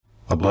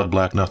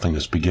blood-black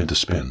nothingness began to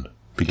spin.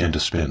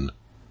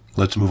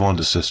 Let's move on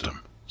to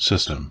system.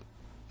 System.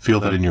 Feel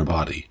that in your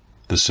body.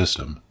 The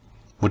system.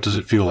 What does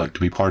it feel like to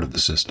be part of the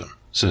system?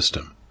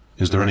 System.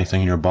 Is there anything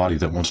in your body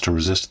that wants to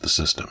resist the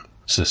system?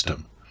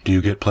 System. Do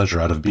you get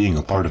pleasure out of being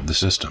a part of the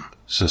system?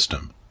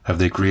 System. Have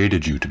they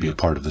created you to be a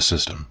part of the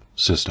system?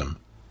 System.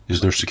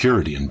 Is there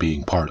security in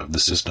being part of the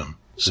system?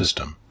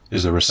 System.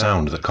 Is there a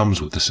sound that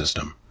comes with the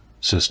system?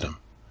 System.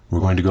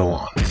 We're going to go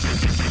on.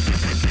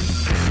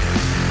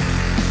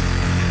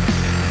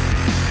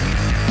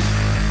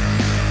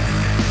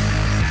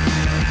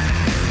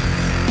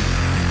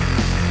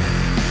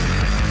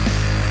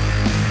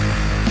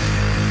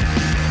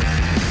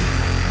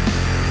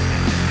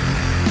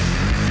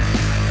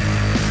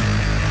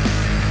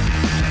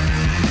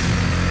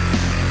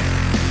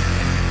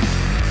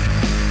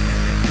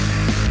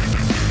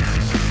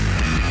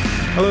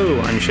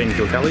 Hello, I'm Shane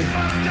Kilkelly.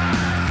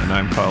 And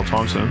I'm Kyle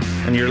Thompson.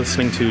 And you're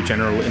listening to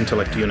General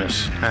Intellect Unit.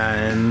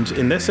 And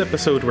in this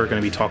episode, we're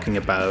going to be talking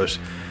about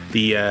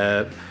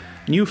the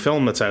new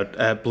film that's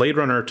out, Blade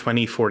Runner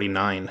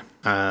 2049.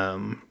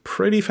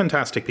 Pretty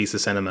fantastic piece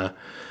of cinema.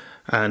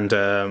 And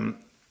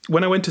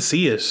when I went to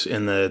see it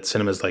in the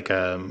cinemas,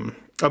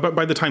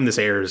 by the time this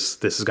airs,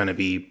 this is going to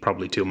be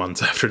probably 2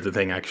 months after the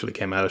thing actually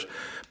came out.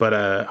 But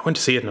I went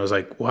to see it and I was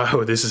like,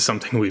 wow, this is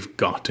something we've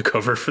got to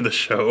cover for the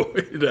show.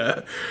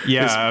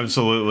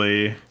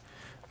 Absolutely.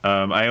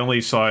 I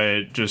only saw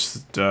it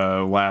just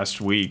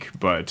last week,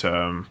 but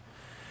I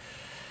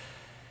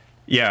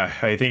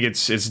think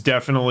it's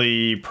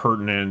definitely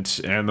pertinent.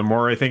 And the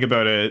more I think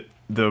about it,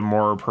 the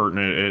more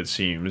pertinent it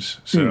seems.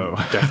 So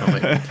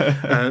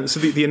definitely. So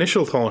the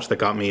initial thought that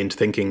got me into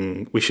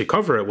thinking we should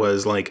cover it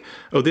was like,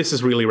 oh, this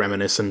is really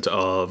reminiscent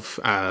of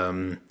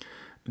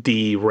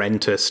the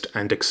rentist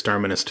and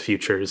exterminist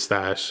futures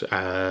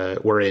that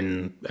were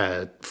in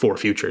Four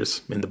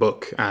Futures in the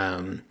book.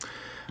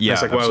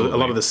 It's like, well, a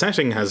lot of the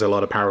setting has a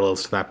lot of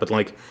parallels to that, but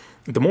like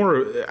the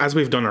more as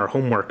we've done our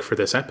homework for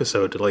this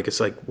episode, like it's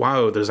like,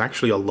 wow, there's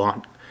actually a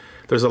lot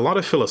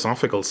of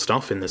philosophical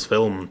stuff in this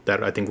film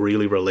that I think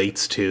really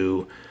relates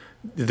to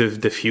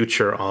the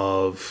future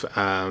of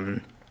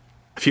our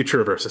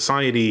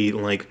society,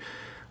 like,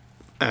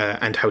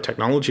 and how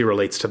technology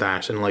relates to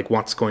that, and like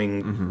what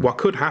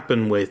could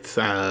happen with,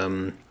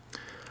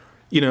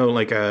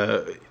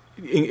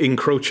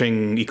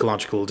 encroaching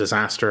ecological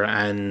disaster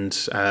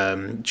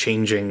and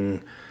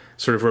changing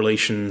sort of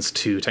relations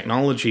to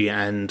technology,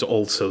 and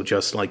also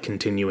just like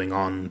continuing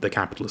on the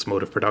capitalist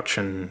mode of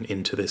production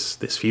into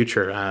this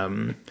future.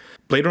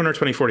 Blade Runner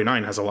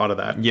 2049 has a lot of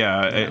that.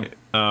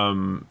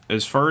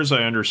 As far as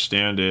I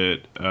understand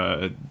it,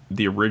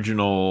 the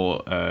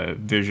original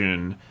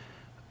vision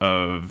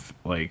of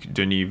like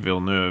Denis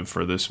Villeneuve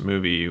for this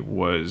movie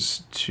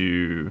was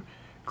to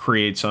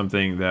create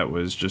something that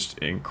was just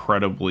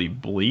incredibly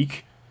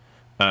bleak.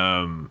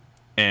 And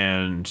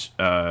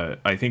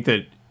I think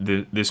that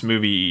this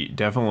movie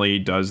definitely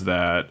does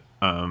that.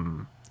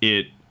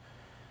 It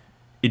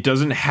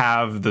doesn't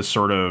have the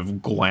sort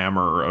of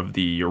glamour of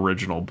the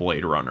original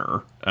Blade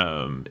Runner.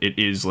 It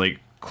is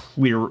like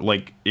clear,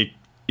 like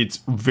it's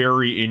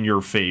very in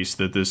your face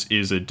that this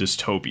is a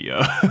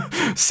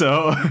dystopia.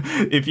 So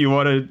if you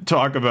want to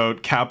talk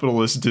about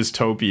capitalist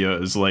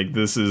dystopias, like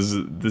this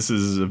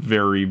is a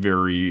very,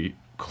 very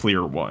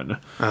clear one.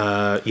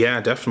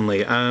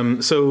 Definitely.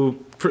 So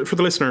for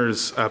the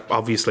listeners,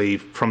 obviously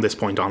from this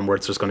point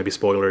onwards, there's going to be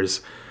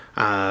spoilers.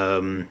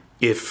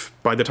 If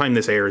by the time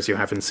this airs you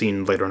haven't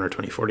seen Blade Runner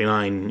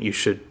 2049, you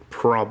should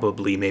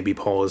probably maybe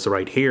pause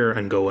right here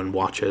and go and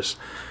watch it.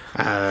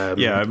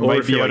 It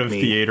might be out of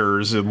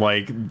theaters in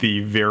like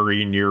the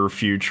very near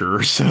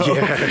future, so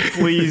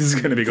please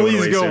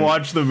go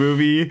watch the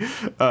movie.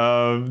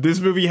 This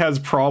movie has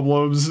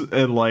problems,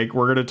 and like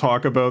we're gonna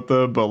talk about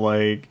them, but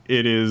like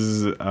it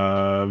is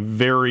a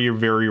very,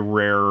 very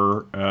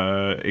rare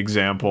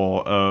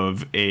example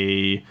of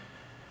a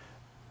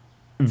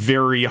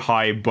very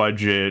high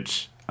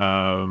budget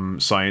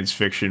science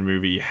fiction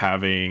movie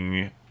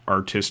having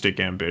artistic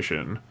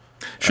ambition.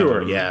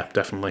 Sure,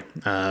 definitely.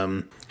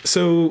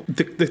 So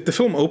the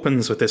film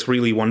opens with this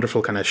really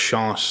wonderful kind of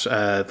shot,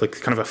 like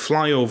kind of a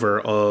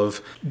flyover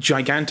of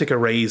gigantic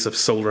arrays of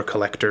solar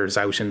collectors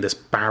out in this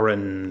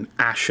barren,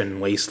 ashen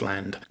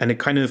wasteland. And it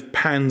kind of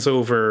pans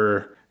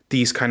over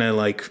these kind of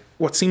like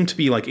what seem to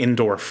be like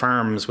indoor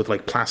farms with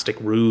like plastic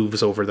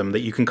roofs over them that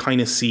you can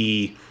kind of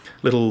see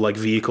little like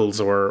vehicles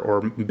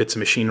or bits of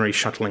machinery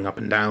shuttling up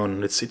and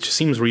down. It just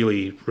seems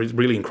really,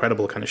 really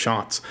incredible kind of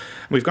shots.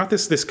 And we've got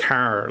this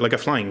car, like a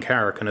flying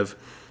car, kind of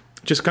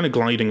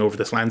gliding over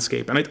this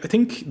landscape. And I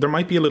think there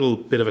might be a little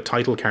bit of a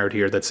title card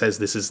here that says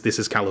this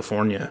is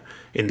California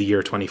in the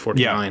year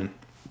 2049. Yeah,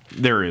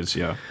 there is,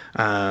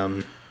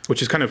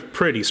 which is kind of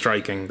pretty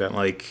striking that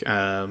like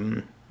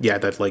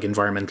that like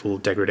environmental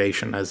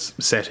degradation has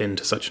set in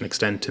to such an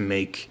extent to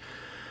make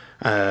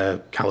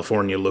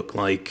California look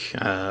like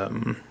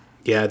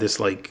this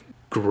like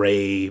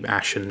gray,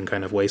 ashen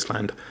kind of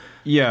wasteland.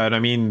 Yeah, and I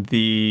mean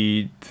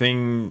the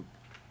thing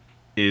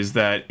is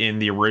that in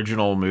the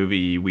original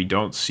movie, we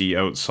don't see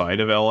outside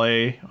of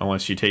LA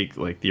unless you take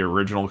like the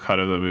original cut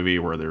of the movie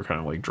where they're kind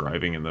of like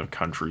driving in the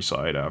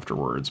countryside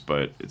afterwards.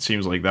 But it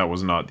seems like that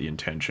was not the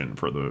intention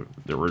for the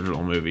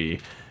original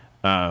movie.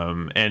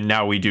 And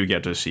now we do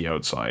get to see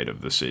outside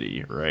of the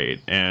city, right?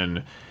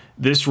 And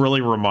this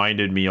really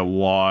reminded me a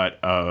lot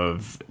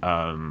of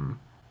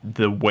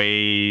the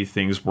way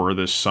things were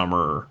this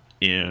summer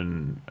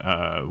in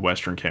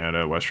Western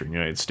Canada, Western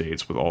United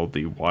States, with all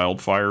the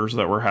wildfires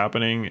that were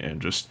happening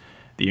and just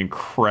the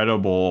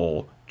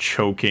incredible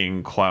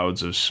choking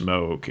clouds of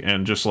smoke.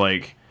 And just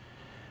like,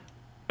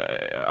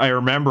 I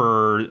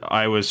remember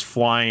I was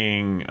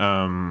flying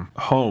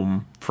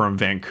home from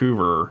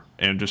Vancouver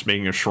and just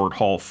making a short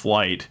haul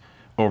flight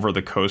over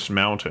the Coast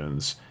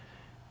Mountains.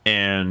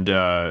 And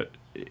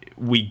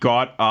we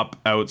got up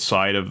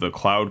outside of the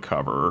cloud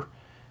cover,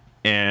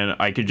 and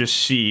I could just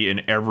see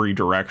in every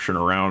direction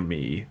around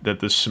me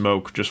that the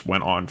smoke just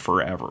went on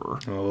forever.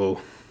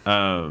 Oh.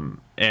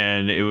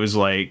 And it was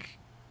like,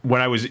 when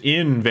I was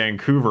in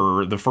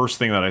Vancouver, the first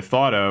thing that I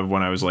thought of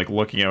when I was like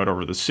looking out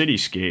over the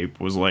cityscape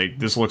was like,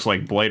 this looks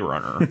like Blade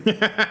Runner.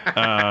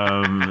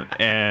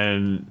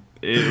 And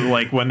it,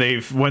 like when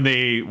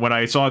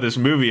I saw this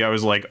movie, I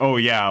was like, oh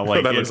yeah,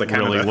 like it like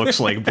really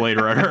looks like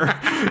Blade Runner.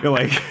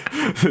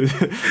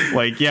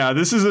 like yeah,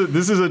 this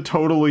is a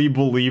totally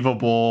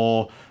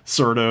believable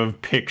sort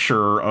of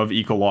picture of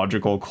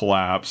ecological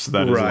collapse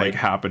that is like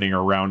happening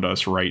around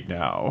us right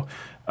now.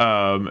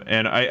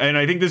 And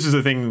I think this is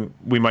a thing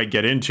we might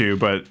get into,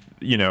 but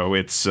you know,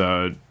 it's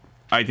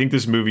I think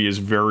this movie is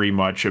very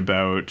much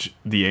about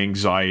the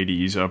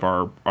anxieties of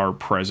our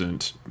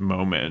present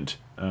moment.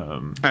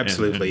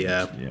 Absolutely,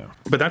 yeah.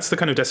 But that's the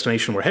kind of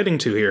destination we're heading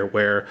to here,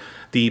 where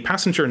the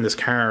passenger in this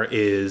car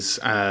is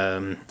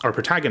our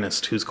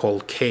protagonist, who's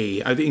called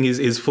K. I think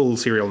his full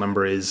serial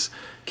number is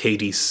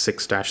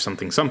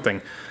KD6-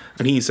 something.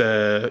 And he's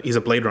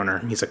a Blade Runner.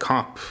 He's a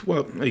cop.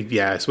 Well,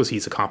 yeah, I suppose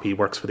he's a cop. He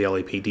works for the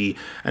LAPD.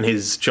 And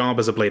his job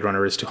as a Blade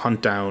Runner is to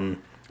hunt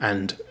down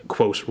and,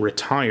 quote,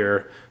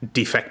 retire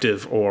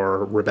defective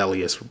or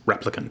rebellious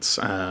replicants.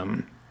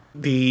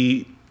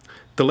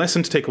 The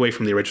lesson to take away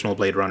from the original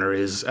Blade Runner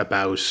is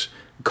about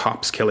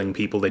cops killing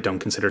people they don't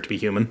consider to be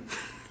human.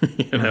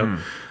 You know?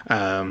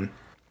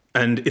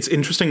 And it's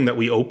interesting that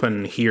we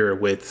open here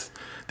with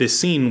this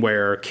scene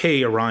where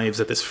Kay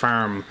arrives at this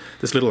farm,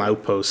 this little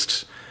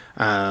outpost,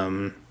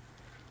 and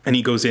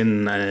he goes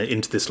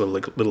into this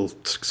little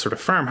sort of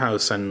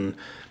farmhouse and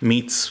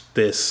meets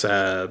this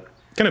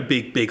kind of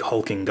big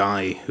hulking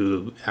guy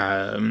who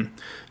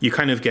you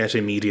kind of get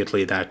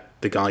immediately that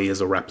the guy is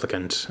a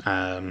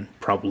replicant,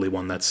 probably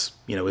one that's,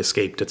 you know,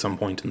 escaped at some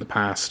point in the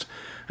past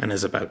and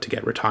is about to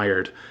get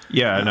retired.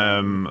 Yeah,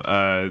 and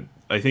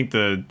I think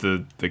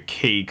the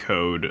K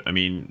code, I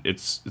mean,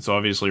 it's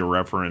obviously a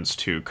reference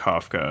to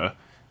Kafka,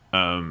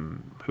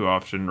 who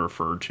often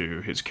referred to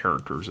his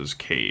characters as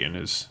K in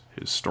his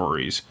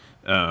stories.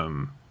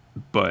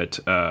 But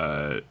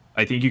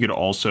I think you could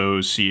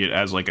also see it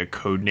as like a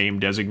code name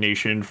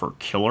designation for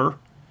killer.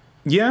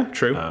 Yeah,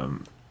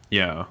 true.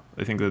 Yeah,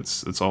 I think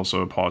that's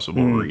also a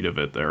possible read of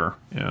it there.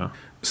 Yeah.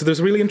 So there's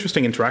a really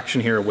interesting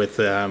interaction here with,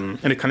 and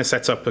it kind of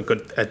sets up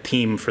a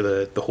theme for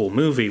the whole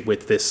movie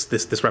with this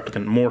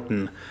replicant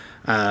Morton.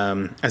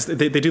 As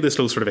they do this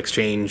little sort of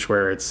exchange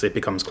where it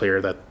becomes clear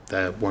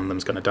that one of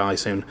them's going to die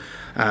soon,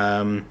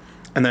 and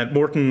that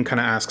Morton kind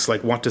of asks,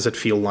 like, what does it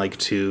feel like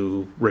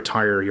to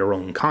retire your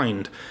own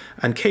kind?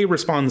 And Kay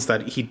responds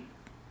that he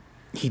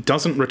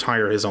doesn't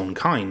retire his own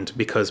kind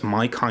because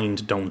my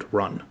kind don't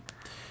run.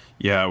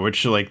 Yeah,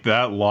 which, like,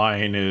 that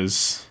line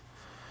is...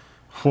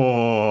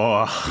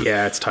 Whoa.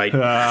 Yeah, it's tight.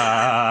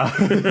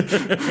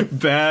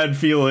 Bad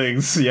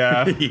feelings,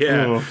 yeah.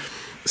 Yeah. Ooh.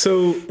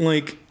 So,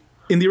 like,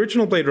 in the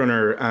original Blade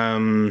Runner,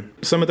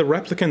 some of the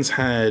replicants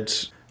had...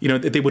 You know,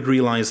 they would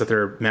realize that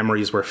their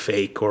memories were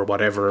fake or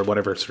whatever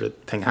sort of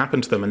thing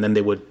happened to them, and then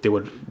they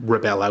would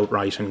rebel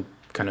outright and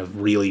kind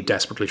of really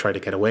desperately try to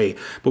get away.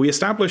 But we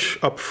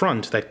establish up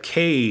front that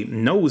Kay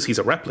knows he's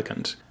a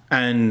replicant,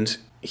 and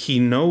he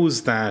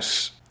knows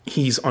that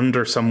he's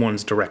under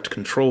someone's direct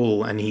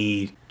control, and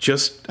he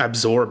just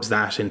absorbs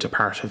that into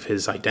part of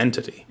his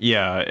identity.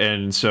 Yeah,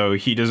 and so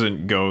he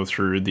doesn't go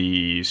through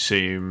the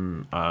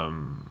same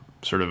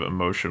sort of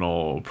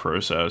emotional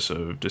process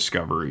of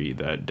discovery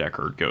that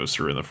Deckard goes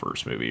through in the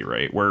first movie,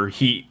 right? Where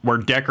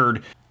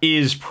Deckard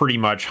is pretty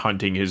much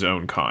hunting his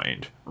own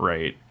kind,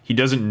 right? He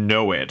doesn't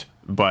know it,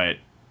 but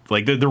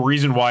like the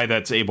reason why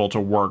that's able to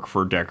work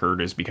for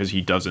Deckard is because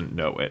he doesn't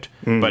know it.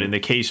 But in the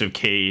case of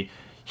Kay,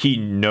 he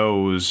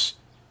knows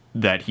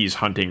that he's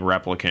hunting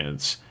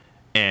replicants,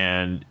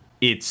 and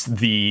it's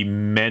the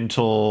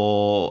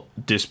mental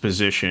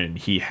disposition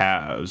he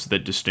has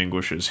that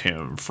distinguishes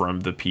him from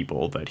the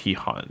people that he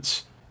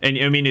hunts. And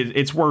I mean,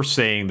 it's worth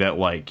saying that,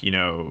 like, you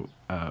know,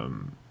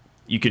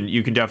 you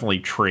can definitely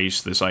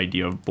trace this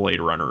idea of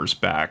Blade Runners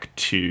back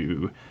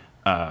to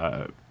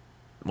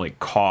like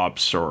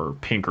cops or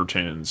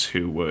Pinkertons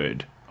who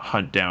would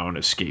hunt down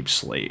escaped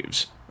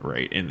slaves,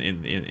 right,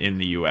 in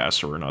the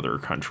US or in other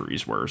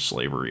countries where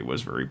slavery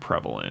was very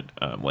prevalent.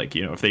 Like,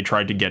 you know, if they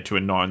tried to get to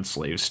a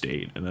non-slave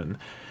state, and then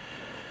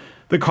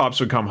the cops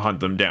would come hunt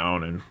them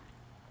down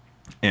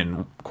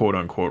and quote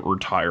unquote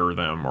retire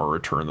them or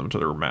return them to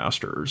their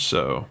masters.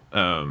 So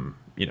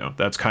you know,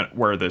 that's kind of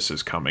where this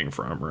is coming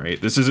from,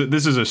 right? This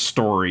is a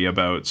story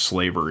about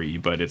slavery,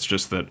 but it's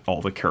just that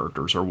all the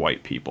characters are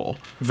white people.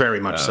 Very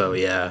much so,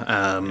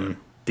 yeah.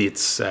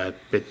 It's a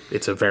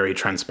very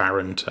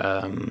transparent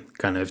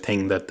kind of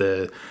thing that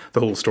the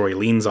whole story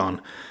leans on.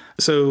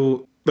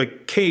 So,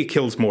 like, Kay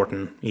kills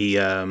Morton. He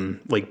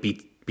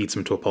beats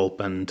him to a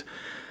pulp and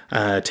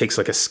takes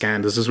like a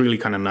scan. There's this really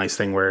kind of nice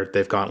thing where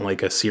they've got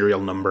like a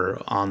serial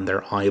number on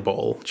their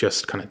eyeball,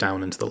 just kind of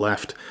down into the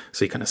left.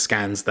 So he kind of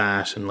scans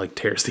that and like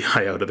tears the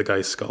eye out of the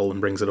guy's skull and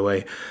brings it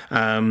away.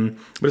 But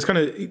it's kind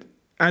of,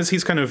 as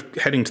he's kind of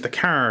heading to the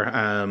car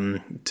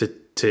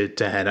to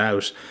head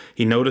out,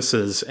 he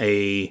notices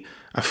a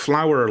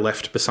flower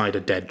left beside a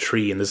dead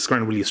tree, and this is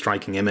kind of really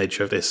striking image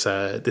of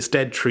this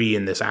dead tree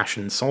in this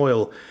ashen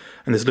soil,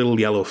 and this little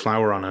yellow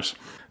flower on it.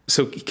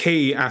 So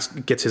Kay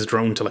gets his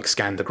drone to like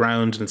scan the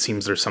ground, and it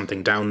seems there's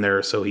something down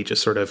there. So he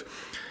just sort of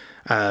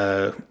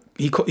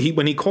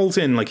when he calls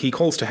in, like he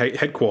calls to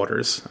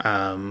headquarters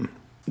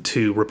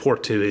to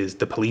report to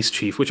the police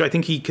chief, which I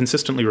think he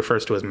consistently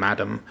refers to as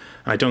Madam.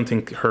 I don't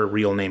think her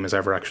real name is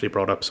ever actually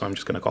brought up, so I'm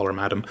just going to call her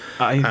Madam.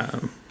 I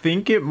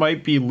think it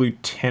might be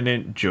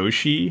Lieutenant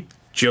Joshi.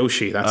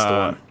 Joshi, that's the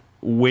one.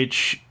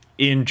 Which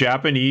in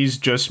Japanese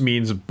just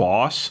means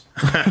boss.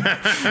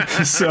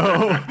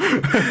 So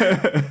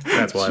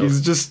that's why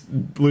she's just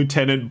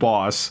Lieutenant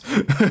Boss.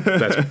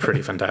 That's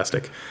pretty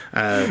fantastic.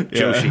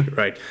 Joshi,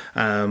 right.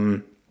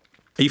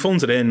 He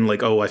phones it in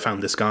like, oh, I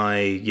found this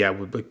guy. Yeah,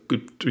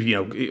 you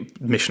know,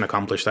 mission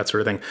accomplished, that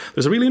sort of thing.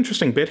 There's a really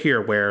interesting bit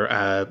here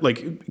where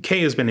like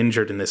Kay has been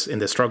injured in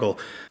this struggle,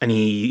 and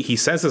he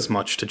says as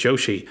much to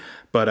Joshi,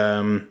 but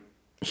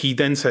he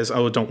then says,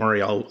 oh, don't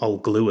worry, I'll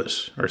glue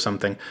it or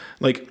something.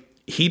 Like,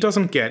 he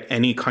doesn't get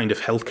any kind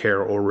of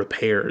healthcare or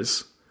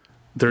repairs.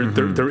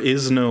 There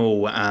is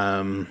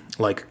no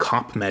like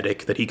cop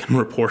medic that he can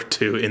report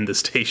to in the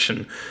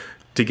station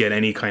to get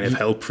any kind of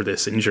help for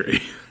this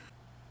injury.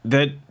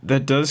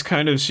 That does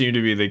kind of seem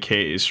to be the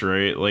case,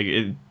 right? Like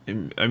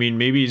I mean,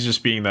 maybe he's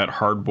just being that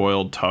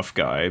hard-boiled tough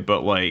guy,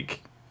 but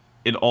like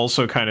it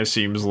also kind of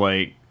seems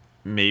like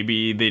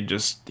maybe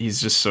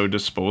he's just so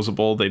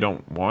disposable they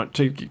don't want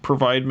to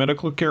provide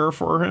medical care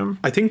for him.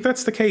 I think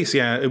that's the case,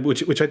 yeah.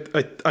 Which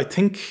I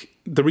think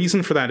the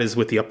reason for that is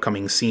with the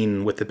upcoming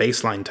scene with the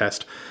baseline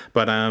test.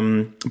 But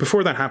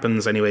before that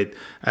happens, anyway,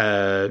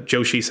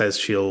 Joshi says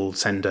she'll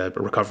send a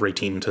recovery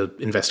team to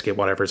investigate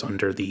whatever's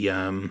under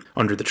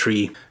the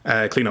tree,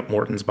 clean up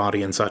Morton's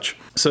body and such.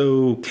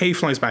 So Kay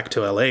flies back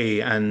to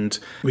LA, and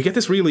we get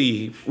this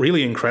really,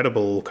 really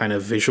incredible kind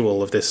of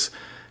visual of this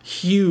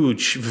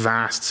huge,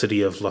 vast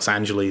city of Los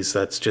Angeles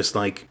that's just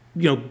like,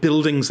 you know,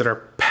 buildings that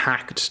are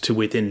packed to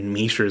within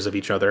meters of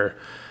each other.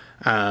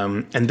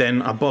 And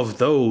then above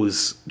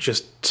those,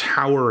 just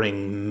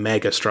towering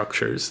mega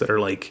structures that are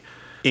like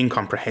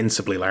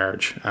incomprehensibly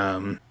large.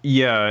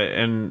 Yeah,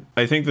 and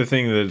I think the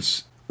thing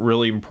that's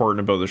really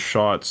important about the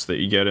shots that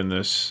you get in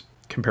this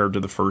compared to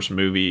the first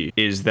movie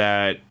is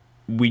that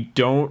we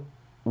don't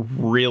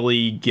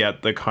really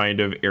get the kind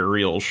of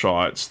aerial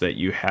shots that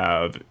you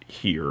have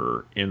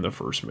here in the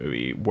first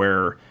movie,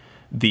 where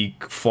the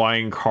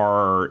flying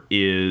car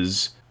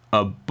is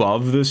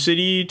above the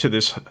city to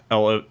this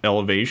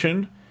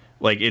elevation.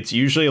 Like, it's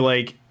usually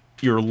like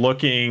you're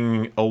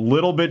looking a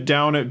little bit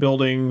down at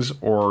buildings,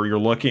 or you're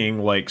looking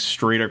like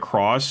straight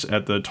across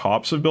at the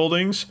tops of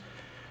buildings,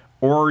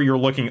 or you're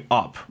looking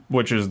up,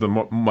 which is the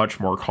much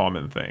more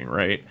common thing,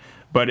 right?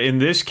 But in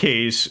this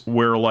case,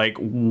 we're like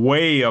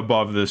way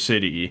above the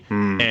city,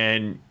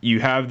 and you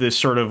have this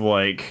sort of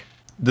like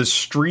the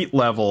street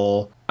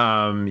level.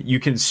 You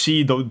can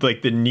see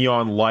the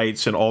neon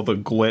lights and all the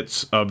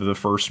glitz of the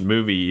first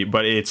movie,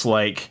 but it's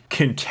like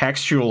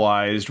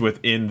contextualized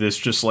within this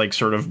just like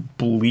sort of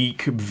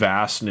bleak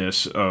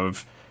vastness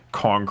of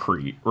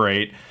concrete,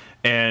 right?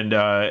 And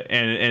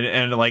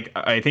like,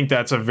 I think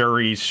that's a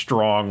very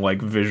strong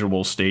like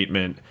visual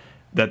statement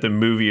that the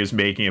movie is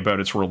making about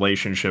its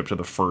relationship to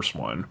the first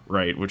one,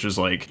 right? Which is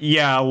like,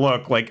 yeah,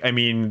 look, like, I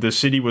mean, the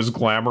city was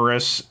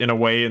glamorous in a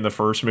way in the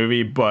first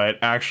movie, but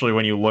actually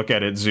when you look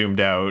at it zoomed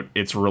out,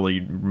 it's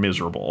really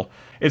miserable.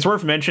 It's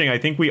worth mentioning, I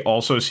think we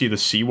also see the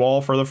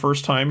seawall for the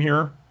first time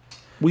here.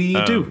 We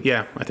do,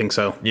 yeah, I think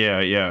so.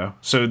 Yeah.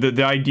 So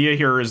the idea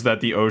here is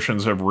that the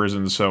oceans have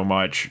risen so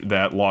much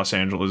that Los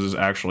Angeles is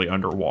actually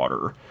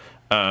underwater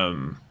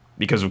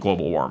because of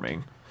global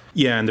warming.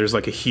 Yeah, and there's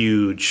like a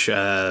huge,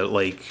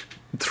 like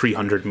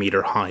 300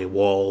 meter high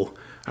wall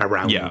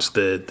around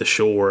the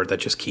shore that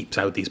just keeps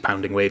out these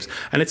pounding waves,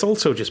 and it's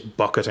also just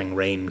bucketing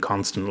rain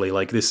constantly.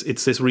 Like this,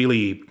 it's this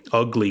really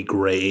ugly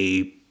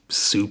gray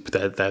soup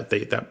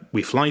that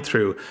we fly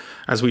through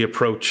as we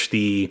approach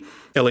the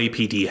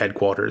LAPD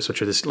headquarters,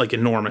 which are this like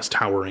enormous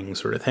towering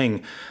sort of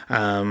thing.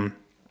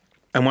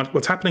 And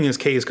what's happening is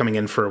Kay is coming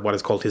in for what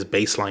is called his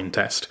baseline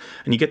test.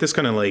 And you get this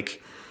kind of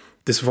like,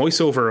 this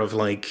voiceover of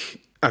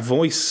like a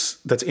voice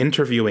that's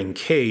interviewing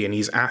Kay, and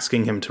he's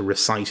asking him to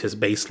recite his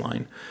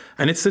baseline.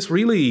 And it's this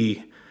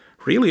really,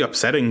 really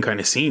upsetting kind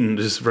of scene,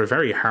 just a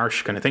very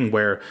harsh kind of thing,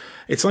 where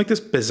it's like this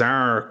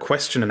bizarre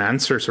question and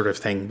answer sort of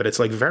thing, but it's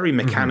like very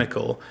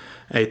mechanical.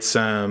 It's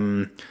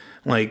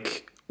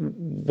like,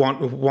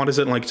 what is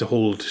it like to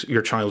hold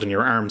your child in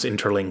your arms,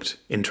 interlinked,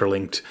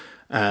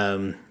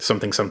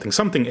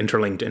 something,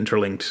 interlinked.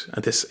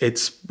 And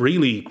it's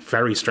really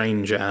very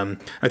strange. I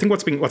think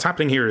what's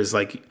happening here is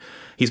like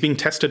he's being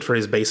tested for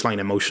his baseline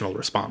emotional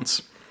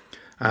response.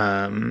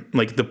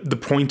 Like the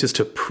point is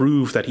to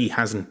prove that he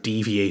hasn't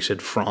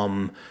deviated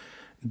from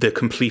the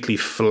completely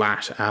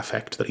flat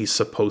affect that he's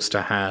supposed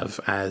to have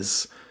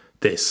as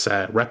this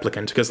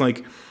replicant. Because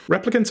like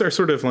replicants are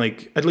sort of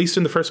like, at least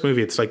in the first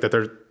movie, it's like that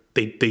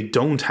they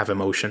don't have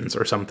emotions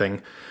or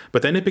something,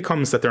 but then it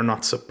becomes that they're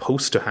not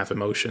supposed to have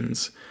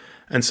emotions.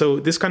 And so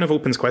this kind of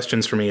opens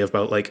questions for me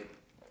about like,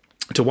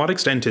 to what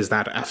extent is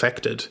that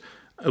affected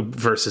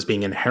versus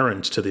being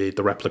inherent to the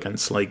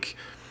replicants? Like,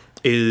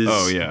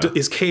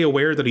 is Kay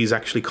aware that he's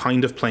actually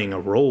kind of playing a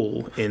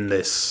role in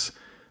this,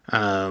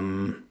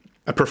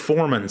 a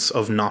performance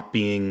of not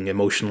being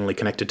emotionally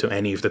connected to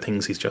any of the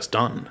things he's just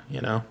done,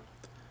 you know?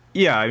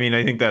 Yeah, I mean,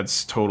 I think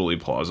that's totally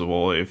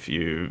plausible if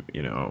you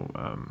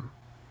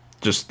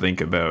just think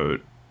about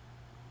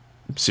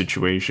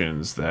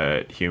situations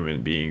that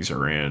human beings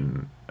are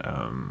in,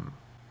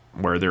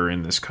 where they're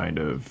in this kind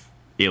of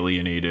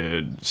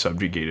alienated,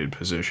 subjugated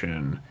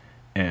position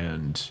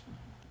and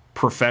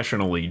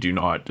professionally do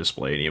not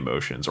display any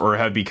emotions or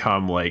have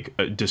become like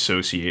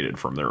dissociated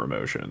from their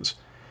emotions,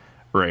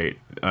 right?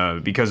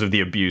 Because of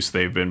the abuse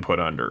they've been put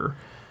under.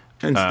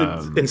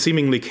 And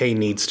seemingly Kay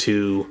needs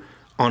to,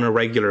 on a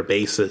regular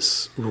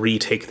basis,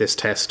 retake this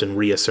test and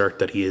reassert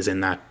that he is in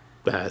that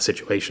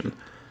situation.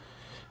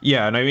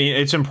 Yeah, and I mean,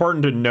 it's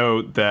important to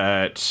note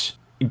that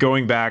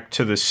going back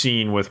to the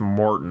scene with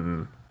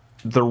Morton,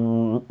 the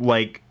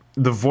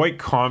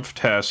Voight-Kampff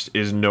test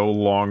is no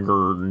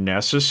longer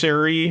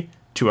necessary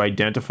to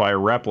identify a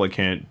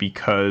replicant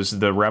because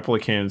the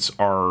replicants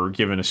are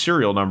given a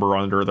serial number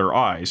under their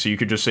eye. So you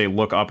could just say,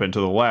 look up and to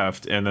the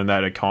left, and then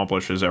that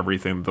accomplishes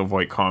everything the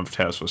Voight-Kampff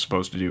test was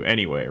supposed to do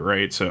anyway,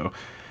 right? So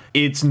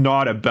it's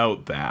not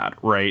about that,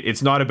 right?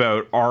 It's not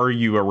about, are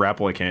you a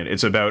replicant?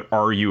 It's about,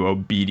 are you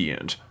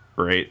obedient,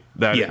 right?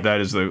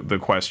 That is the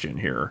question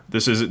here.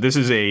 This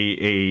is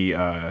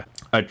a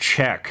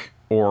check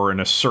or an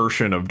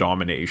assertion of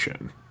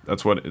domination.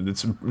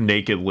 It's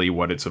nakedly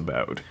what it's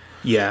about.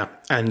 Yeah,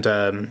 and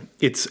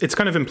it's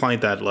kind of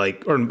implied that,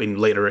 like, or I mean,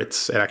 later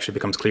it actually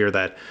becomes clear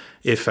that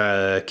if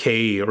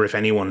Kay or if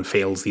anyone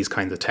fails these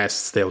kinds of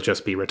tests, they'll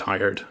just be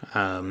retired.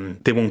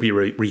 They won't be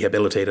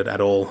rehabilitated at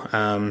all.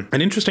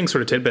 An interesting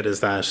sort of tidbit is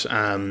that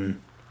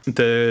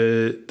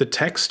the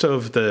text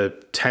of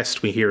the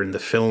test we hear in the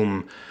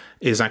film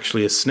is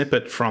actually a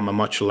snippet from a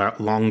much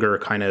longer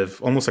kind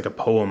of, almost like a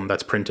poem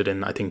that's printed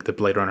in, I think, the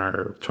Blade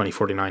Runner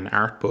 2049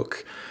 art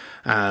book.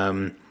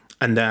 And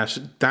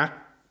that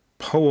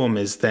poem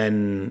is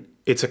then,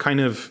 it's a kind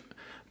of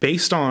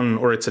based on,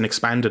 or it's an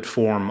expanded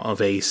form of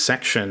a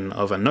section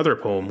of another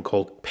poem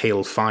called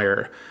Pale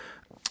Fire.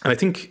 And I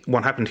think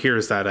what happened here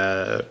is that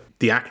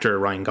the actor,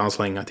 Ryan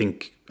Gosling, I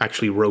think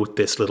actually wrote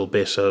this little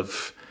bit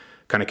of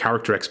kind of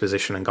character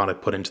exposition and got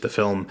it put into the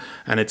film.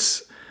 And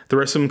there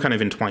are some kind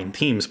of entwined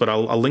themes, but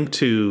I'll link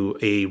to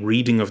a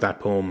reading of that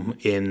poem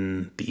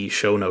in the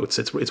show notes.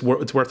 It's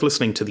worth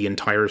listening to the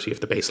entirety of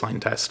the baseline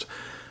test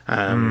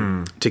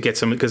to get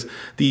some, because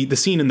the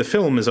scene in the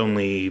film is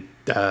only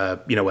a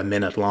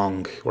minute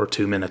long or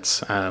 2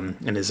 minutes,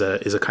 and is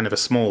a kind of a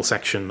small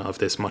section of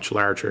this much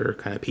larger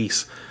kind of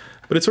piece.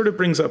 But it sort of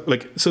brings up,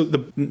 like, so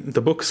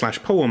the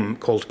book/poem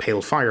called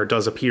Pale Fire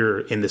does appear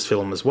in this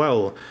film as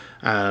well,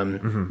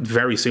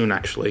 very soon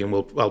actually, and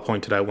I'll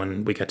point it out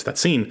when we get to that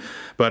scene.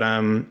 But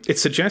it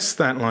suggests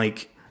that,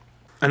 like,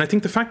 and I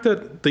think the fact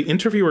that the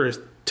interviewer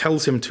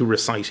tells him to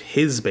recite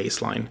his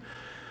baseline,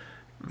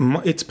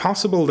 it's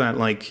possible that,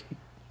 like,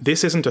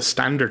 this isn't a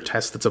standard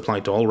test that's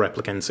applied to all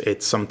replicants.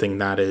 It's something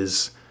that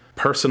is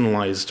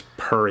personalized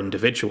per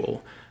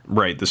individual.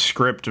 Right, the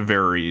script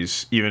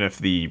varies even if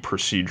the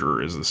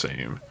procedure is the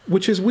same.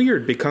 Which is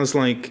weird because,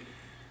 like,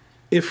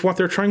 if what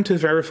they're trying to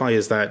verify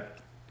is that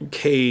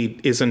Kay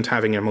isn't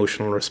having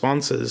emotional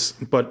responses,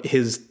 but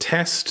his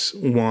test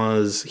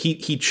was, he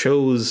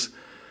chose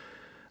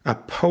a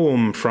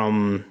poem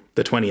from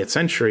the 20th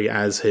century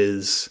as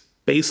his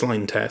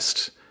baseline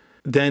test,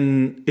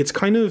 then it's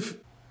kind of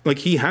like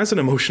he has an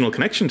emotional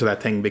connection to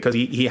that thing because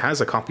he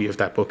has a copy of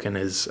that book in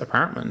his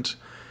apartment.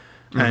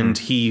 And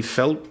he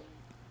felt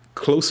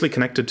closely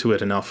connected to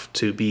it enough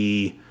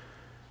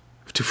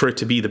for it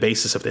to be the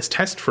basis of this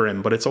test for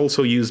him, but it's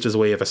also used as a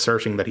way of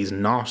asserting that he's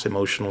not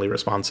emotionally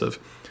responsive.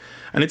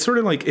 And it's sort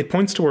of like, it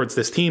points towards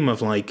this theme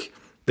of, like,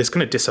 this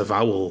kind of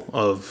disavowal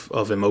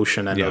of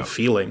emotion and of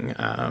feeling.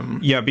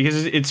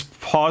 Because it's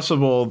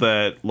possible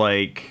that,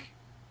 like,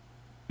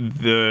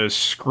 the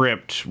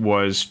script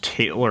was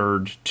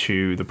tailored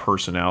to the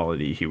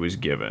personality he was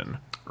given,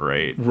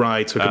 right?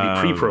 Right, so it could be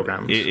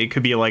pre-programmed. It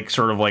could be like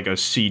sort of like a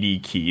CD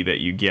key that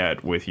you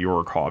get with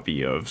your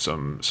copy of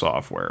some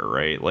software,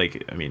 right?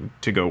 Like, I mean,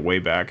 to go way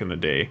back in the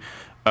day.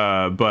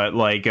 But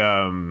like,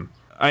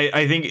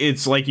 I think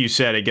it's like you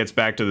said, it gets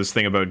back to this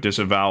thing about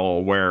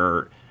disavowal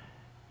where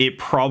it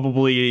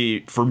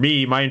probably, for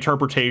me, my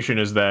interpretation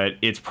is that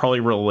it's probably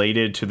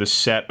related to the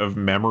set of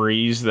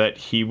memories that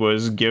he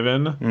was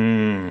given.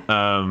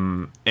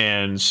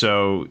 And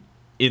so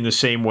in the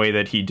same way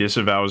that he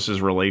disavows his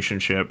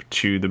relationship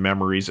to the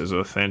memories as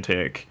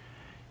authentic,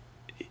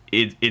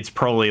 it's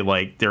probably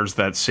like there's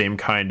that same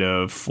kind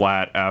of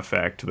flat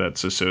affect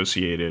that's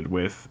associated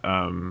with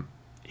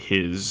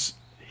his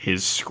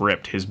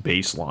script, his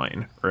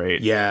baseline, right?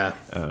 Yeah.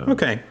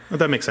 Okay, well,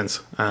 that makes sense.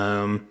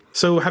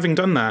 So having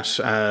done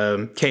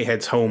that, Kay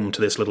heads home to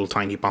this little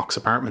tiny box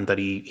apartment that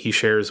he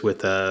shares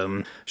with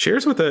a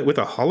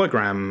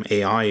hologram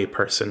AI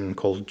person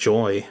called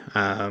Joy,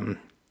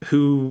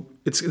 who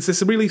it's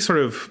this really sort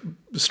of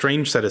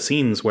strange set of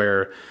scenes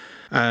where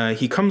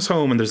he comes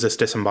home and there's this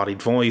disembodied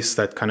voice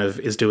that kind of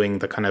is doing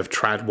the kind of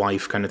trad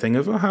wife kind of thing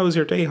of, oh, how was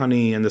your day,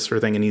 honey? And this sort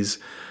of thing. And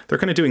they're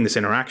kind of doing this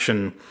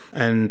interaction.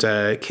 And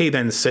Kay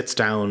then sits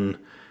down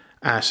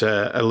at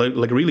a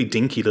really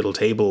dinky little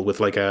table with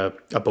like a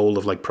bowl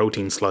of like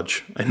protein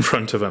sludge in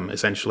front of him,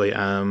 essentially.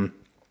 And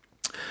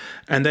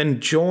then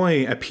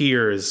Joy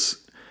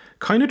appears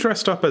kind of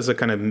dressed up as a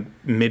kind of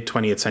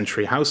mid-20th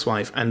century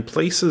housewife and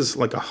places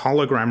like a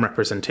hologram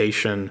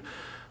representation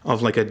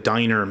of like a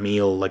diner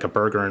meal, like a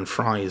burger and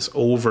fries,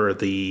 over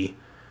the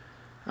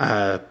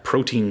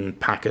protein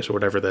packet or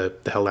whatever the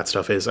hell that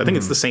stuff is. I think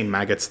it's the same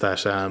maggots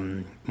that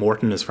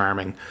Morton is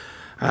farming.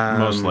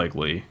 Most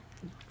likely.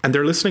 And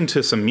they're listening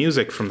to some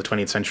music from the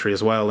 20th century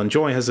as well. And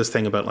Joy has this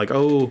thing about like,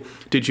 oh,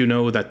 did you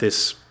know that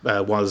this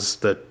was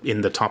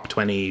in the top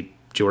 20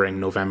 during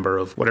November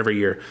of whatever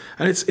year?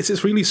 And it's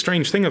this really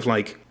strange thing of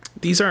like,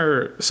 these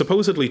are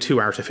supposedly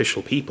two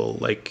artificial people.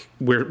 Like,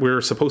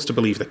 we're supposed to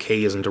believe that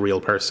Kay isn't a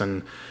real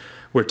person.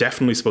 We're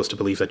definitely supposed to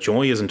believe that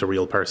Joy isn't a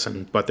real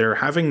person. But they're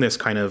having this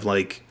kind of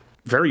like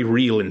very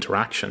real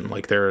interaction.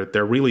 Like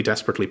they're really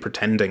desperately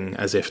pretending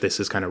as if this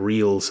is kind of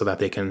real so that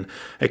they can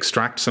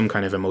extract some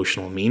kind of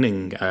emotional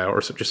meaning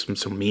or just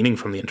some meaning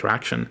from the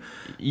interaction.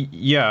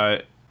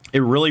 Yeah, it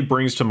really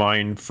brings to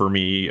mind for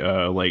me,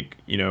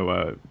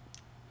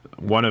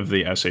 one of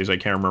the essays, I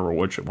can't remember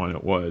which one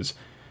it was,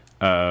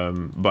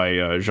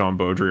 by Jean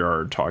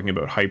Baudrillard talking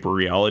about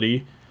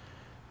hyperreality,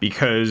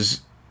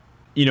 because,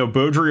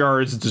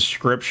 Baudrillard's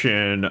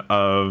description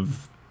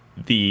of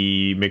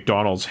the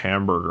McDonald's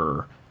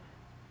hamburger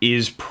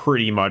is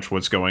pretty much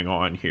what's going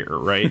on here,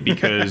 right?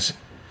 Because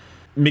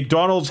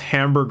McDonald's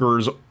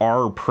hamburgers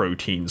are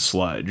protein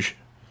sludge,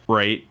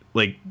 right?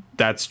 Like,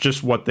 that's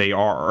just what they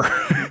are.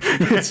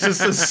 It's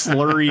just a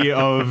slurry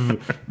of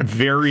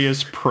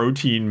various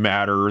protein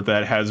matter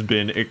that has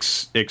been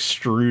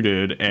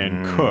extruded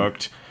and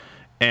cooked.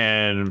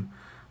 And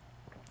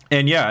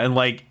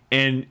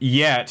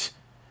yet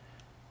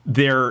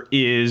there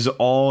is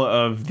all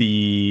of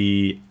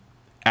the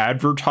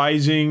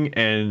advertising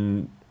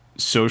and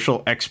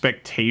social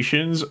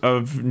expectations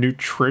of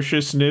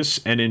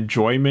nutritiousness and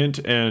enjoyment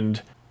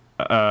and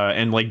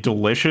like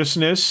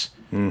deliciousness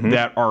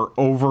that are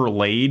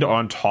overlaid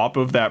on top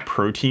of that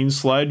protein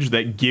sludge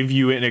that give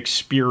you an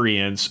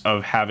experience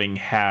of having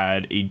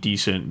had a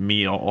decent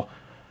meal.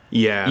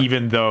 Yeah.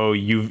 Even though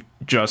you've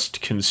just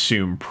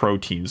consumed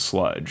protein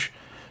sludge.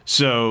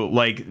 So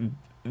like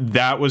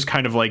that was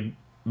kind of like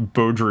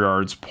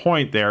Baudrillard's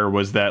point there,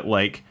 was that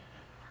like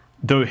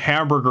the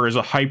hamburger is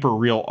a hyper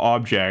real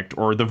object,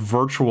 or the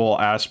virtual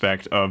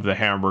aspect of the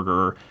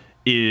hamburger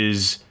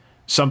is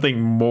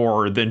something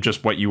more than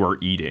just what you are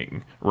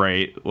eating,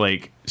 right?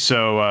 Like,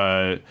 so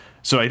I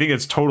think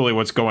that's totally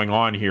what's going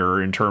on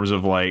here in terms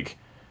of like,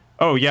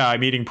 oh yeah,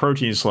 I'm eating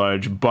protein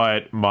sludge,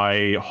 but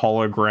my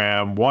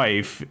hologram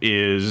wife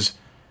is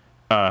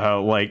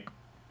like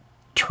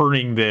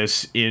turning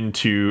this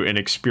into an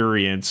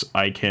experience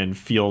I can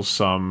feel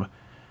some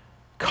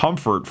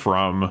comfort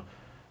from,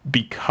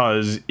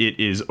 because it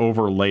is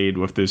overlaid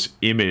with this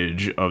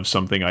image of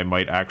something I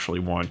might actually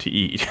want to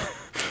eat.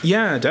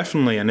 Yeah,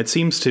 definitely. And it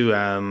seems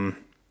to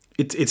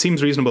it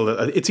seems reasonable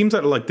that it seems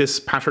that like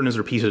this pattern is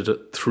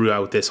repeated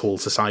throughout this whole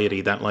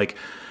society, that like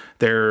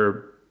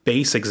their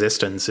base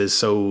existence is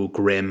so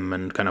grim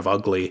and kind of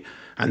ugly,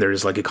 and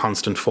there's like a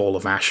constant fall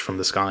of ash from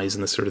the skies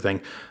and this sort of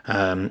thing,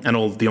 and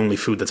the only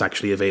food that's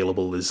actually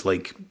available is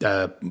like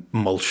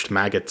mulched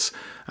maggots,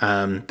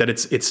 that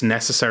it's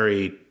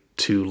necessary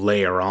to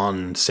layer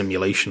on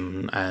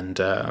simulation and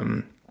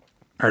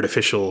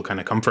artificial kind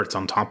of comforts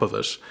on top of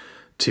it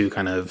to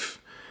kind of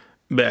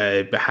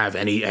have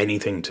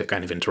anything to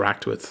kind of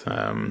interact with.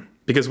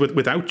 Because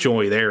without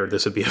Joy there,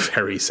 this would be a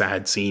very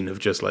sad scene of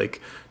just like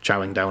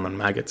chowing down on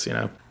maggots,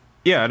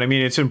 Yeah, and I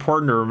mean, it's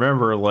important to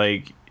remember,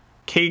 like,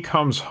 Kay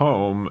comes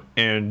home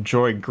and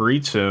Joy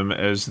greets him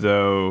as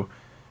though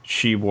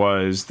she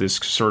was this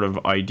sort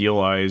of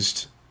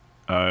idealized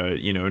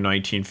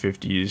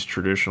 1950s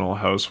traditional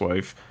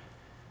housewife.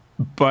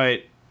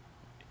 But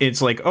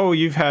it's like, oh,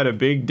 you've had a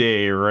big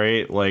day,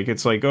 right? Like,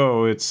 it's like,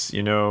 oh, it's,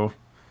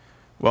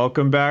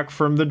 welcome back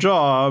from the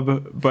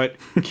job. But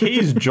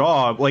Kay's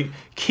job, like,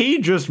 Kay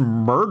just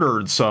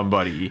murdered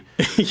somebody.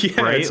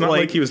 Yeah, right? it's not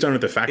like he was down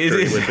at the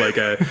factory with like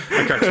a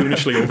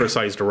cartoonishly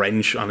oversized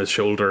wrench on his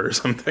shoulder or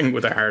something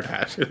with a hard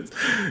hat.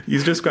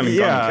 He's just gone and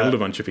killed a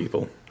bunch of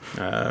people.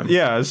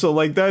 So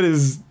like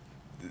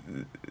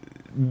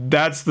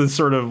that's the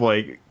sort of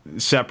like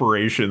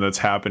separation that's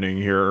happening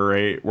here,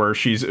 right? Where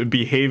she's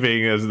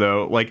behaving as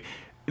though like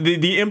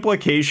the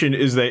implication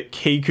is that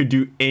Kay could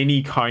do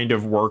any kind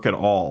of work at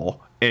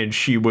all, and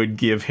she would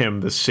give him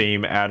the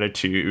same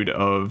attitude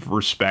of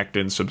respect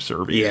and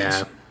subservience.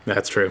 Yeah,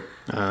 that's true.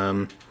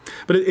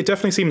 But it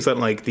definitely seems that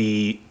like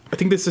I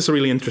think this is a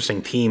really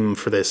interesting theme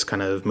for this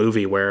kind of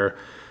movie where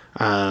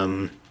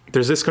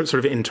there's this sort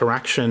of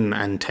interaction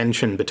and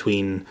tension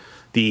between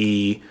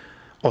the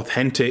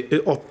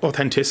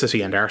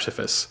authenticity and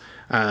artifice.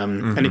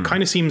 And it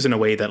kind of seems in a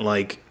way that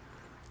like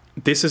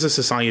this is a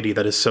society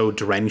that is so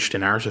drenched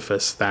in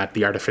artifice that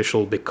the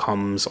artificial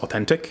becomes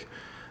authentic.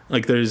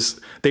 Like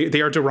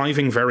they are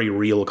deriving very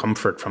real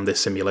comfort from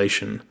this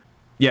simulation.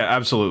 Yeah,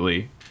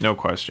 absolutely. No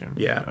question.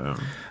 Yeah.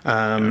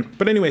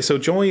 But anyway, so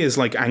Joy is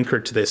like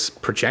anchored to this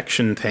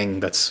projection thing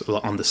that's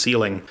on the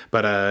ceiling.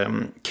 But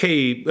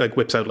Kay like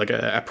whips out like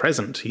a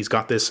present. He's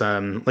got this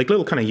like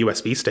little kind of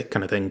USB stick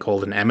kind of thing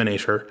called an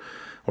emanator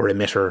or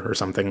emitter or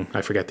something.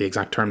 I forget the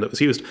exact term that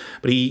was used.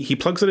 But he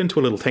plugs it into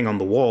a little thing on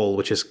the wall,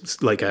 which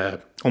is like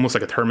almost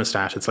like a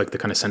thermostat. It's like the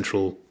kind of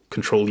central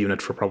control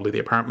unit for probably the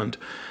apartment.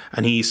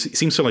 And he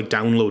seems to like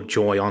download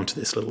Joy onto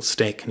this little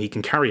stick, and he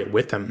can carry it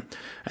with him,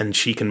 and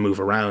she can move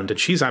around. And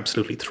she's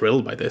absolutely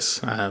thrilled by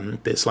this.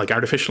 This like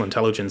artificial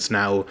intelligence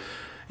now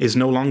is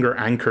no longer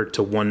anchored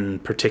to one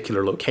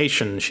particular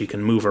location. She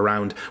can move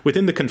around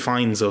within the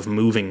confines of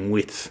moving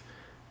with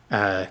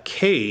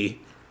Kay.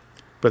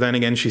 But then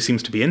again, she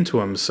seems to be into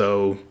him,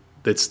 so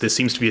this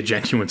seems to be a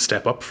genuine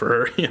step up for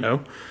her,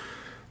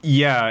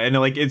 Yeah, and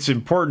like it's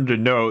important to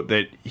note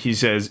that he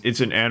says it's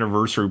an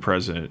anniversary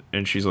present,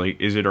 and she's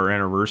like, "Is it our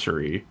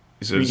anniversary?"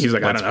 He says, he's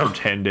like, "Let's "I don't know."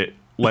 pretend it."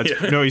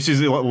 No, he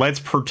says, "Let's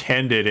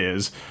pretend it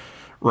is."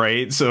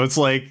 Right? So it's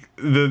like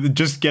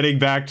just getting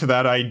back to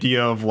that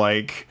idea of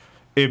like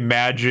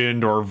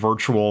imagined or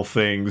virtual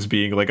things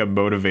being like a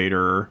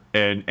motivator,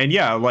 and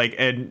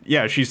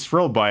she's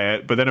thrilled by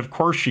it, but then of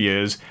course she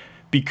is,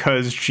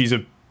 because she's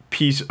a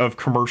piece of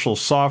commercial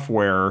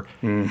software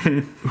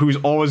who's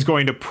always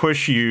going to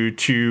push you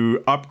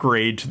to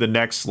upgrade to the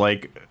next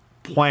like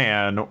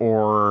plan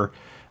or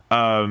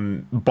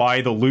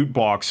buy the loot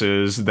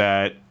boxes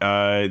that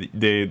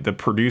the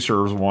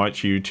producers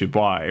want you to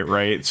buy,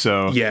 right?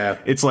 So yeah,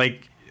 it's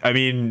like, I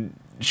mean,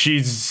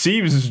 she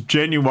seems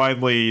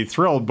genuinely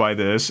thrilled by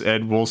this,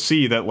 and we'll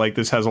see that like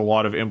this has a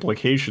lot of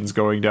implications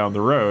going down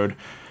the road.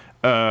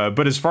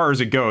 But as far as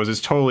it goes,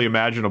 it's totally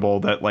imaginable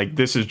that like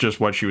this is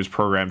just what she was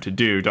programmed to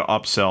do, to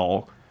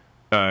upsell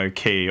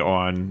Kay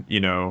on,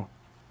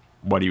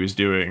 what he was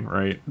doing,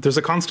 right? There's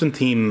a constant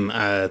theme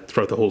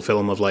throughout the whole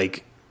film of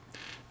like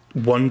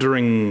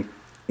wondering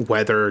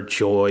whether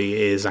Joy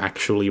is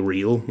actually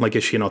real. Like,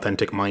 is she an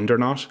authentic mind or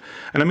not?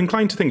 And I'm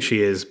inclined to think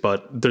she is,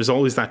 but there's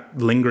always that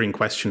lingering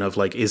question of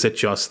like, is it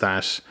just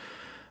that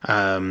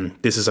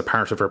this is a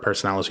part of her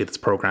personality that's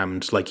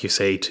programmed, like you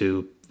say,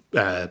 to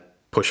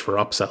push for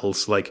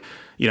upsells? Like,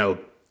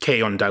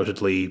 Kay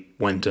undoubtedly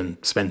went and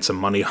spent some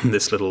money on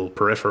this little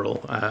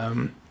peripheral.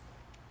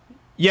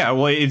 Yeah,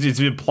 well, it's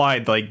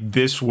implied like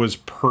this was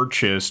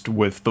purchased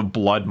with the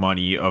blood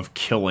money of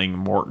killing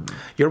Morton.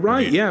 You're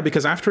right, yeah,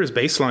 because after his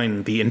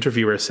baseline, the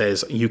interviewer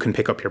says, you can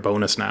pick up your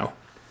bonus now.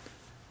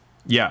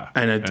 Yeah.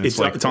 And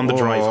it's on the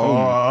drive home.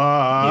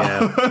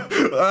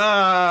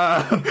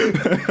 Yeah.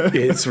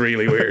 It's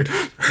really weird.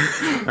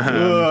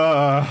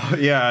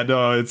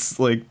 It's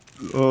like,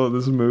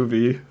 this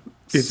movie.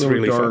 It's so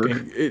really dark.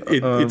 fucking.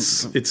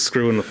 It's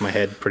screwing with my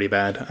head pretty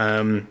bad.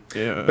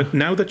 But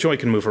now that Joy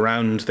can move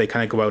around, they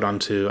kind of go out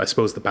onto, I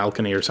suppose, the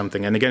balcony or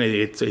something. And again,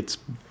 it's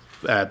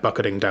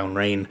bucketing down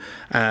rain.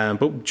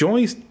 But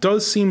Joy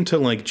does seem to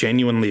like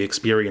genuinely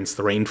experience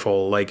the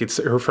rainfall. Like, it's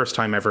her first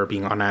time ever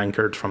being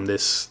unanchored from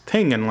this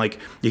thing, and like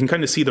you can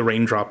kind of see the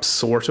raindrops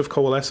sort of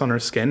coalesce on her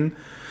skin.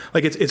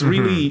 Like it's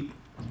really.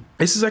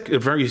 This is like a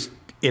very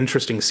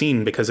interesting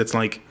scene because it's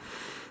like,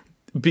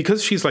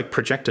 because she's like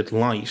projected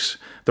light,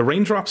 the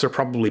raindrops are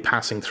probably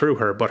passing through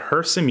her, but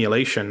her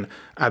simulation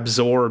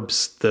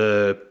absorbs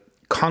the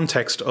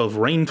context of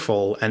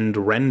rainfall and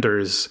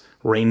renders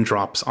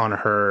raindrops on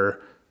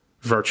her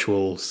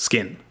virtual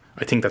skin.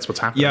 I think that's what's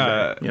happening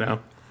there,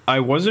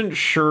 I wasn't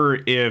sure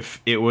if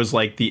it was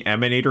like the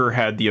emanator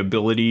had the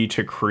ability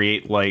to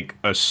create like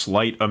a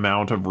slight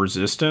amount of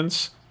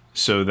resistance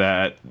so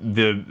that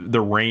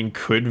the rain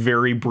could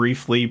very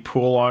briefly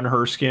pool on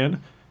her skin,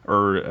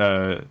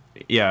 or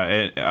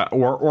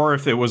or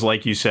if it was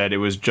like you said, it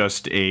was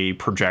just a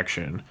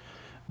projection.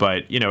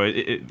 But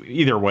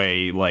either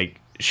way,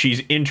 like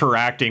she's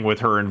interacting with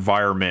her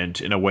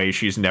environment in a way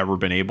she's never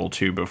been able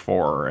to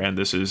before, and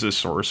this is a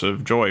source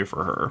of joy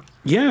for her.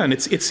 Yeah, and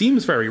it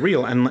seems very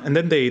real, and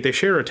then they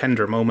share a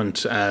tender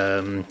moment,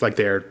 like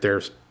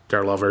they're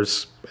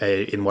lovers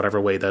in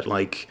whatever way that,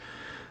 like,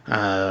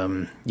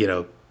 you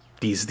know,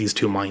 these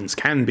two minds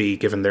can be,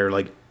 given their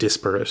like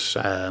disparate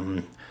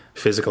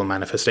physical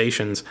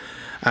manifestations.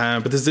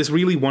 But there's this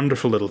really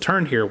wonderful little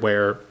turn here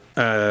where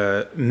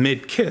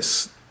mid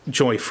kiss,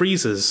 Joy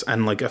freezes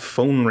and like a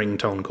phone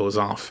ringtone goes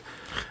off,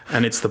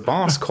 and it's the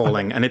boss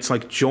calling, and it's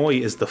like Joy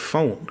is the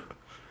phone.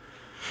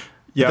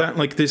 Yeah,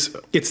 like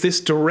it's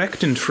this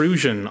direct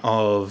intrusion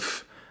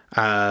of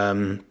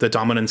the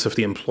dominance of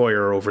the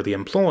employer over the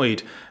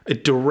employed,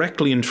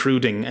 directly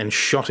intruding and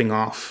shutting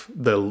off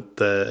the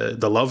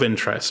love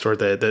interest or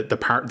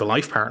the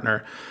life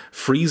partner,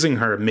 freezing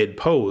her mid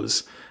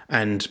pose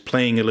and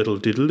playing a little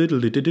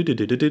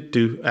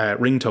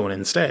ringtone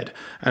instead.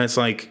 And it's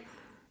like,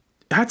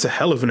 that's a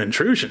hell of an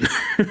intrusion.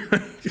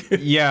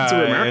 Yeah, it's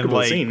a remarkable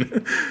like,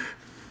 scene.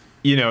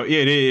 You know,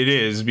 it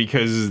is,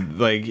 because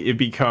like it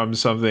becomes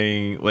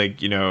something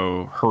like, you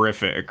know,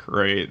 horrific,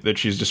 right? That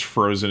she's just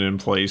frozen in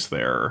place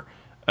there,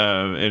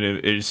 and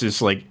it's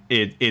just like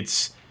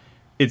it's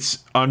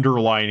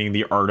underlining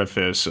the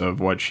artifice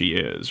of what she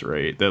is,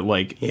 right? That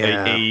like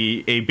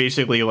a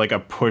basically like a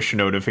push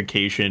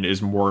notification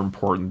is more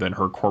important than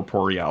her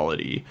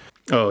corporeality.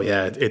 Oh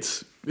yeah,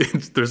 there's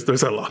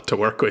a lot to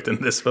work with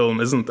in this film,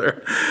 isn't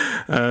there?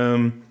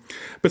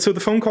 But so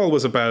the phone call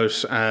was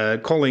about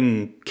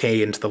calling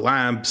Kay into the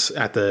labs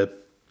at the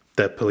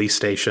police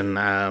station,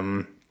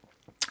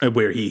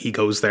 where he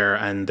goes there,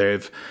 and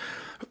they've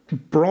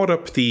brought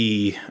up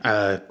the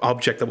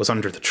object that was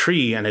under the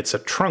tree, and it's a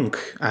trunk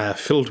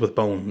filled with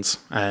bones,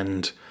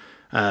 and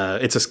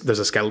there's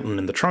a skeleton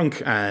in the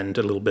trunk and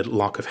a little bit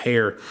lock of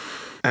hair.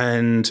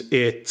 And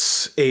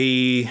it's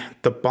the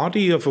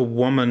body of a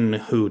woman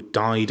who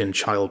died in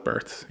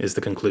childbirth is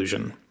the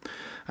conclusion.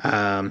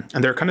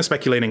 And they're kind of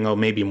speculating, oh,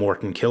 maybe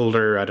Morton killed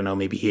her. I don't know,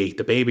 maybe he ate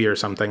the baby or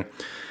something.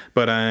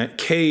 But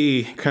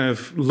Kay kind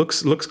of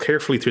looks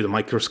carefully through the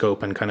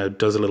microscope and kind of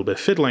does a little bit of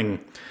fiddling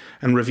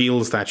and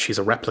reveals that she's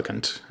a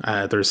replicant.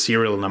 There's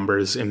serial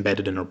numbers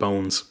embedded in her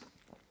bones.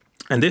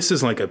 And this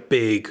is like a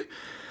big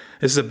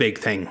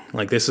thing.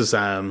 Like, this is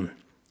a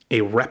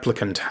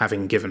replicant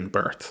having given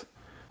birth.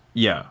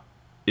 Yeah,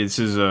 this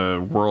is a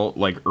world,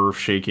 like,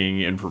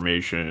 earth-shaking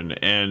information.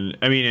 And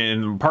I mean,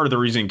 and part of the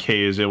reason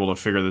Kay is able to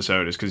figure this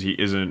out is because he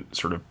isn't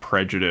sort of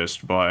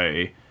prejudiced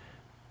by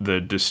the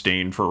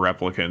disdain for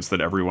replicants that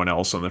everyone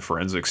else on the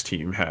forensics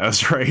team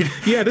has, right?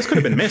 Yeah, this could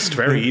have been missed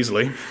very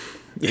easily.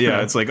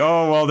 Yeah, it's like,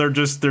 oh, well, they're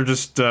just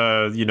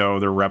you know,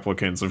 they're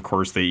replicants. Of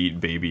course they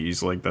eat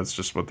babies. Like, that's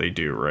just what they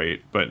do,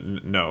 right? But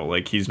no,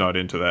 like, he's not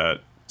into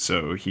that.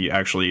 So he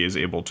actually is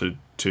able to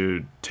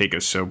take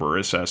a sober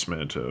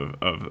assessment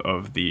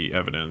of the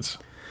evidence.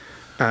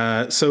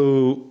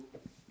 So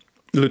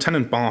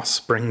Lieutenant Boss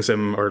brings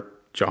him, or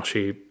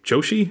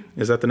Joshi,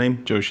 is that the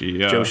name? Joshi,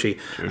 yeah. Joshi.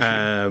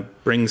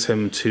 Brings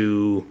him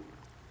to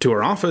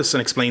her office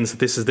and explains that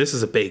this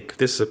is a big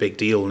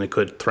deal, and it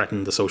could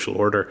threaten the social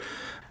order.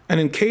 And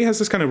then Kay has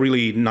this kind of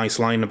really nice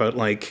line about,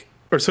 like,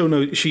 or so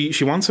no,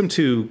 she wants him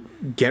to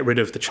get rid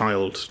of the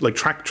child, like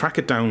track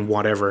it down,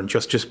 whatever, and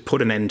just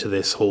put an end to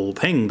this whole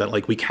thing, that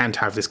like we can't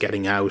have this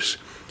getting out.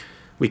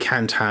 We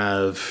can't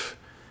have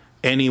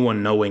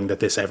anyone knowing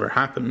that this ever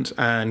happened.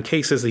 And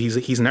Kay says that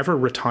he's never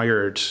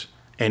retired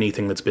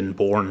anything that's been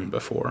born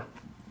before.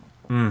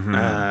 Mm-hmm.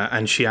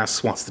 And she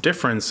asks what's the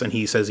difference, and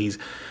he says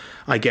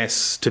I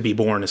guess to be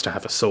born is to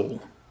have a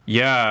soul.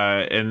 Yeah,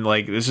 and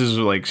like this is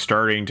like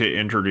starting to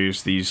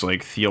introduce these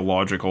like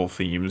theological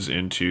themes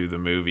into the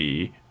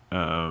movie.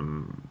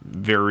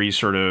 Very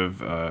sort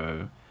of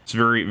it's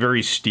very,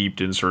 very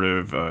steeped in sort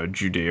of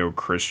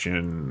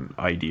Judeo-Christian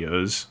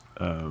ideas.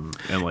 And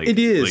like it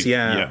is, like,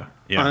 yeah.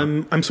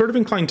 I'm sort of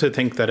inclined to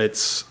think that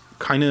it's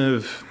kind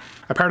of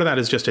a part of that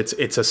is just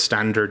it's a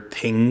standard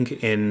thing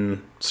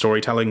in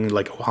storytelling,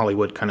 like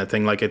Hollywood kind of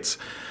thing. Like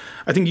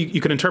I think you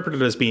could interpret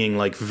it as being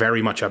like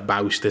very much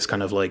about this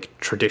kind of like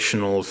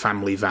traditional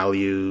family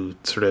value,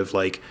 sort of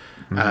like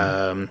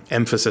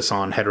emphasis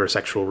on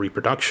heterosexual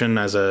reproduction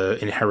as a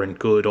inherent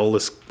good, all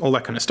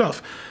that kind of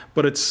stuff.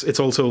 But it's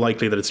also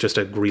likely that it's just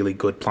a really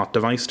good plot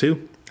device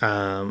too.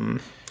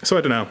 So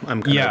I don't know.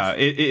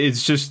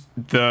 It's just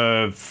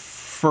the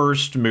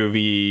first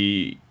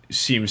movie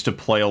seems to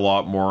play a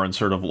lot more on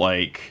sort of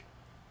like,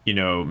 you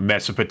know,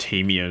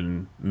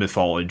 Mesopotamian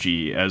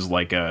mythology as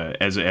like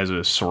as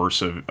a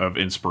source of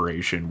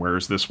inspiration,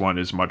 whereas this one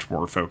is much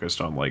more focused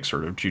on like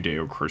sort of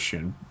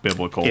Judeo-Christian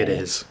biblical. It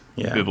is,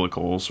 yeah.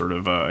 Biblical sort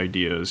of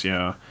ideas,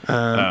 yeah.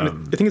 I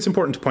think it's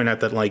important to point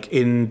out that like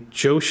in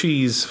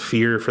Joshi's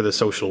fear for the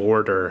social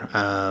order,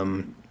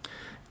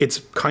 it's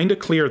kind of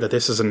clear that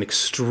this is an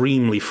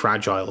extremely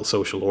fragile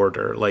social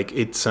order. Like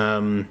it's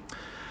the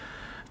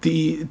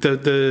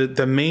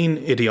main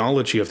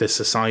ideology of this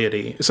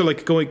society. So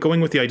like going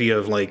with the idea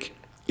of like,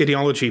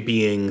 ideology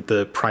being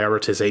the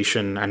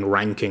prioritization and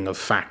ranking of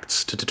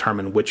facts to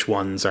determine which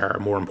ones are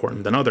more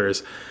important than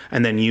others,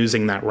 and then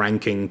using that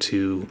ranking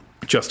to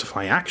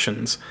justify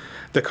actions.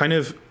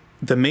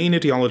 The main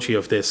ideology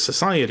of this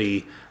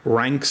society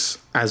ranks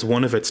as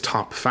one of its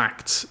top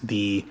facts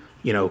the,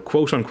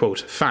 quote unquote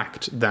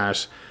fact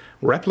that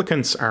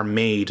replicants are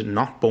made,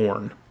 not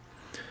born.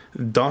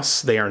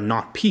 Thus, they are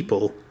not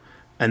people,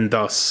 and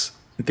thus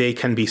they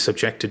can be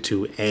subjected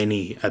to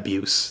any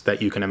abuse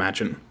that you can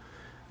imagine.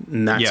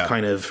 And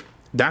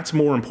that's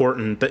more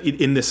important.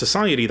 In this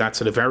society,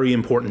 that's a very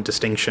important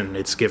distinction.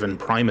 It's given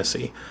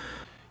primacy.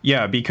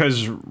 Yeah,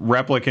 because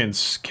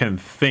replicants can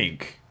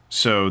think,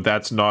 so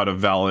that's not a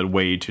valid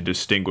way to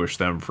distinguish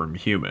them from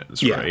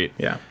humans, right?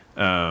 Yeah.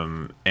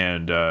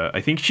 And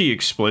I think she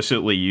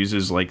explicitly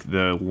uses like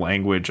the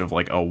language of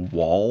like a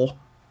wall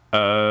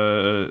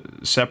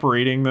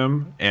separating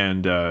them,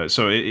 and there's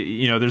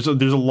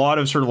a lot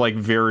of sort of like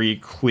very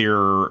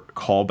clear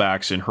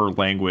callbacks in her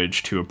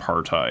language to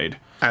apartheid.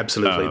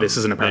 Absolutely, this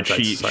is an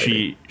apartheid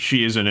society.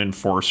 She is an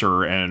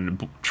enforcer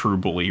and true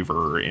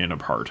believer in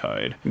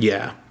apartheid.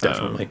 Yeah,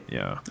 definitely.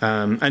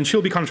 And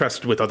she'll be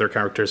contrasted with other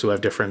characters who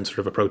have different sort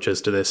of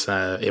approaches to this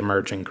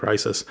emerging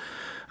crisis.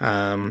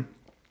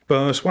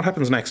 But what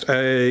happens next?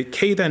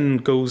 Kay then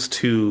goes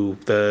to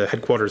the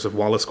headquarters of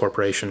Wallace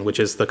Corporation, which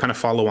is the kind of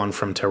follow-on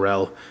from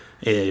Tyrell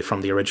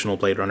from the original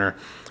Blade Runner.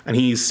 And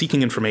he's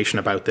seeking information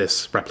about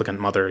this replicant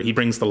mother. He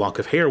brings the lock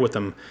of hair with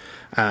him.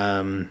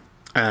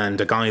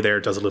 And a guy there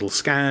does a little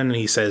scan, and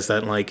he says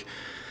that like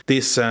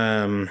this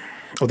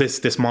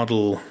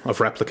model of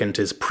replicant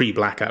is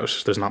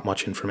pre-blackout. There's not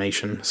much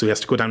information, so he has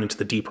to go down into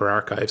the deeper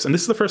archives. And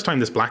this is the first time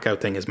this blackout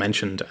thing is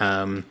mentioned.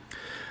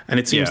 And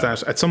it seems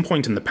that at some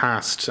point in the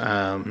past,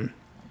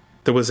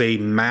 there was a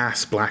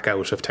mass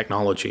blackout of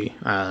technology.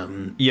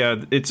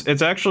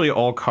 It's actually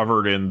all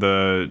covered in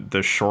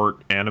the short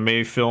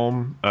anime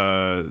film.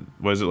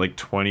 Was it like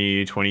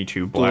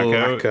 2022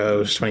 Blackout?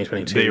 Blackout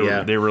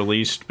 2022. They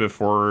released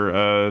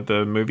before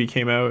the movie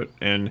came out,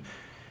 and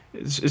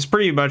it's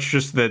pretty much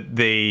just that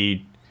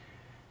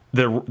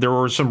there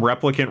were some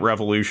replicant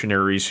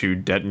revolutionaries who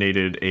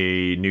detonated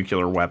a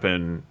nuclear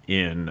weapon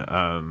in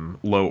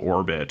low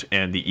orbit,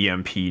 and the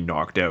EMP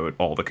knocked out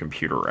all the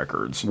computer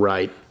records.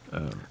 Right.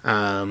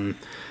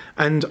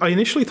 And I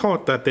initially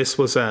thought that this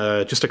was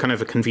just a kind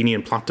of a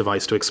convenient plot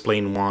device to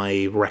explain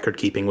why record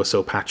keeping was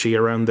so patchy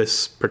around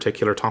this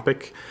particular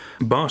topic.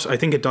 But I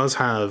think it does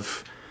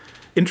have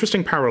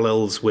interesting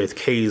parallels with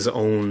Kay's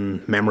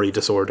own memory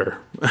disorder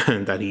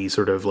that he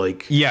sort of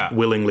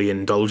willingly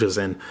indulges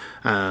in.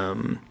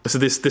 So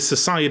this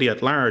society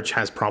at large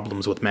has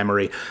problems with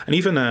memory. And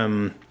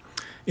even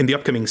in the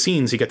upcoming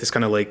scenes, you get this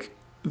kind of like,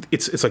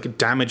 it's like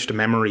damaged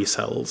memory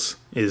cells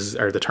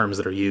are the terms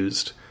that are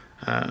used.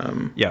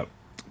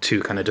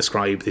 To kind of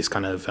describe this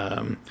kind of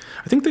I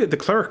think the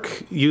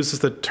clerk uses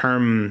the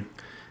term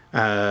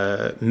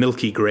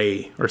milky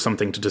gray or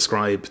something to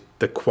describe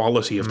the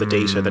quality of the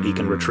data that he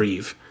can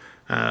retrieve.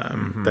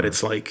 That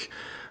it's like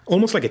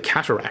almost like a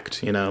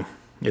cataract,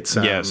 it's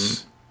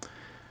yes.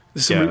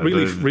 There's some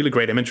really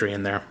great imagery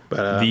in there,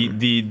 but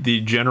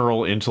the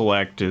general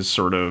intellect is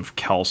sort of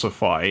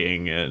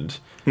calcifying, and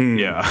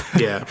and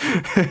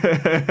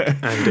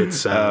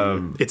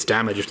it's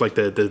damaged. Like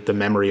the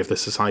memory of the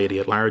society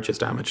at large is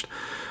damaged.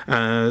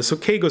 So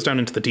Kay goes down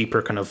into the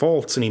deeper kind of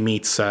vaults, and he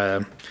meets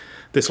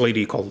this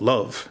lady called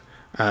Love,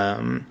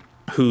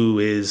 who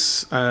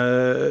is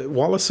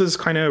Wallace's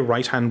kind of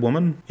right-hand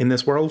woman in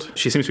this world.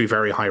 She seems to be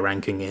very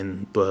high-ranking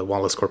in the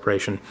Wallace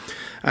Corporation.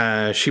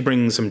 She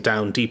brings him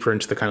down deeper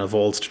into the kind of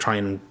vaults to try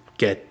and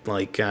get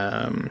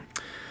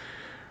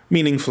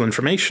meaningful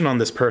information on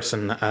this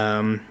person.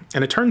 And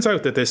it turns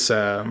out that this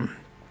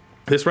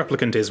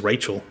replicant is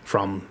Rachel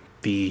from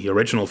the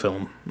original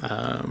film.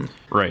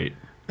 Right.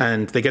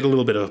 And they get a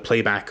little bit of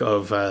playback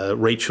of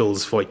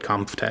Rachel's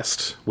Voight-Kampff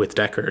test with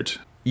Deckard.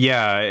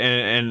 Yeah,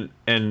 and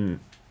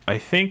I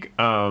think,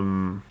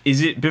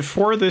 is it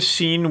before this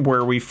scene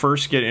where we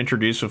first get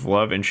introduced with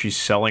Love and she's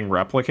selling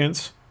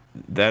replicants?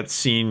 That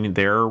scene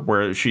there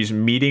where she's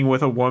meeting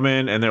with a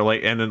woman and they're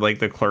like, and then like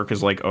the clerk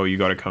is like, "Oh, you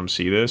got to come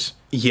see this."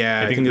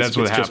 Yeah, I think that's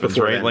what happens,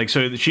 right? Then. Like,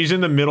 so she's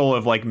in the middle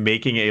of like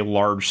making a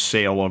large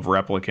sale of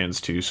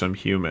replicants to some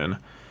human.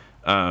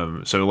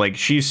 So like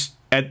she's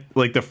at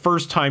like the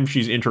first time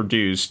she's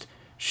introduced,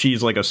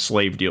 she's like a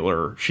slave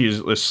dealer. She's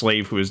a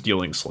slave who is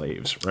dealing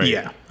slaves, right?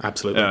 Yeah,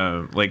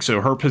 absolutely. So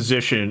her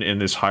position in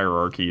this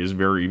hierarchy is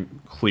very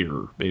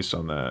clear based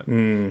on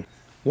that.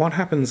 What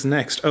happens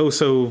next? Oh,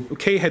 so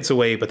Kay heads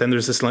away, but then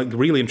there's this like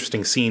really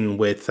interesting scene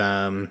with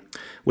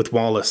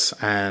Wallace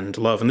and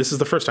Love, and this is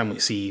the first time we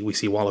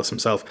see Wallace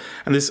himself.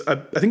 And this, I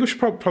think we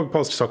should probably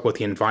pause to talk about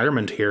the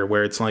environment here,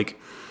 where it's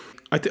like,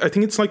 I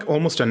think it's like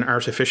almost an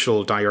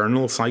artificial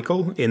diurnal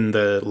cycle in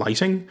the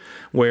lighting,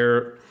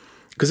 where.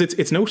 Because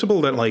it's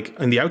notable that, like,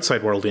 in the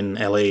outside world in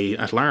LA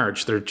at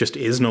large, there just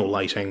is no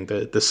lighting.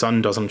 The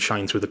sun doesn't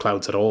shine through the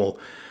clouds at all.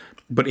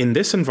 But in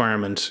this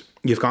environment,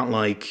 you've got,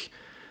 like,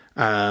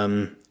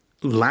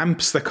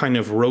 lamps that kind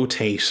of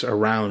rotate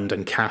around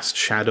and cast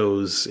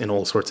shadows in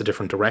all sorts of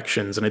different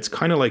directions, and it's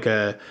kind of like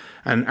an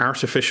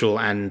artificial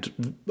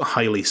and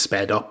highly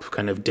sped up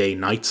kind of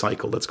day-night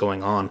cycle that's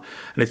going on.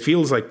 And it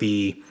feels like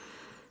the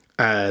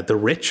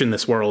rich in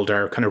this world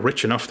are kind of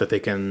rich enough that they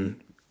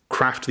can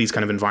craft these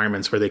kind of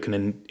environments where they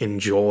can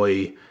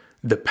enjoy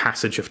the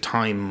passage of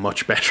time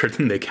much better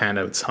than they can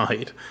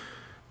outside.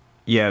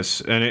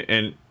 Yes,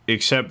 and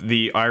except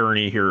the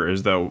irony here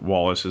is that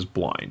Wallace is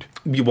blind.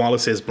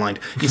 Wallace is blind.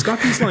 He's got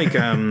these like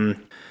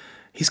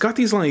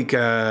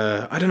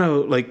I don't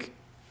know, like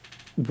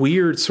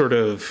weird sort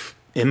of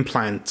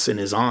implants in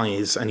his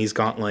eyes, and he's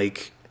got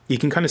like, you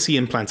can kind of see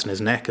implants in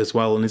his neck as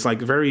well, and he's like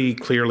very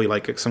clearly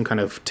like some kind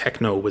of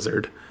techno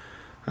wizard.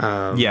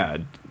 Yeah,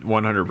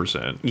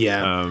 100%.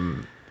 Yeah.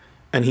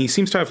 And he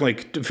seems to have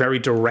like very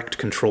direct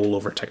control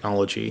over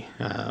technology.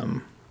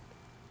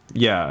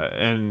 Yeah,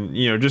 and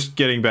just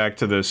getting back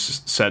to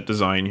this set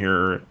design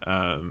here,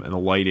 and the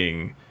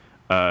lighting,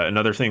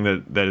 another thing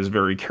that is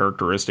very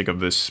characteristic of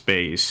this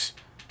space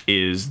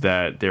is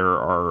that there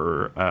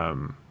are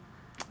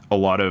a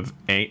lot of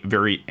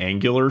very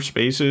angular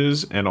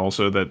spaces, and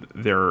also that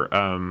there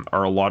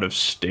are a lot of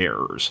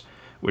stairs,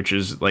 which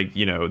is like,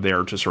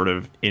 there to sort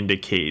of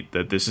indicate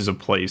that this is a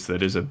place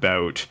that is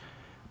about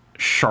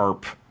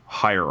sharp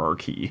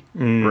hierarchy,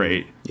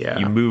 right? Yeah.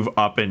 You move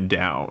up and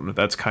down.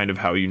 That's kind of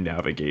how you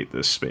navigate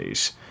this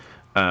space.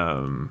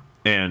 And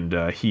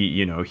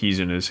he's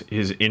in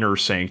his inner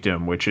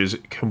sanctum, which is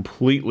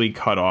completely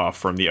cut off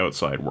from the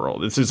outside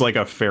world. This is like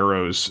a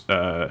pharaoh's,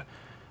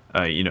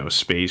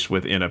 space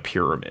within a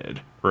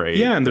pyramid, right?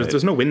 Yeah, and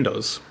there's no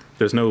windows.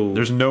 There's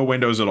no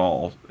windows at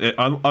all.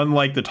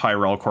 Unlike the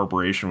Tyrell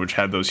Corporation, which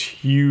had those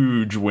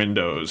huge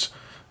windows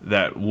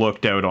that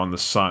looked out on the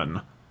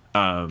sun.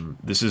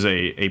 This is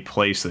a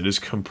place that is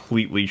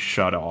completely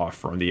shut off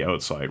from the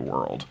outside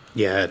world.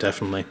 Yeah,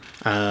 definitely.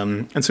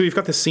 And so you've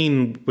got this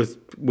scene with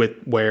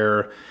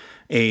where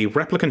a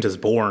replicant is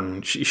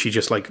born. She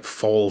just like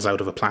falls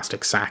out of a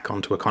plastic sack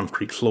onto a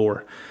concrete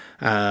floor.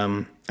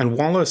 And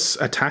Wallace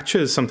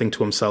attaches something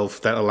to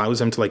himself that allows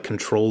him to like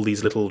control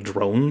these little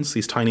drones,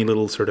 these tiny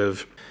little sort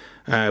of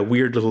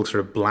weird little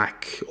sort of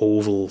black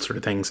oval sort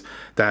of things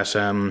that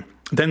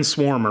then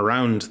swarm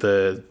around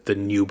the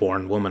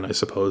newborn woman, I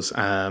suppose,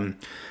 and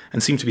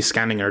seem to be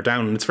scanning her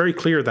down. And it's very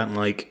clear that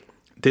like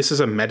this is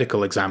a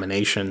medical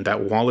examination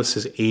that Wallace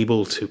is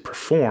able to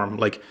perform.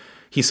 Like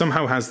he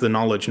somehow has the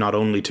knowledge not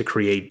only to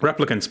create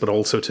replicants, but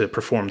also to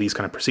perform these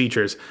kind of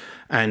procedures,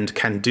 and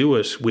can do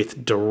it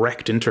with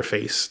direct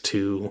interface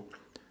to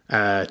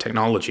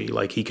technology.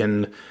 Like he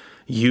can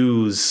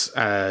use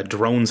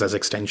drones as an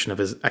extension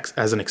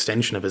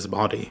of his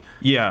body.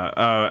 Yeah,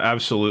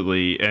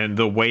 absolutely. And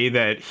the way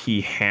that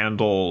he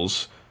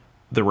handles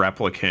the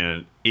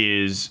replicant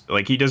is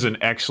like, he does an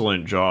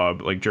excellent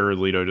job. Like Jared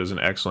Leto does an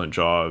excellent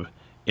job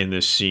in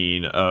this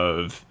scene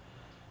of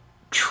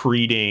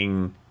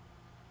treating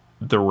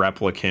the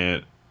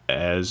replicant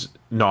as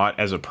not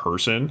as a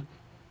person.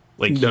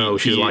 Like no,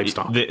 she's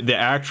livestock. The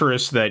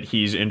actress that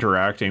he's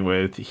interacting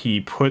with,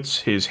 he puts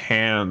his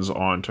hands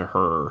onto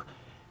her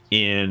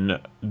in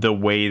the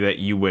way that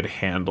you would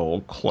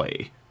handle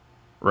clay,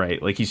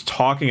 right? Like he's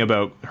talking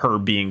about her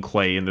being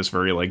clay in this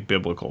very like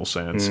biblical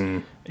sense.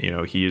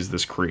 He is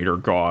this creator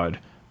god,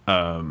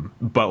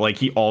 but like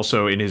he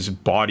also in his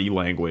body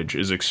language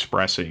is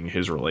expressing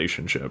his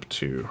relationship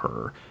to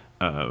her,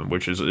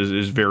 which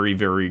is very,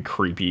 very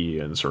creepy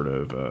and sort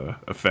of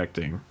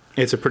affecting.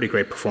 It's a pretty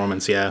great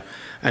performance, yeah.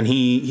 And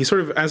he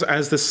sort of,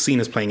 as this scene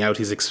is playing out,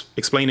 he's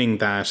explaining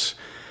that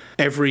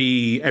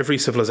every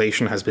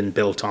civilization has been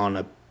built on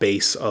a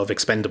base of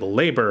expendable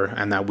labor,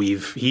 and that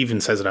he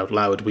even says it out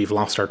loud, we've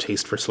lost our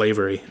taste for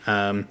slavery.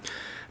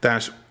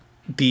 That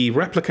the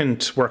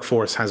replicant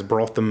workforce has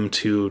brought them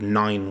to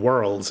 9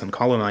 worlds and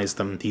colonized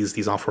them,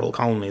 these off-world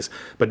colonies,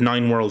 but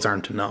 9 worlds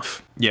aren't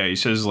enough. Yeah, he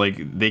says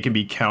like they can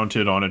be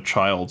counted on a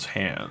child's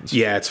hands.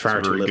 Yeah, it's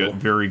far too little.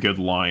 Very good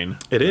line.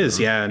 It is,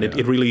 yeah, and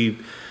it really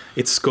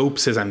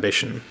scopes his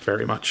ambition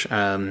very much.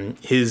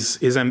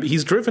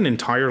 He's driven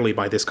entirely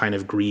by this kind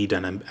of greed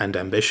and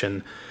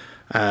ambition,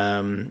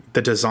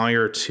 the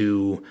desire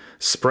to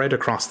spread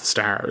across the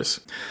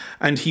stars,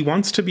 and he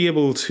wants to be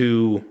able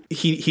to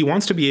he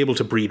wants to be able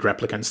to breed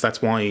replicants.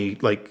 That's why,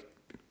 like,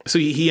 so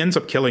he ends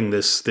up killing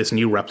this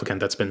new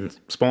replicant that's been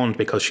spawned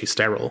because she's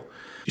sterile.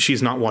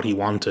 She's not what he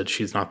wanted.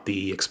 She's not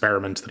the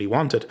experiment that he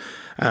wanted.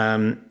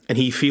 And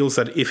he feels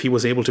that if he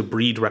was able to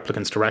breed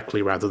replicants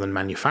directly rather than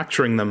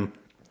manufacturing them,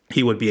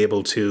 he would be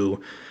able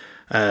to,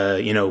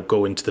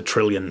 go into the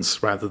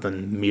trillions rather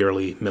than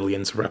merely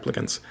millions of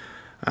replicants.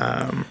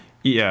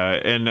 Yeah,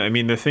 and I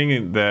mean, the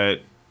thing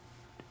that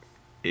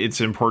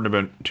it's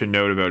important to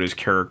note about his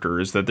character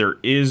is that there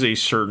is a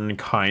certain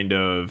kind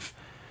of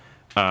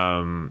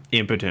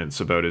impotence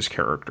about his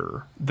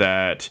character,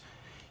 that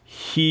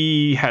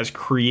he has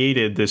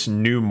created this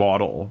new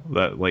model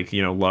that, like,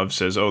 Love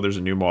says, oh, there's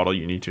a new model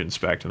you need to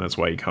inspect, and that's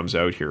why he comes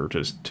out here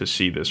to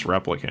see this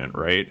replicant,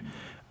 right?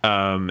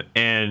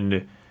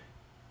 And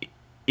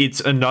it's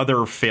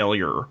another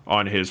failure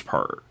on his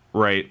part.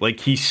 right?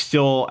 Like, he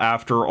still,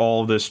 after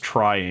all this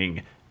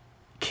trying,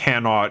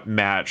 cannot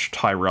match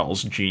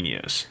Tyrell's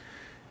genius.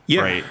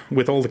 Yeah, right?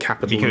 With all the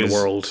capital in the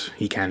world,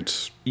 he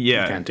can't.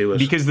 Yeah, he can't do it.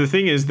 Because the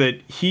thing is that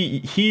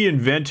he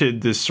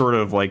invented this sort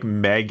of like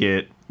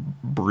maggot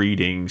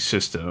breeding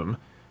system,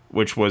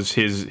 which was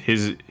his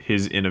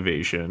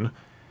innovation.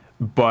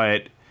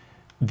 But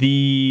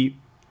the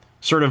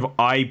sort of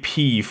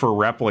IP for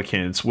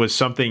replicants was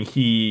something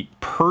he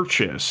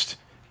purchased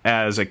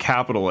as a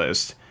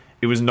capitalist.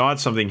 It was not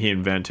something he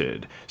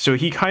invented. So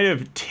he kind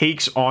of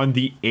takes on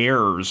the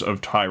airs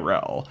of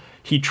Tyrell.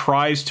 He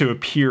tries to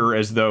appear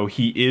as though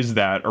he is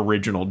that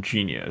original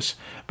genius,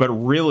 but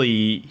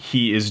really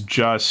he is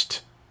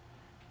just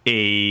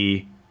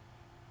he's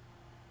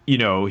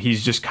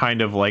just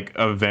kind of like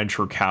a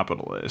venture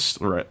capitalist,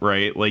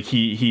 right? Like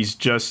he's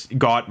just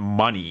got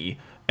money,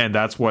 and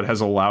that's what has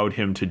allowed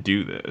him to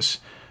do this.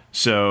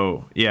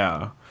 So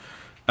yeah,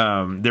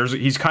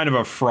 he's kind of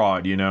a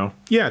fraud,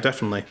 Yeah,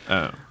 definitely.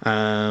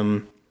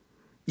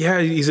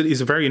 Yeah,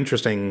 he's a very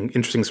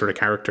interesting sort of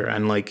character,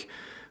 and like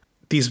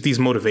these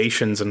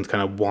motivations and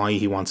kind of why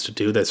he wants to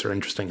do this are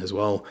interesting as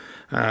well.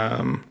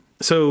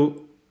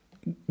 So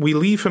we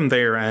leave him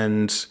there,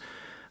 and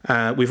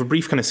we have a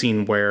brief kind of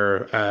scene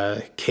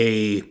where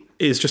Kay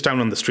is just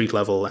down on the street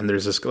level, and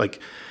there's this like,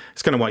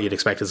 it's kind of what you'd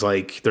expect. Is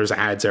like there's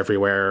ads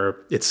everywhere.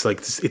 It's like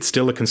it's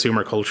still a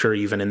consumer culture,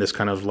 even in this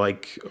kind of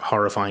like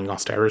horrifying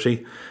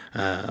austerity.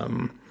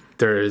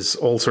 There's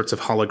all sorts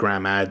of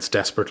hologram ads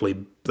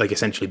desperately, like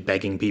essentially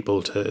begging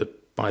people to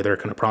buy their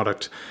kind of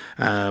product.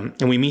 And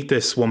we meet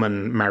this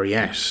woman,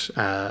 Mariette.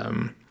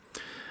 And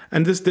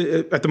at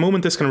the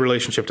moment, this kind of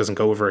relationship doesn't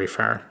go very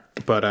far.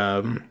 But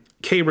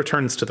Kay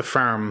returns to the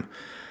farm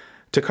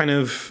to kind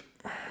of,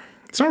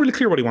 it's not really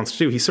clear what he wants to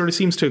do. He sort of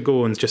seems to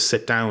go and just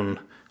sit down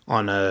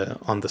on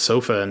the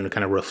sofa and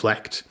kind of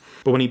reflect.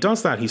 But when he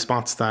does that, he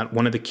spots that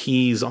one of the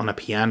keys on a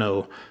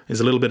piano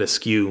is a little bit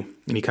askew,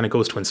 and he kind of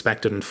goes to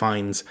inspect it and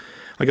finds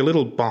like a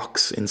little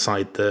box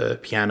inside the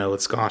piano.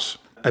 It's got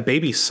a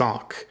baby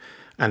sock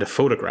and a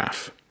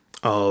photograph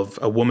of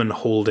a woman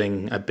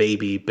holding a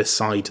baby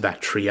beside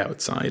that tree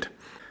outside.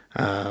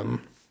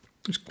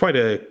 It's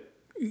quite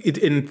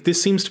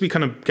this seems to be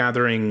kind of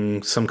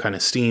gathering some kind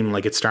of steam,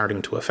 like it's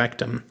starting to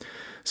affect him.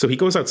 So he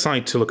goes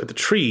outside to look at the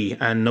tree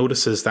and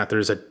notices that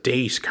there's a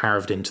date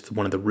carved into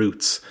one of the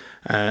roots,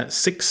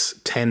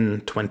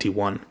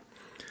 6/10/21.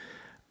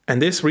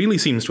 And this really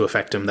seems to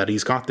affect him, that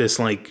he's got this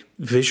like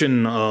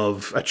vision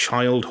of a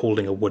child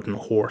holding a wooden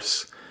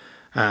horse.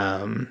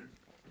 And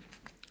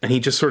he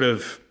just sort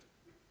of,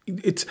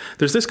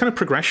 there's this kind of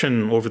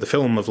progression over the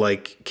film of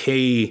like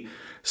Kay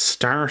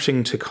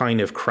starting to kind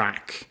of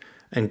crack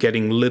and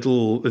getting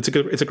little, it's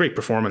a great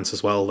performance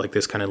as well, like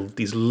this kind of,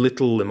 these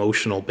little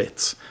emotional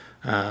bits.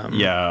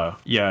 The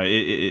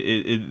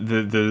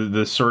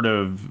sort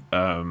of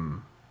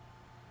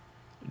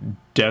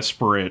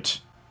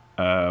desperate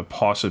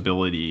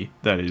possibility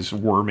that is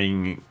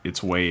worming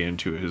its way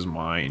into his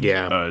mind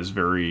is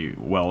very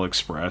well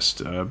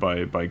expressed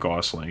by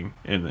Gosling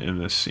in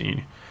this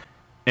scene.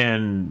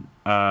 And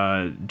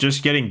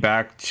just getting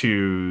back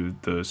to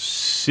the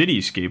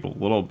cityscape a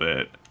little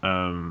bit,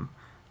 I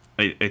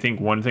think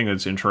one thing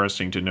that's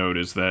interesting to note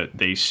is that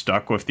they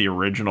stuck with the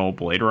original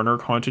Blade Runner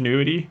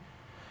continuity.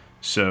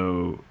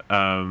 So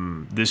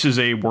this is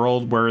a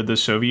world where the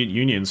Soviet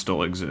Union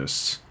still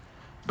exists.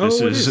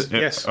 This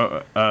yes.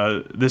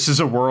 This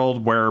is a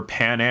world where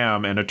Pan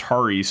Am and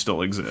Atari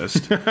still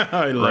exist.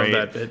 I love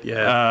that bit.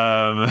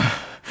 Yeah.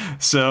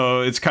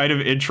 So it's kind of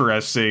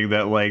interesting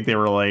that like they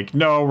were like,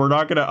 no, we're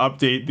not going to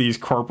update these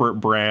corporate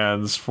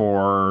brands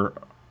for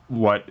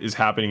what is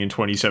happening in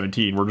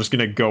 2017. We're just going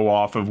to go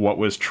off of what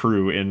was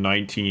true in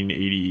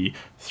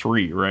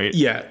 1983, right?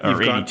 Yeah, or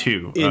you've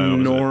 82. Got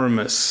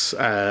enormous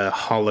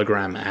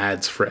hologram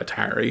ads for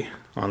Atari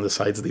on the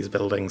sides of these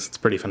buildings. It's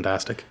pretty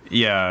fantastic.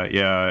 Yeah,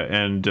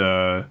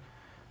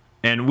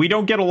 and we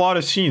don't get a lot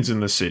of scenes in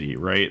the city,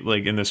 right?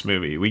 Like in this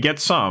movie, we get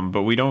some,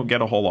 but we don't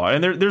get a whole lot.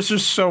 And there's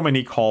just so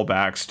many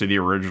callbacks to the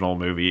original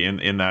movie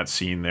in that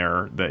scene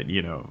there that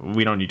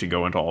we don't need to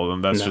go into all of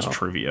them. That's just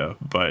trivia,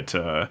 but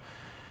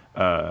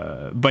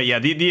yeah,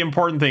 the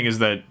important thing is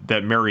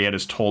that Mariette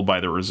is told by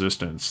the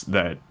Resistance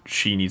that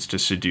she needs to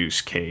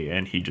seduce Kay,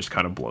 and he just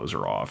kind of blows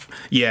her off.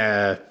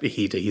 Yeah,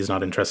 he's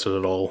not interested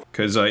at all,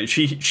 because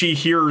she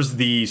hears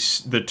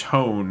the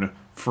tone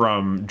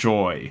from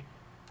Joy,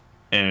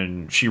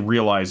 and she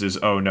realizes,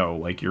 oh no,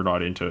 like you're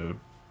not into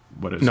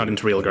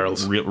into real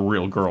girls.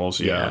 Real girls,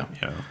 yeah.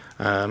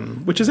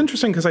 Which is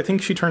interesting because I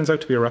think she turns out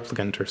to be a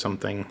replicant or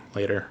something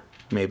later,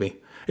 maybe.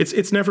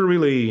 It's never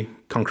really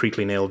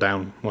concretely nailed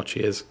down what she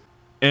is.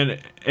 And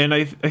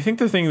I think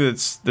the thing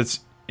that's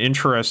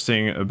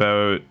interesting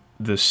about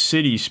the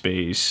city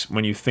space,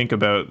 when you think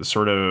about the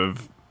sort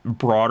of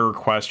broader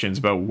questions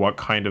about what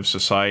kind of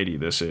society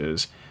this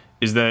is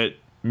that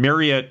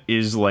Mariette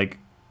is like,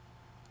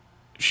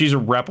 she's a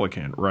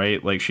replicant,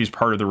 right? Like she's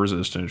part of the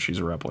Resistance, she's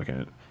a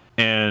replicant.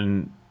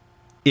 And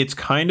it's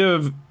kind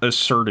of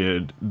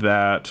asserted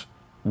that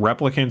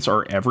replicants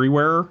are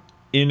everywhere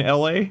in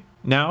LA.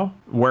 now,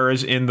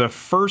 whereas in the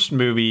first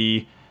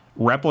movie,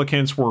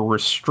 replicants were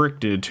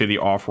restricted to the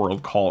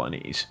off-world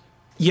colonies.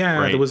 Yeah,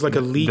 right? there was like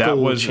a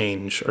legal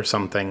change or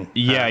something.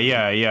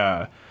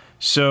 Yeah.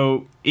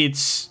 So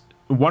it's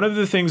one of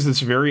the things that's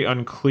very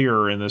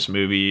unclear in this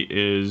movie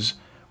is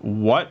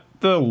what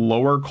the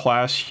lower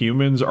class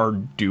humans are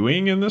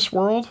doing in this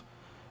world.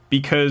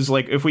 Because,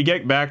 like, if we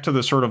get back to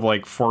the sort of,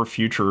 like, For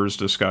Futures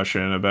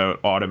discussion about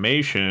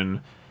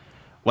automation,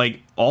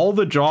 like, all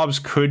the jobs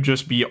could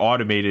just be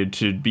automated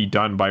to be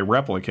done by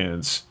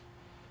replicants.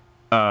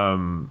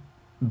 So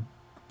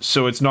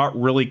it's not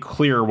really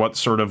clear what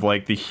sort of,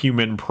 like, the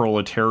human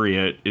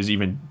proletariat is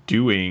even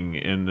doing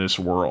in this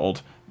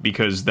world,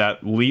 because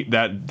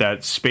that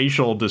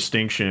spatial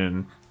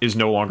distinction is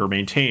no longer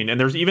maintained. And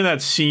there's even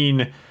that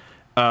scene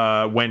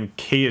when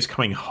Kay is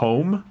coming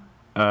home,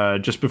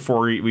 just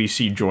before we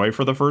see Joy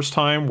for the first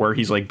time, where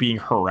he's like being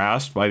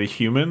harassed by the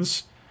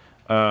humans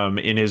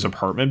in his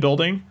apartment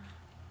building,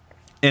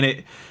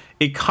 and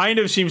it kind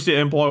of seems to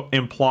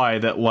imply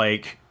that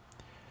like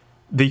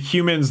the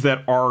humans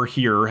that are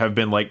here have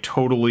been like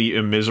totally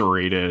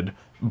immiserated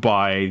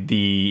by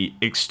the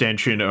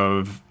extension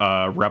of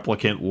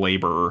replicant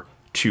labor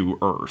to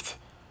Earth,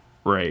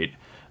 right?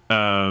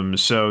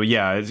 So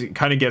yeah, it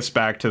kind of gets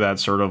back to that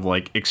sort of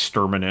like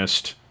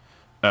exterminist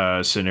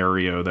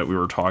scenario that we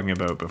were talking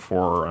about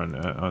before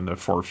on the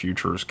For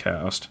Futures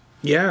cast.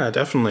 Yeah,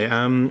 definitely.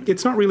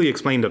 It's not really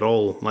explained at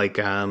all. Like,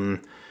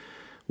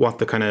 what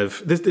the kind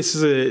of this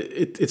is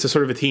it's a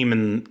sort of a theme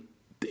in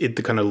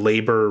the kind of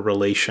labor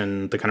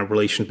relation, the kind of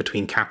relation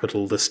between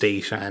capital, the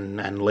state,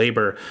 and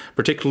labor,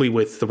 particularly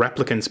with the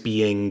replicants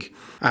being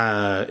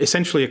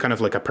essentially a kind of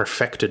like a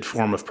perfected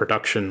form of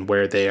production,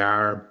 where the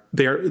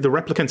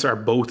replicants are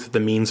both the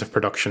means of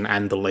production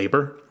and the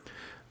labor.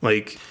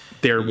 Like,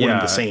 they're one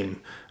and the same.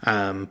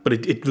 But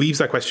it leaves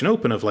that question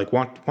open of like,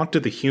 what do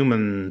the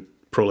human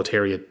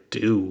proletariat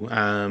do?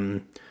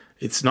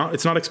 It's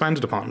not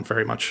expanded upon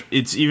very much.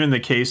 It's even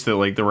the case that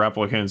like the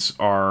replicants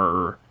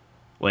are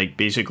like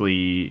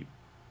basically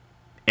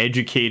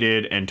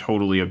educated and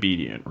totally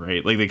obedient,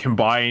 right? Like they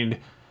combined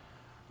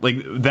like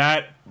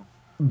that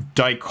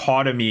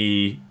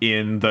dichotomy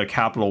in the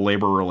capital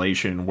labor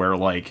relation where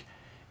like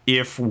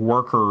if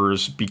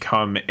workers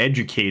become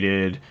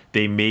educated,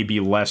 they may be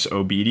less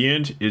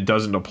obedient. It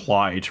doesn't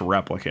apply to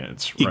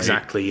replicants, right?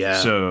 Exactly, yeah.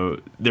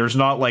 So it's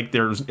not like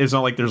there's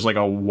like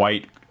a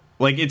white,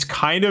 like it's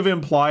kind of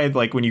implied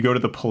like when you go to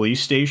the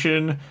police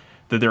station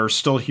that there are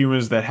still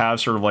humans that have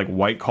sort of like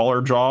white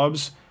collar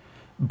jobs,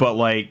 but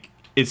like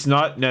it's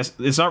not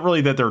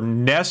really that they're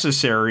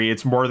necessary.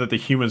 It's more that the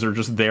humans are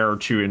just there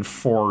to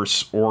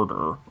enforce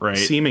order, right?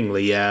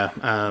 Seemingly, yeah.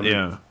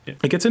 Yeah.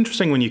 It gets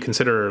interesting when you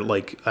consider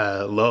like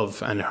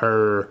Love and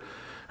her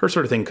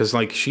sort of thing, because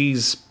like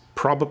she's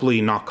probably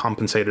not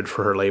compensated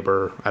for her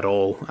labor at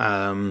all,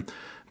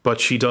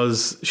 but she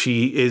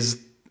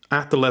is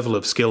at the level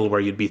of skill where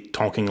you'd be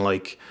talking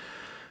like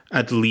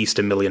at least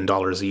 $1 million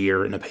a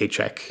year in a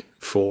paycheck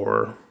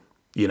for,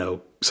 you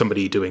know,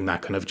 somebody doing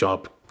that kind of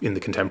job in the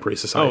contemporary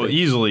society. Oh,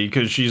 easily,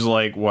 because she's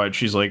like what?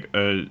 She's like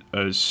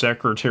a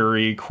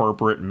secretary,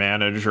 corporate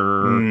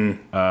manager,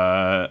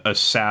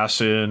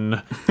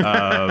 assassin,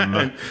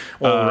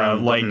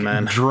 all-around like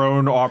man.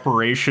 Drone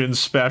operations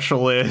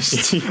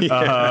specialist,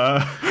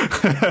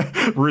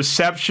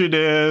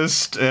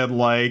 receptionist, and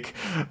like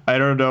I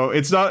don't know.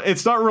 It's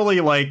not really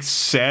like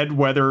said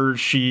whether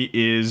she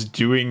is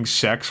doing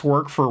sex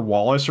work for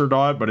Wallace or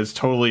not, but it's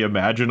totally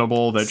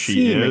imaginable that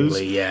she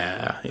is.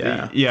 Yeah.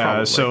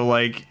 Probably. So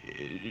like.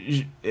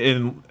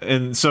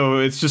 And so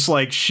it's just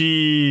like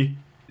she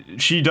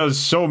does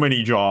so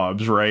many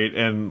jobs, right?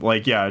 And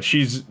like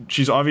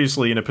she's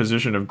obviously in a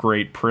position of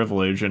great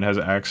privilege and has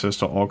access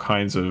to all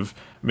kinds of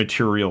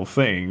material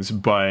things,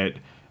 but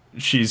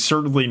she's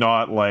certainly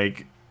not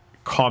like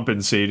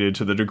compensated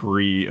to the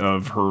degree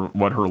of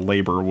what her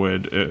labor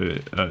would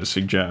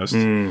suggest.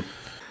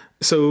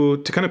 So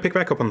to kind of pick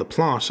back up on the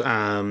plot,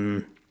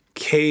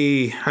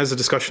 Kay has a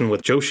discussion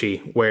with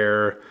Joshi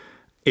where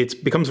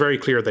it becomes very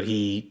clear that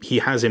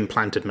he has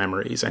implanted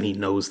memories, and he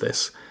knows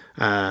this,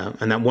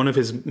 and that one of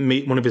his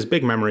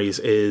big memories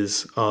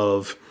is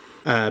of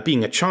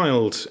being a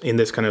child in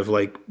this kind of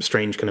like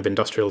strange kind of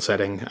industrial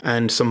setting,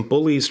 and some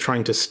bullies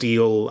trying to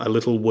steal a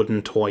little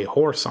wooden toy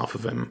horse off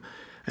of him,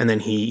 and then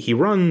he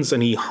runs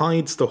and he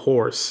hides the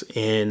horse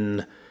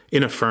in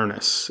a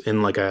furnace,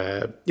 in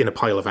a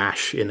pile of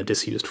ash in a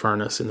disused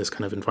furnace in this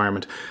kind of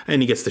environment,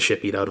 and he gets the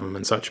shit beat out of him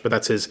and such. But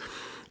that's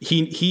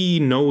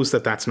he knows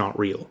that that's not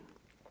real.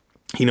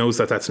 He knows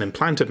that that's an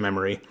implanted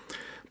memory,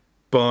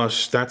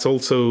 but that's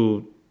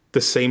also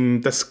the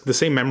same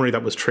memory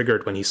that was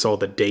triggered when he saw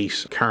the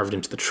date carved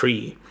into the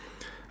tree.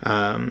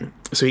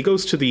 So he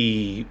goes to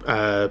the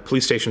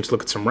police station to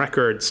look at some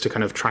records to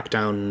kind of track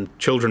down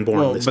children born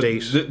on this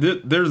date.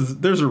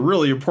 There's a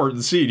really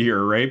important scene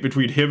here, right,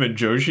 between him and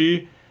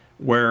Joshi,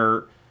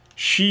 where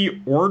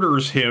she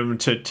orders him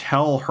to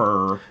tell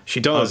her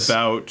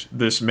about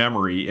this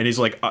memory, and he's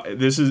like,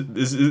 this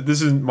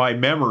is my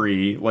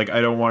memory, like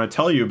I don't want to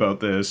tell you about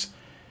this,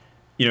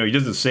 he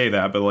doesn't say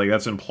that, but like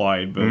that's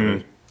implied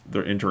by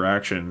the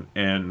interaction.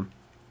 And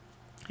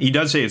he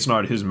does say it's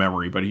not his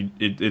memory, but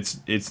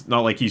it's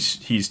not like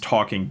he's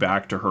talking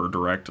back to her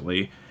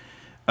directly.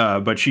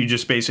 But she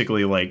just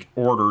basically like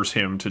orders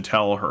him to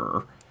tell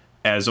her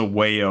as a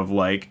way of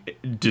like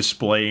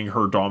displaying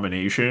her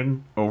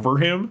domination over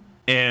him.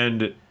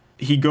 And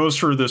he goes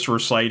through this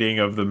reciting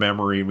of the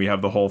memory. We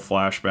have the whole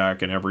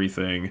flashback and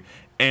everything.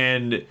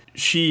 And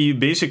she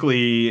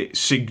basically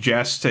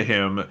suggests to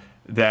him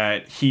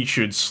that he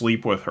should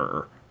sleep with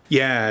her.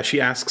 Yeah, she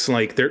asks,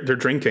 like, they're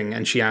drinking,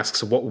 and she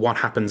asks, what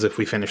happens if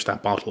we finish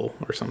that bottle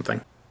or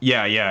something?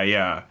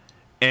 Yeah.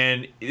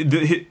 And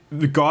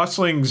the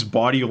Gosling's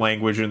body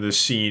language in this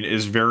scene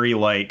is very,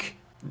 like,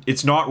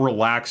 it's not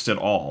relaxed at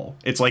all.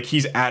 It's like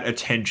he's at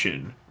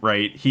attention,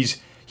 right? He's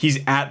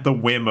at the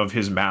whim of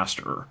his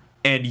master.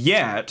 And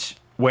yet,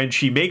 when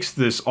she makes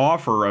this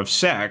offer of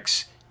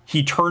sex,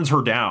 he turns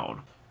her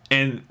down.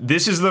 And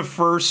this is the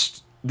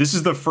first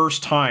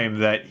time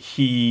that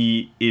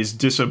he is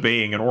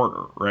disobeying an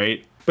order,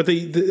 right? But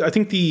I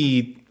think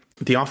the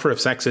offer of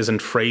sex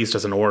isn't phrased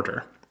as an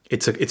order.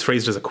 It's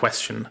phrased as a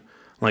question,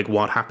 like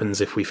what happens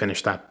if we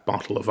finish that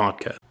bottle of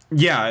vodka?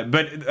 Yeah,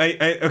 but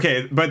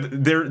but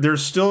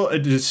there's still a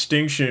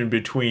distinction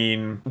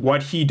between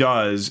what he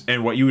does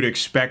and what you would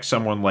expect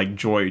someone like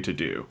Joy to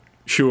do.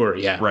 Sure,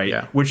 yeah, right.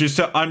 Yeah. Which is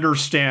to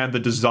understand the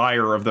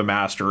desire of the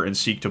master and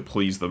seek to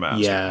please the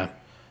master. Yeah,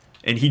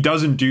 and he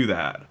doesn't do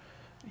that.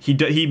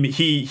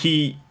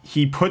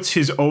 He puts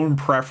his own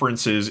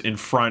preferences in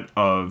front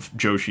of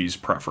Joshi's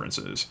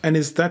preferences. And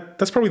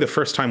that's probably the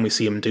first time we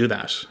see him do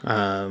that.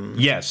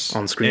 Yes,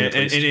 on screen.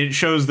 And it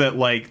shows that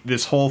like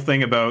this whole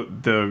thing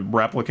about the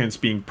replicants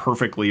being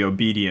perfectly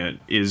obedient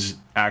is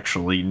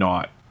actually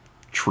not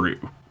true,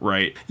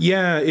 right?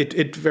 Yeah,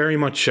 it very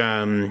much.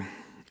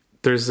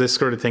 There's this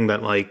sort of thing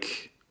that,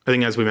 like, I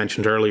think as we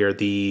mentioned earlier,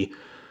 the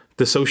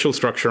social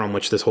structure on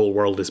which this whole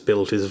world is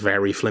built is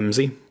very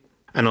flimsy.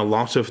 And a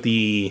lot of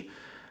the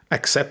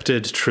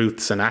accepted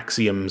truths and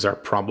axioms are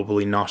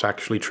probably not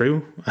actually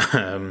true.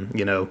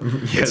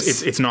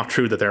 Yes. It's not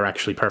true that they're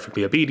actually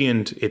perfectly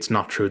obedient. It's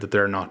not true that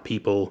they're not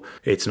people.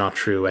 It's not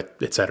true,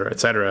 et cetera, et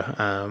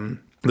cetera.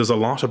 There's a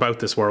lot about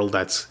this world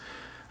that's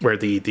where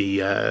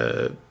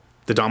the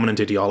dominant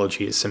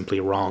ideology is simply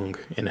wrong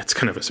in its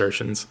kind of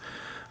assertions.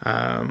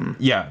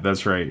 Yeah,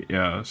 that's right.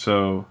 Yeah.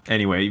 So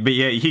anyway, but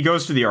yeah, he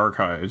goes to the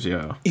archives.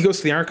 Yeah, he goes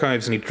to the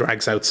archives and he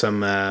drags out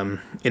some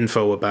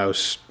info about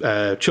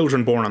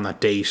children born on that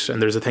date. And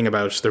there's a thing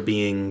about there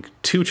being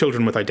 2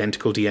 children with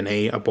identical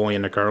DNA, a boy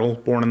and a girl,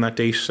 born on that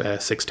date,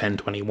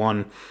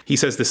 6/10/21. He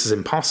says this is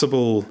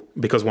impossible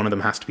because one of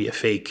them has to be a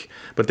fake,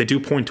 but they do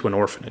point to an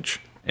orphanage.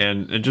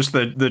 And just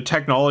the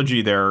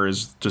technology there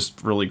is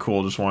just really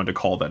cool. Just wanted to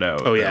call that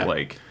out. Oh yeah,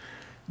 like.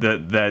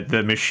 That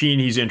the machine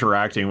he's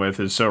interacting with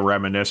is so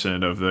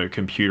reminiscent of the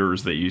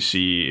computers that you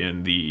see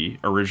in the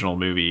original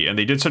movie. And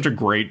they did such a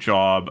great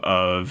job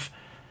of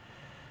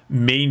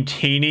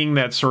maintaining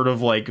that sort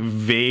of like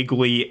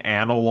vaguely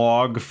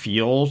analog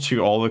feel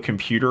to all the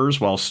computers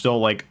while still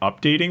like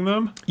updating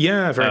them.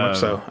 Yeah, very much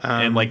so.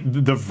 And like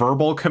the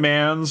verbal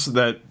commands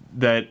that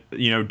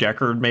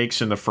Deckard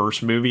makes in the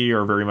first movie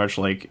are very much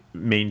like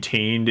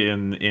maintained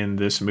in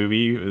this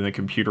movie, in the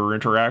computer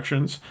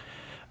interactions.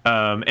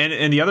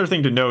 And the other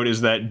thing to note is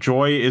that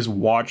Joy is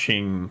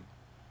watching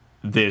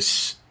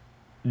this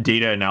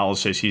data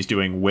analysis he's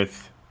doing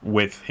with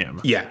him.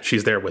 Yeah,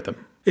 she's there with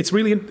him. It's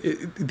really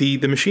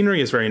the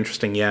machinery is very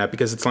interesting. Yeah,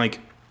 because it's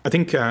like I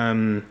think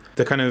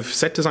the kind of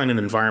set design and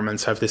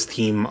environments have this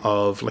theme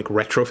of like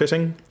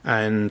retrofitting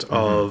and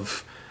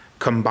of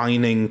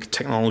combining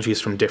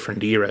technologies from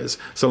different eras.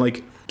 So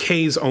like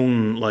Kay's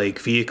own like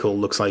vehicle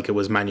looks like it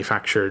was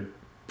manufactured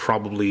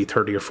probably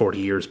 30 or 40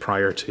 years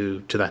prior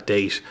to that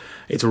date.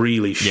 It's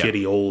really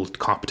shitty old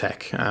cop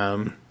tech.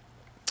 And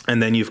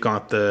then you've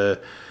got the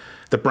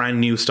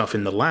brand new stuff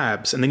in the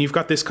labs. And then you've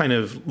got this kind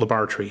of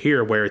laboratory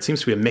here where it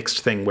seems to be a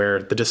mixed thing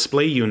where the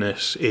display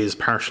unit is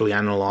partially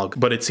analog,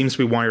 but it seems to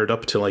be wired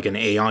up to like an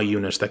AI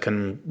unit that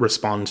can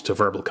respond to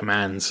verbal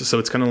commands. So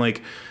it's kind of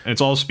like... And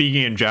it's all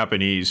speaking in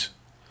Japanese.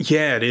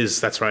 Yeah, it is.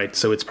 That's right.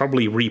 So it's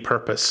probably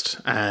repurposed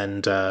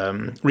and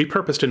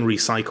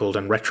recycled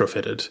and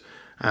retrofitted.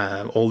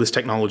 All this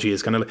technology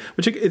is going to,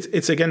 which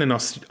it's again an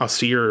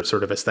austere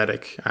sort of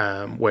aesthetic,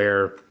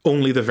 where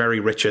only the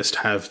very richest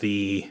have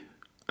the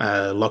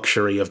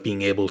luxury of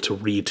being able to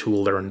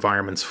retool their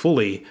environments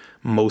fully.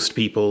 Most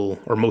people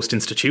or most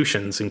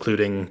institutions,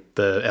 including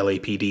the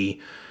LAPD,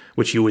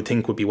 which you would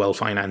think would be well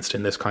financed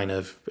in this kind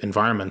of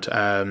environment,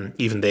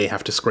 even they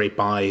have to scrape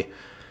by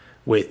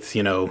with,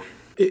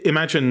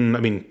 imagine, I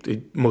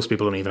mean, most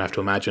people don't even have to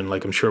imagine,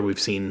 like I'm sure we've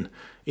seen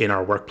in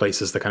our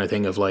workplaces the kind of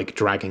thing of like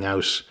dragging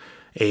out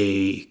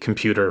a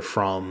computer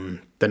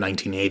from the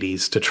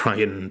 1980s to try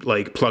and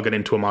like plug it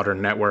into a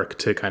modern network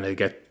to kind of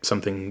get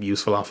something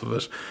useful off of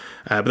it.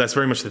 But that's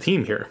very much the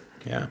theme here.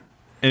 Yeah.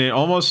 And it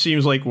almost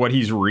seems like what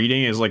he's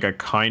reading is like a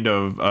kind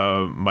of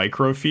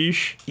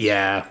microfiche.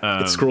 Yeah,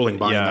 it's scrolling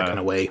by in that kind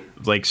of way.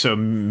 Like, so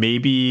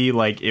maybe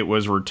like it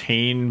was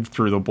retained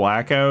through the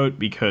blackout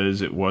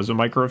because it was a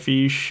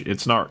microfiche.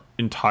 It's not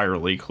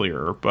entirely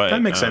clear, but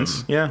that makes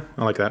sense. Yeah,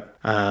 I like that.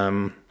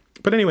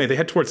 But anyway, they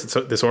head towards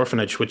this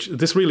orphanage, which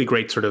this really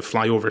great sort of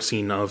flyover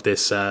scene of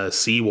this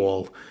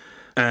seawall,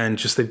 and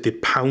just the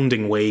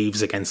pounding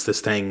waves against this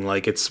thing.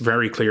 Like, it's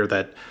very clear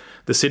that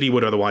the city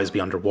would otherwise be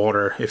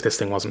underwater if this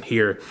thing wasn't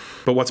here.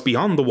 But what's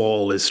beyond the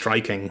wall is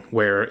striking,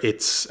 where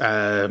it's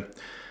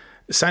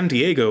San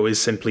Diego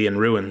is simply in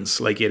ruins.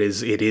 Like, it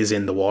is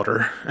in the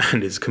water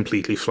and is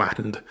completely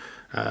flattened,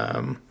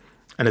 and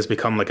has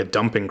become like a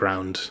dumping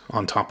ground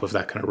on top of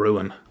that kind of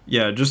ruin.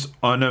 Yeah, just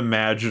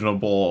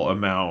unimaginable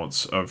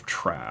amounts of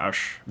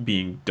trash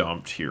being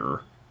dumped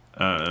here.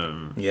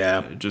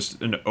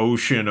 Just an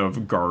ocean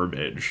of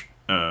garbage.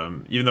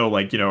 Even though,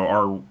 like, you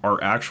know,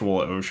 our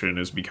actual ocean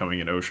is becoming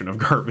an ocean of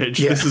garbage.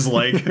 Yeah. This is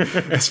like,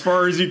 as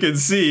far as you can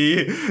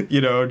see,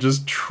 you know,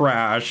 just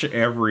trash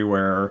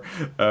everywhere.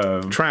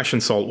 Trash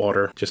and salt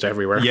water just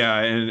everywhere. Yeah,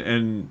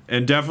 and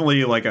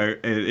definitely like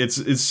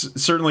it's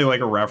certainly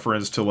like a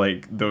reference to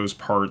like those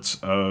parts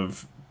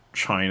of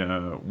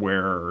China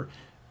where,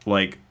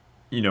 like,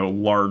 you know,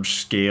 large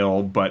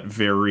scale but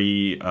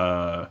very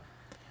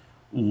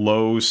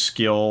low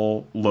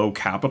skill, low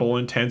capital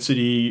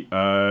intensity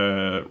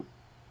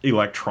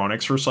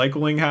electronics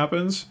recycling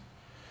happens,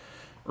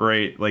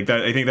 right? Like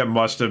that. I think that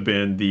must have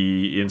been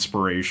the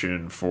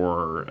inspiration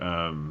for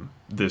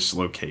this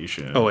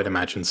location. Oh, I'd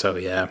imagine so.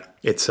 Yeah,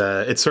 it's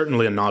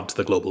certainly a nod to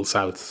the global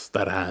south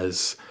that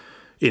has,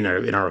 in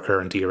our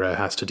current era,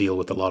 has to deal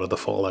with a lot of the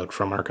fallout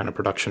from our kind of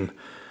production.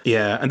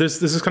 Yeah, and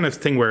there's this kind of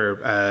thing where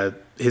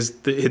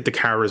the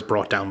car is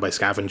brought down by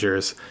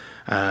scavengers.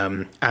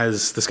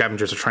 As the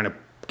scavengers are trying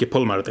to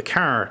pull him out of the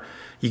car,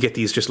 you get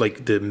these just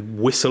like the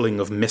whistling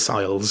of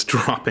missiles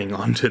dropping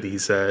onto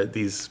these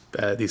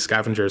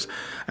scavengers,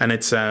 and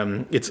it's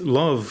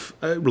Love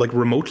like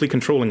remotely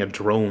controlling a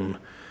drone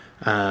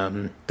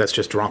that's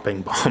just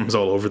dropping bombs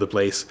all over the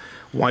place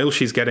while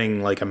she's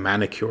getting like a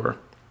manicure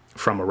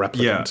from a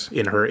replicant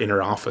in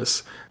her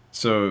office.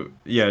 So,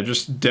 yeah,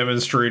 just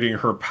demonstrating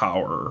her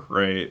power,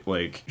 right?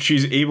 Like,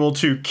 she's able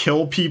to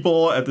kill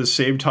people at the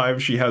same time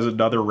she has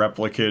another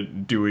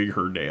replicant doing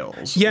her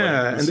nails.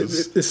 Yeah, like,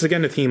 this is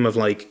again a theme of,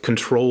 like,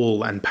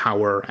 control and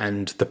power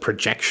and the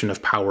projection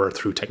of power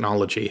through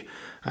technology.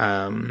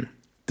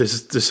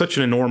 There's such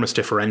an enormous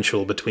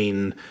differential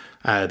between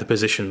the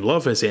position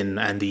Love is in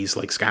and these,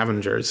 like,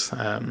 scavengers.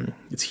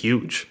 It's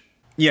huge.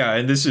 Yeah,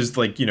 and this is,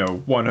 like, you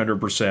know,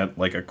 100%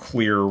 like a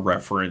clear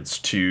reference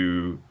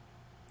to,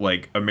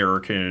 like,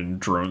 American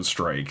drone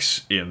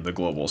strikes in the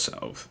global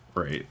south,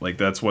 right? Like,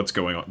 that's what's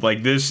going on.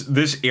 Like,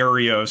 this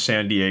area of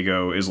San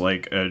Diego is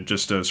like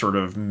just a sort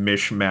of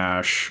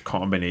mishmash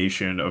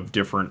combination of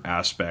different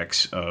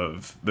aspects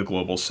of the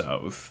global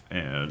south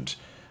and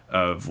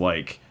of,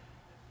 like,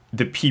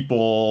 the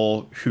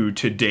people who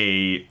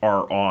today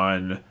are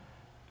on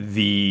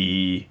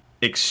the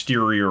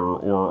exterior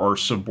or are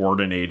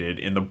subordinated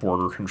in the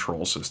border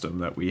control system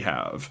that we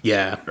have.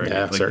 Yeah, right?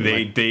 Yeah, like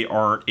certainly. They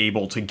aren't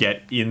able to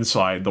get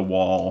inside the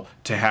wall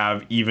to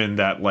have even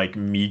that, like,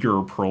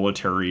 meager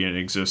proletarian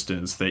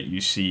existence that you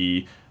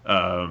see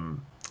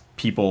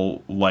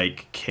people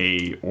like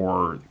Kay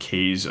or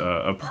Kay's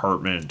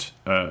apartment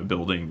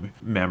building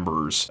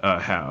members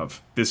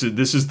have. This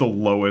is the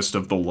lowest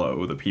of the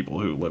low, the people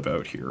who live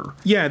out here.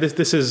 Yeah,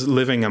 this is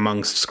living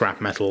amongst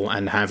scrap metal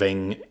and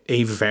having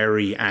a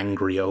very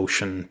angry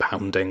ocean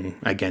pounding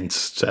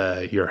against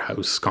your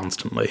house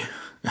constantly.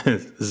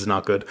 This is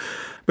not good.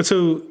 But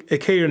so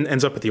Kay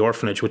ends up at the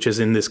orphanage, which is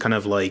in this kind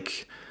of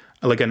like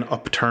an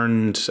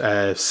upturned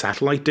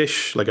satellite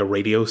dish, like a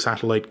radio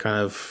satellite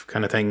kind of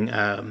thing,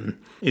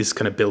 is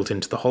kind of built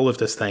into the hull of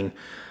this thing.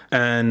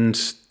 And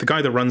the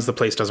guy that runs the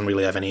place doesn't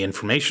really have any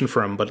information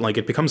for him, but like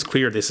it becomes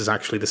clear this is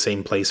actually the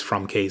same place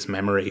from Kay's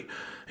memory.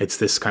 It's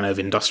this kind of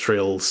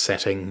industrial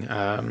setting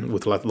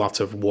with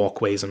lots of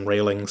walkways and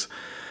railings.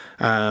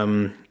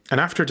 And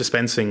after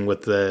dispensing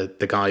with the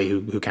guy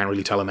who can't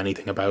really tell him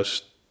anything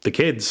about the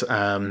kids,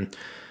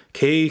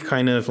 Kay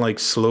kind of like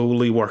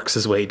slowly works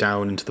his way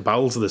down into the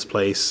bowels of this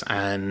place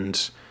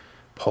and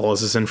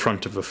pauses in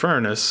front of a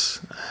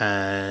furnace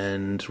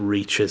and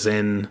reaches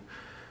in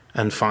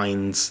and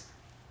finds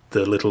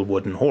the little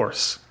wooden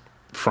horse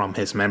from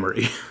his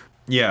memory.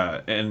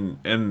 Yeah,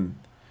 and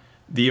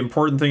the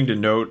important thing to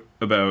note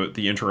about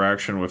the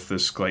interaction with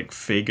this, like,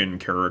 Fagin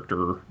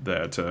character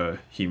that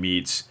he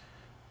meets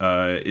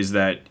is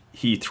that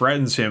he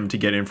threatens him to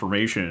get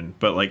information,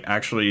 but, like,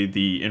 actually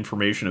the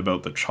information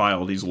about the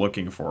child he's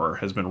looking for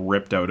has been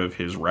ripped out of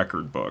his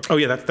record book. Oh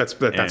yeah, that's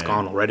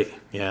gone already.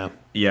 Yeah.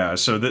 Yeah,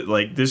 so that,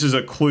 like, this is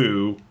a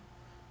clue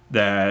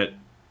that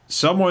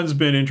someone's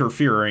been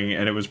interfering,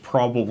 and it was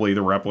probably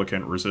the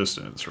replicant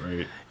resistance,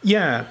 right?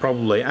 Yeah,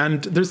 probably.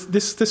 And there's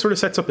this sort of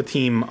sets up a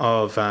theme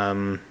of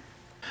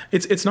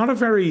it's not a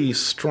very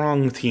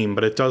strong theme,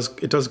 but it does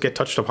get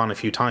touched upon a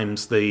few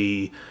times,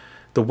 the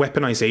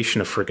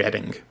weaponization of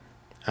forgetting.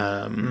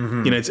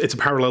 It's a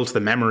parallel to the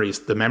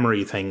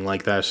memory thing,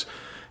 like that.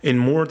 In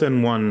more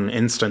than one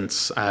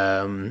instance,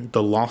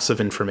 the loss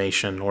of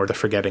information or the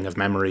forgetting of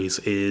memories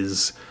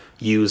is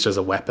used as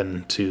a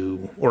weapon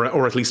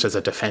or at least as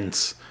a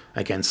defense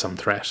against some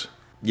threat.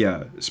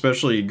 Yeah,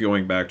 especially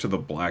going back to the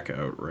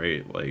blackout,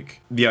 right?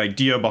 Like, the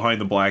idea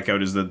behind the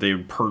blackout is that they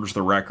would purge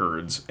the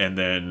records, and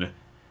then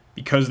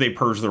because they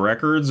purged the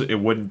records, it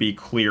wouldn't be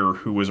clear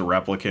who was a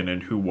replicant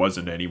and who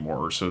wasn't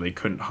anymore, so they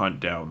couldn't hunt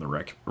down the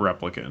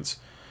replicants.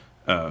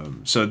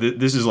 So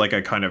this is like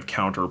a kind of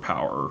counter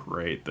power,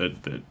 right?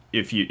 That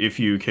if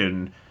you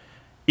can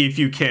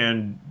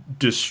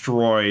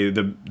destroy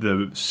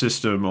the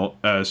system,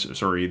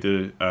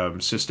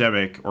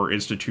 systemic or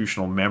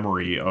institutional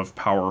memory of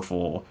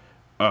powerful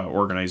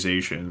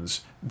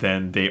organizations,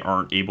 then they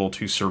aren't able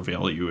to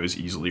surveil you as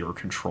easily or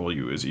control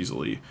you as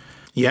easily.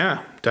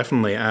 Yeah,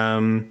 definitely.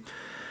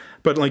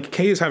 But like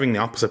Kay is having the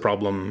opposite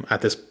problem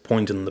at this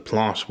point in the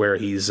plot, where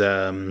he's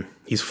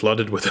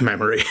flooded with a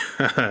memory.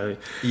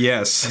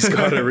 Yes, he's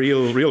got a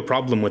real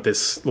problem with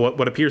this.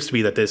 What appears to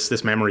be that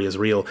this memory is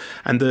real,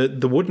 and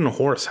the wooden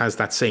horse has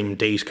that same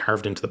date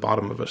carved into the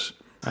bottom of it,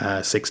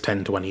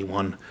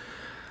 6/10/21.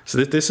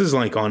 So this is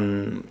like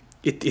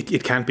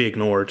it can't be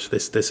ignored.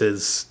 This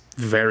is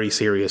very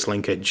serious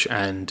linkage,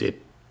 and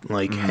it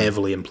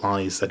heavily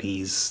implies that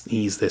he's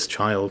this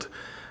child.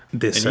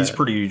 And he's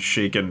pretty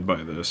shaken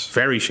by this.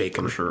 Very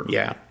shaken. For sure.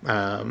 Yeah.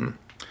 And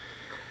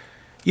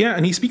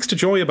he speaks to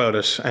Joy about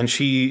it, and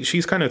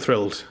she's kind of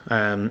thrilled.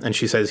 And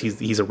she says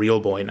he's a real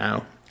boy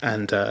now.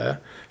 And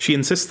she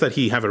insists that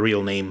he have a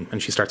real name,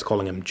 and she starts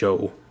calling him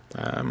Joe.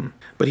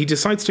 But he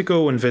decides to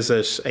go and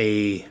visit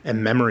a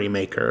memory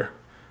maker,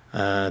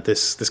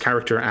 this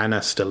character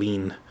Anna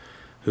Stelline,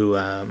 who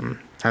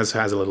has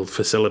a little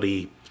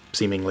facility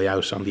seemingly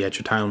out on the edge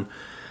of town.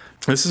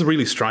 This is a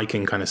really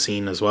striking kind of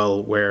scene as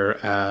well, where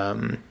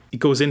it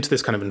goes into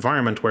this kind of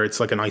environment where it's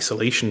like an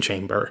isolation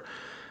chamber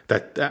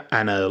that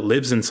Anna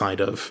lives inside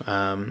of.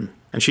 And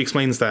she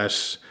explains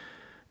that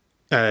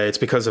it's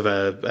because of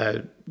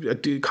a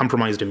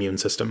compromised immune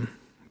system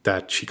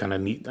that she kind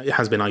of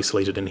has been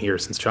isolated in here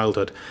since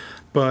childhood.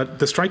 But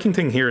the striking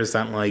thing here is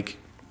that like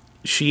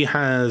she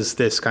has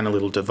this kind of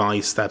little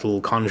device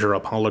that'll conjure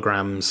up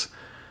holograms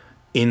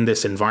in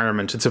this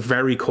environment. It's a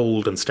very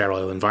cold and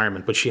sterile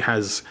environment, but she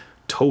has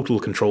total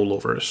control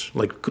over it,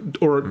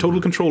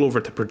 total control over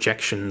the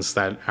projections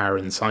that are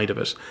inside of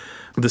it.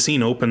 The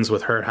scene opens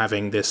with her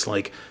having this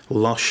like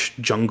lush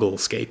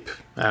junglescape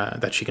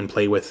that she can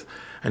play with,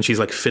 and she's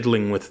like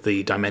fiddling with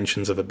the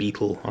dimensions of a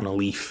beetle on a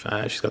leaf.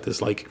 She's got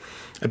this like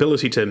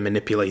ability to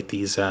manipulate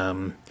these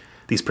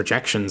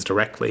projections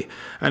directly,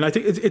 and I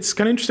think it's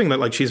kind of interesting that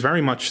like she's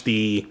very much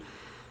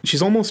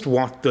she's almost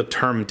what the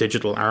term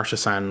digital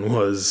artisan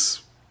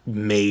was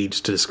made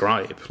to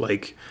describe.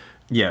 Like,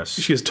 yes,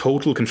 she has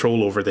total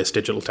control over this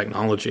digital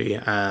technology,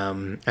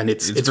 and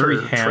it's very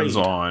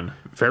hands-on.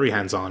 Very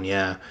hands-on,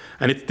 yeah.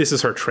 And this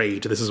is her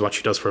trade. This is what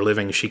she does for a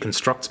living. She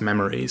constructs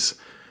memories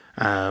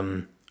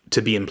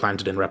to be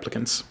implanted in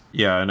replicants.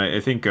 Yeah, and I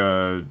think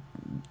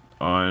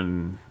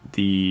on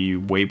the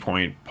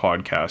Waypoint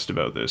podcast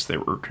about this, they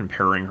were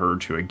comparing her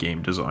to a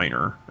game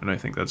designer, and I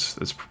think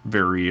that's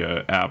very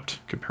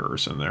apt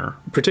comparison there.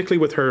 Particularly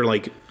with her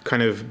like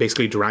kind of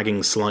basically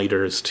dragging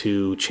sliders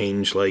to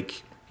change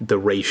like the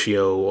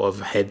ratio of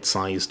head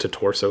size to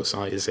torso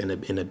size in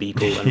a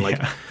beetle, and like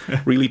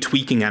really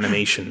tweaking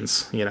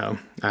animations. You know,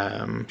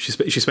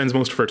 she spends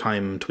most of her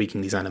time tweaking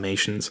these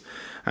animations.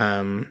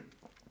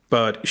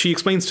 But she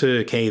explains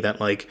to Kay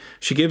that like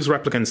she gives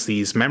replicants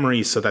these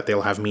memories so that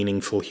they'll have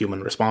meaningful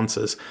human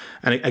responses.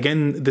 And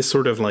again, this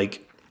sort of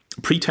like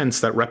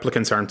pretense that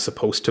replicants aren't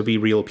supposed to be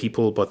real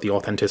people, but the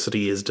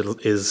authenticity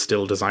is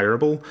still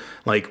desirable.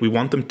 Like we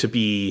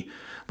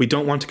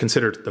don't want to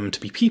consider them to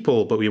be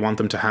people, but we want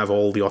them to have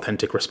all the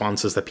authentic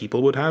responses that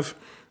people would have.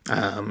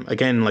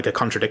 Again, like a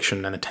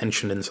contradiction and a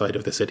tension inside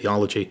of this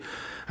ideology.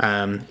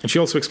 And she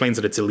also explains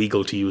that it's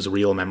illegal to use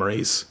real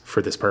memories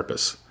for this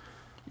purpose.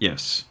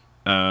 Yes.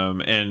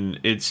 And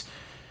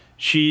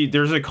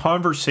there's a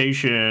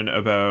conversation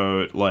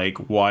about like,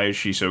 why is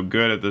she so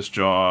good at this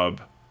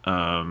job?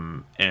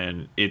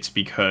 And it's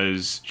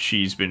because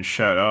she's been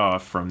shut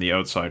off from the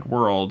outside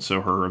world, so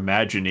her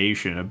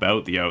imagination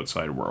about the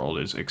outside world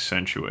is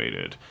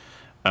accentuated.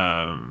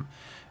 And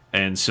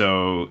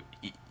so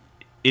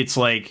it's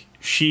like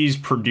she's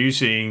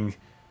producing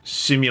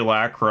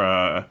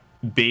simulacra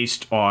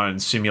based on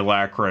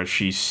simulacra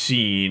she's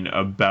seen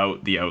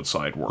about the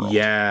outside world.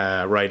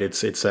 Yeah, right.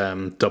 It's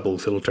double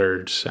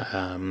filtered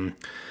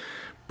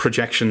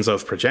projections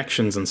of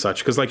projections and such.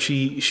 Because like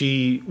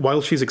she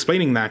while she's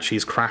explaining that,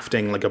 she's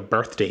crafting like a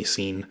birthday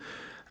scene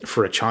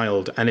for a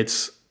child, and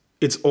it's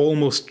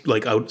almost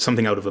like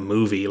something out of a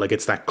movie. Like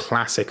it's that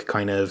classic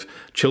kind of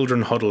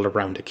children huddled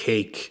around a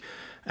cake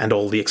and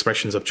all the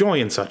expressions of joy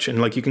and such. And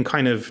like you can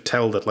kind of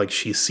tell that like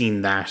she's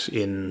seen that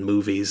in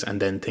movies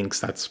and then thinks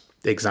that's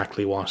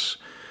exactly what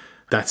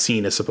that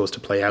scene is supposed to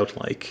play out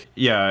like.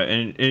 Yeah,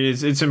 and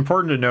it's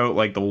important to note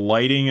like the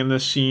lighting in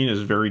this scene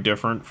is very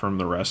different from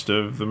the rest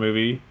of the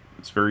movie.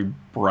 It's very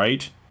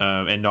bright,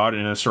 and not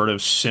in a sort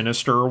of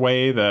sinister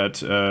way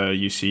that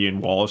you see in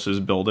Wallace's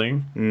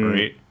building,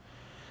 right?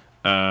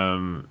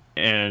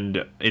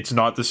 And it's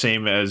not the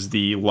same as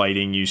the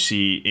lighting you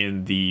see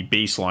in the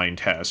baseline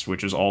test,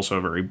 which is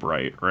also very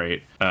bright,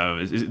 right?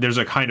 There's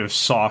a kind of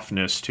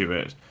softness to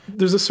it.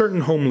 There's a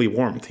certain homely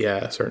warmth,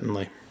 yeah,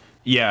 certainly.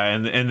 Yeah,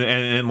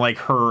 and like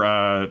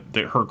her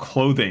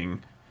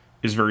clothing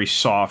is very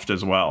soft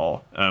as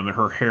well.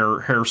 Her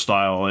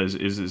hairstyle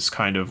is this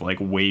kind of like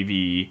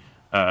wavy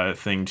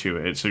thing to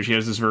it. So she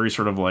has this very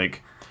sort of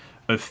like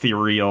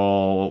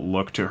ethereal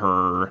look to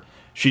her.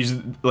 She's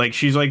like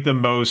the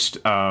most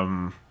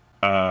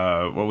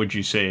what would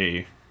you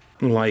say?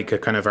 Like a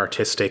kind of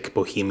artistic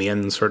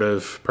bohemian sort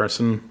of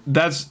person.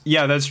 That's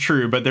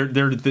true. But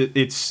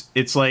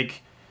it's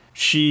like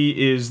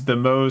she is the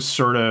most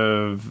sort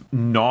of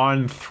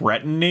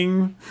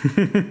non-threatening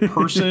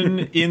person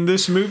in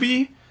this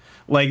movie.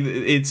 Like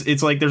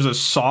it's like there's a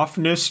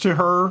softness to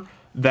her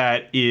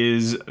that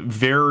is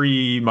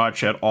very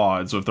much at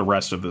odds with the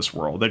rest of this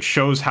world. That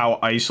shows how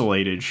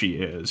isolated she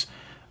is.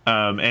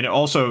 And it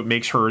also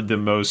makes her the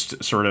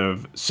most sort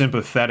of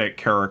sympathetic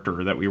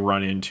character that we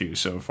run into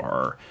so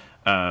far.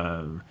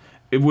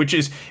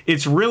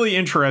 It's really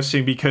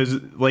interesting because,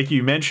 like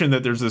you mentioned,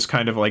 that there's this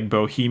kind of like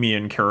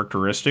bohemian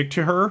characteristic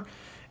to her.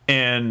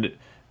 And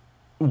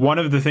one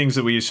of the things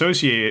that we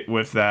associate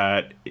with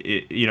that,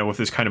 with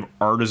this kind of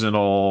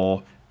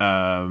artisanal,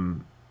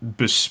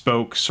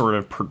 bespoke sort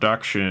of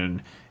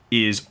production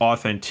is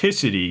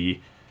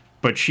authenticity,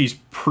 but she's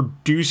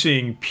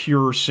producing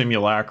pure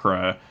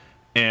simulacra.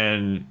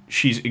 And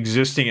she's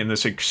existing in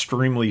this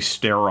extremely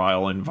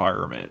sterile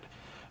environment.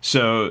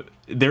 So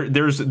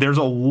there's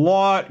a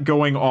lot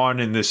going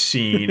on in this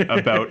scene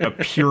about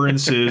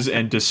appearances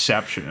and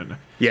deception.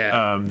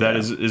 That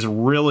is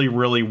really,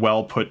 really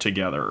well put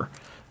together.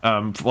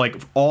 Like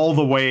all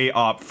the way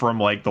up from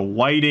like the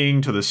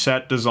lighting to the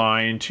set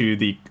design to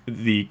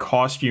the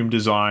costume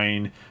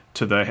design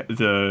to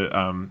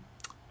the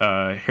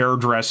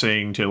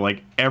hairdressing to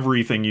like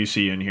everything you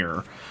see in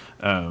here.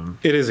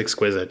 It is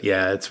exquisite.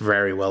 Yeah, it's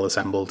very well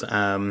assembled.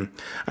 And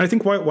I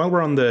think while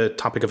we're on the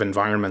topic of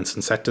environments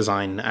and set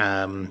design,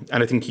 and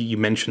I think you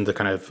mentioned the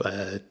kind of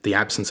the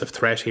absence of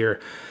threat here.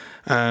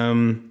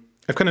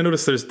 I've kind of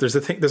noticed there's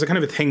a kind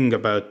of a thing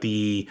about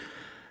the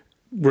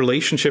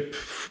relationship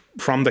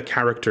from the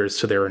characters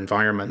to their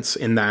environments,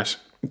 in that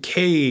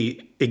Kay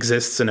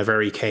exists in a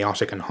very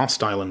chaotic and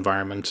hostile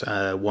environment,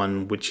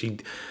 one which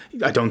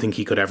I don't think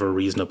he could ever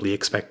reasonably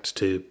expect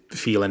to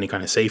feel any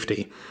kind of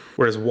safety.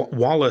 Whereas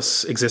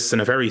Wallace exists in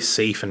a very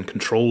safe and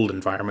controlled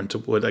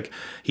environment. Like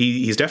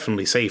he's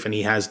definitely safe, and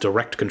he has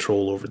direct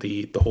control over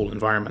the whole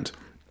environment.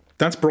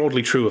 That's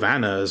broadly true of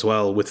Anna as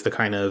well, with the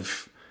kind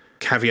of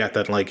caveat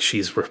that like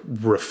she's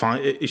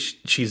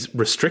she's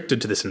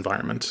restricted to this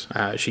environment.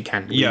 She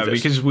can't leave it.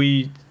 Because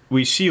we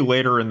see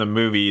later in the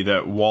movie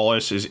that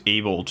Wallace is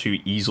able to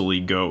easily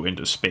go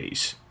into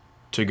space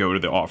to go to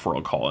the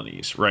off-world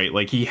colonies, right?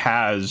 Like he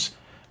has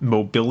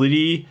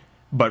mobility,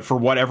 but for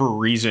whatever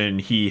reason,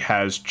 he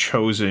has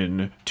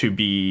chosen to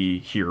be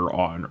here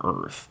on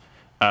Earth.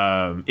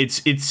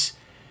 It's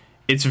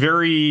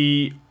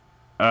very,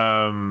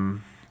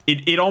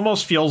 it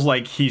almost feels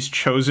like he's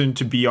chosen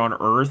to be on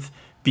Earth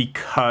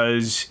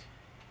because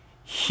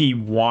he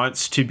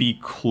wants to be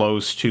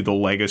close to the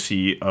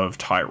legacy of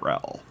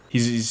Tyrell.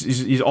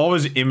 He's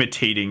always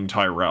imitating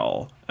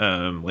Tyrell,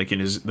 like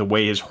in the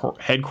way his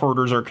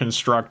headquarters are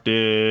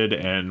constructed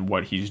and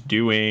what he's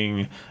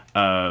doing.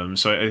 So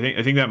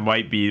I think that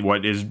might be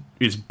what is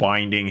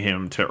binding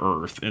him to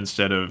Earth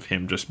instead of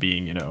him just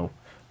being,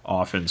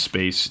 off in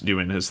space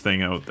doing his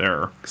thing out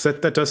there. Because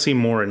that does seem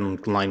more in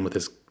line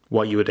with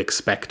what you would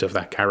expect of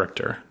that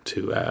character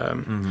to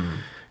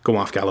go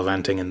off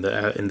gallivanting in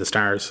the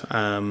stars.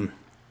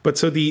 But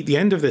so the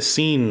end of this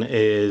scene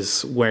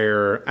is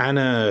where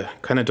Anna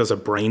kind of does a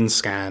brain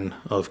scan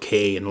of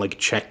Kay and like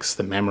checks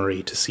the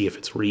memory to see if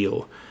it's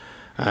real.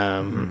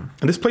 And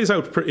this plays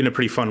out in a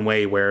pretty fun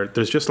way, where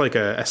there's just like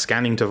a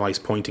scanning device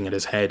pointing at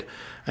his head,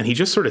 and he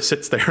just sort of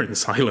sits there in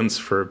silence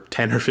for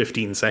 10 or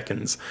 15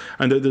 seconds.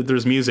 And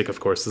there's music, of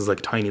course. There's like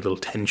tiny little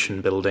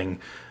tension building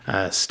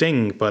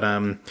sting. But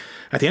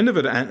at the end of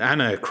it,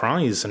 Anna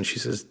cries and she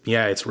says,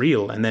 "Yeah, it's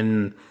real." And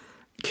then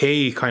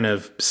Kay kind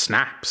of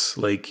snaps,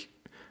 like,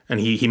 and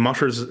he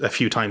mutters a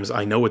few times,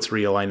 "I know it's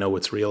real, I know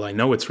it's real, I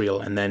know it's real,"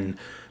 and then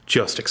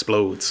just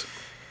explodes.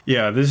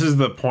 Yeah, this is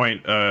the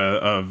point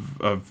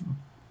of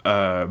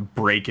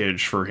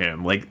breakage for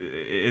him. Like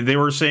they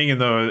were saying in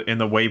the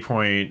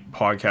Waypoint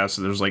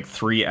podcast, there's like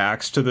 3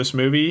 acts to this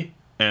movie,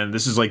 and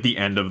this is like the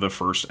end of the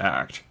first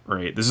act,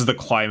 right? This is the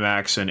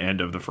climax and end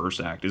of the first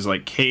act. Is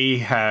like Kay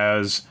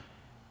has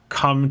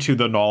come to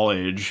the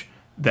knowledge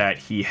that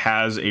he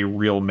has a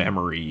real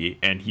memory,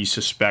 and he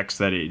suspects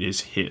that it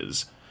is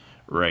his.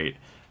 Right.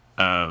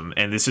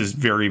 And this is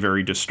very,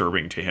 very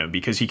disturbing to him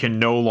because he can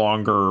no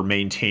longer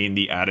maintain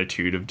the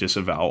attitude of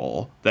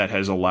disavowal that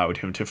has allowed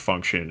him to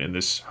function in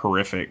this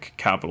horrific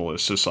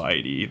capitalist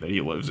society that he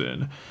lives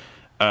in.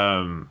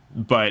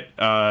 But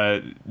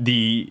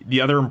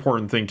the other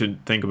important thing to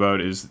think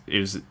about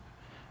is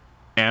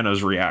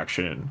Anna's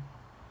reaction.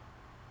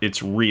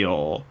 It's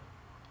real,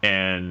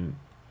 and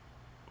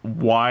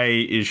why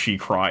is she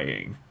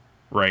crying?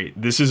 Right?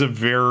 This is a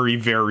very,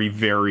 very,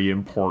 very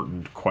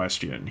important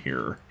question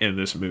here in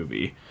this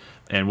movie.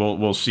 And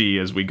we'll see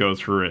as we go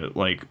through it,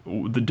 like,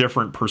 the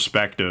different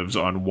perspectives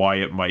on why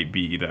it might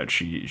be that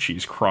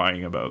she's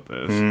crying about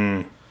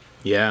this.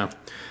 Yeah.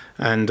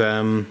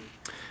 And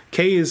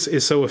Kay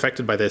is so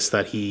affected by this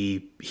that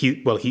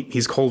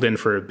he's called in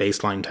for a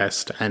baseline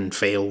test and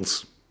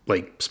fails,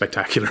 like,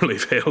 spectacularly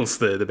fails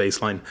the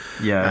baseline.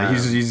 Yeah,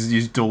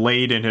 he's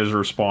delayed in his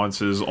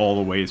responses all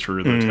the way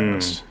through the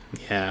test.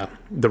 Yeah,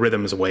 the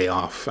rhythm is way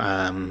off.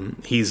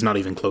 He's not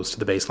even close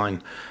to the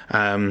baseline,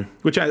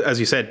 which, as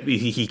you said,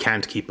 he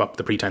can't keep up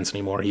the pretense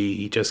anymore.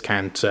 He just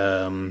can't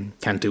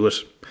do it.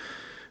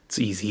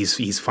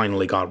 He's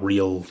finally got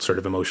real sort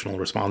of emotional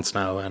response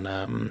now,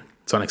 and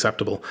it's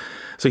unacceptable.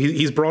 So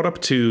he's brought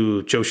up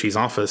to Joshi's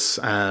office.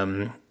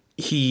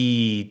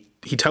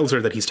 He tells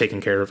her that he's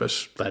taken care of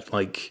it. That,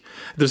 like,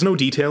 there's no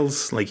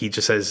details. Like, he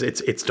just says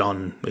it's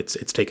done.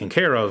 It's taken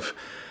care of.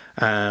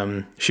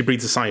 She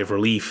breathes a sigh of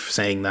relief,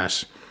 saying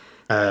that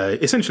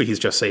essentially he's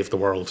just saved the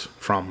world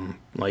from,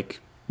 like,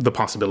 the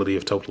possibility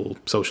of total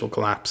social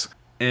collapse.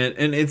 And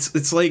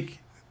it's like,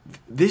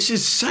 this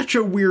is such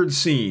a weird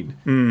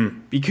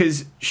scene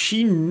because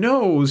she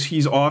knows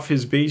he's off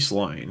his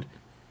baseline,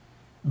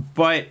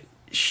 but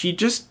she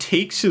just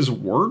takes his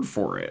word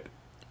for it.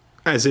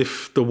 As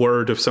if the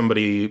word of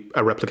somebody,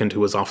 a replicant who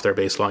was off their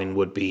baseline,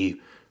 would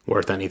be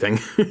worth anything.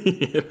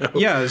 You know?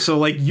 Yeah, so,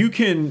 like, you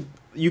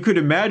could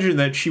imagine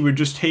that she would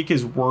just take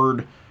his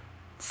word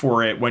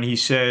for it when he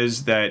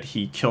says that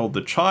he killed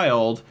the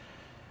child,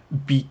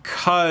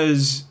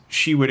 because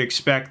she would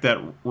expect that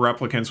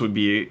replicants would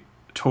be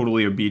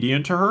totally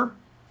obedient to her.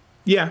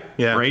 Yeah,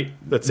 right?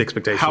 That's the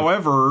expectation.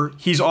 However,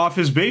 he's off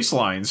his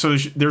baseline, so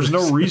there's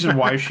no reason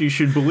why she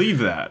should believe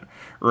that,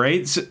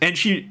 right? So, and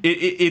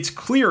it's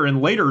clear in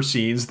later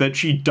scenes that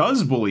she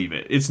does believe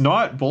it. It's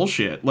not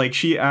bullshit. Like,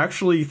 she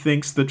actually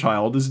thinks the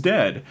child is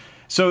dead.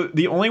 So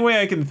the only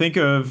way I can think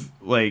of,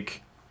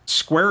 like,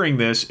 squaring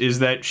this is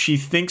that she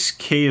thinks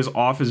Kay is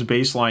off his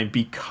baseline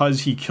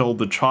because he killed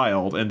the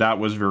child, and that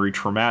was very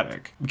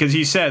traumatic. Because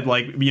he said,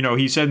 like, you know,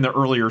 he said in the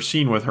earlier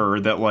scene with her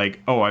that, like,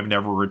 oh, I've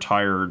never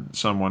retired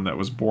someone that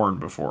was born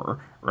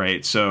before,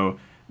 right? So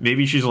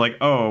maybe she's like,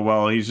 oh,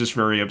 well, he's just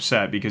very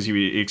upset because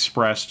he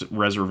expressed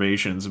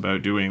reservations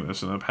about doing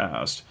this in the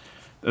past.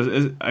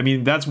 I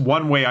mean, that's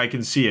one way I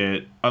can see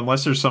it,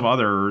 unless there's some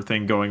other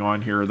thing going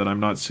on here that I'm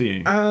not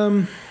seeing.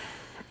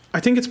 I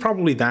think it's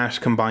probably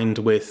that, combined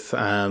with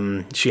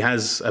she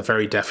has a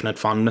very definite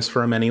fondness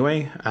for him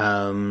anyway.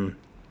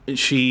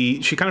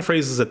 She kind of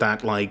phrases it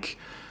that, like,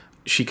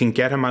 she can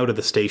get him out of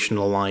the station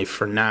alive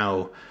for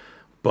now,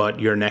 but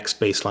your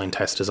next baseline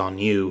test is on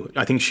you.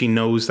 I think she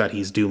knows that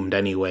he's doomed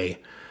anyway,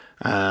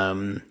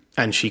 and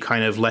she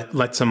kind of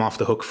lets him off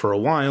the hook for a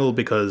while,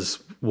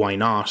 because why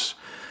not?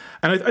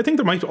 And I think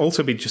there might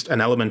also be just an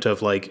element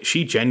of, like,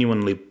 she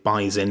genuinely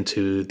buys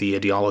into the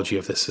ideology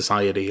of this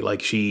society.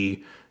 Like,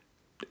 she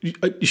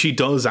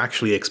does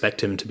actually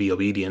expect him to be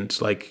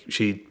obedient. Like,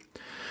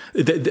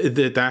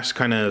 that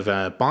kind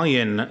of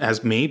buy-in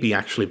has maybe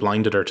actually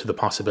blinded her to the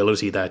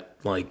possibility that,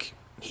 like,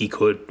 he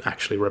could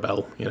actually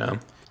rebel, you know?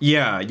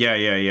 Yeah.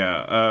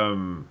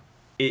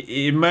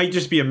 It might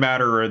just be a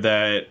matter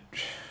that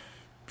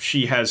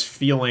she has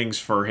feelings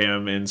for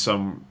him in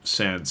some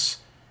sense,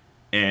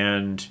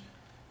 and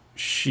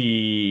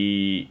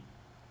she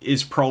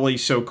is probably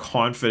so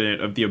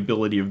confident of the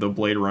ability of the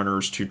Blade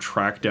Runners to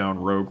track down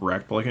rogue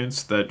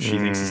replicants that she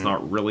thinks it's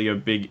not really a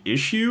big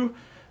issue,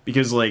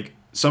 because, like,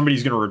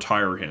 somebody's going to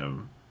retire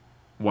him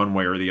one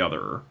way or the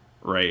other,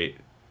 right?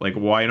 Like,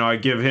 why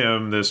not give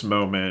him this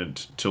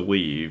moment to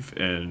leave,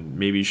 and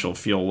maybe she'll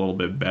feel a little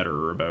bit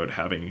better about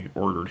having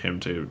ordered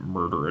him to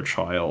murder a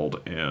child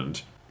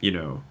and, you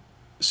know,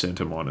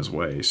 sent him on his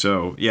way.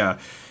 So, yeah,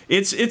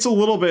 it's a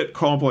little bit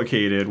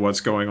complicated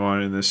what's going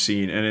on in this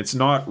scene, and it's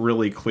not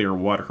really clear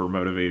what her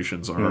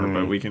motivations are,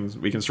 but we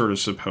can sort of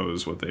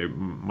suppose what they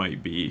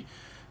might be,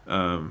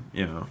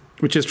 you know.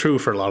 Which is true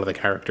for a lot of the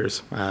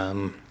characters.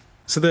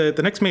 So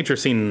the next major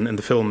scene in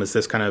the film is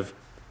this kind of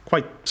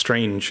quite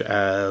strange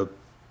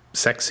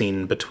sex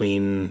scene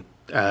between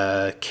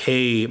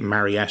Kay,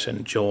 Mariette,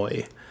 and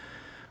Joy,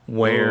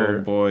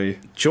 where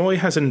Joy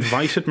has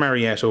invited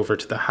Mariette over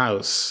to the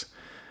house.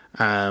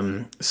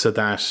 So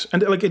that,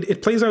 and, like,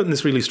 it plays out in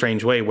this really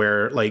strange way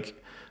where,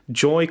 like,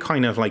 Joy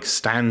kind of, like,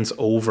 stands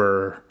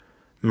over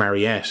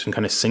Mariette and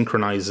kind of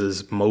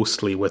synchronizes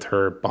mostly with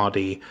her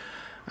body.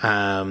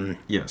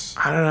 Yes.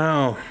 I don't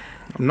know.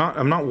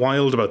 I'm not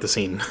wild about the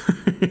scene.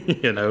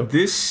 You know?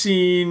 This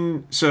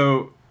scene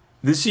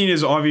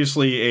is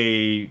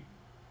obviously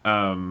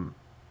a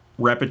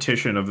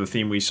repetition of the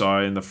theme we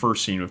saw in the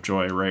first scene with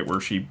Joy, right?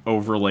 Where she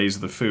overlays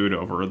the food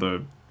over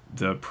the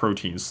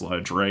protein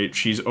sludge, right?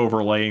 She's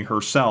overlaying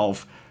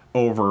herself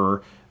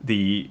over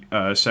the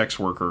sex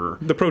worker,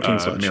 the protein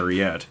sludge,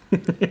 Mariette.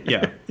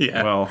 Yeah.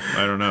 Yeah. Well,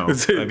 I don't know.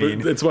 I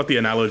mean, it's what the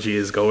analogy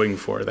is going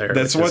for there.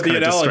 That's what the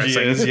analogy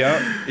is. Yeah.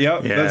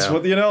 That's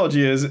what the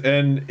analogy is,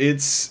 and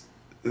it's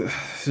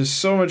there's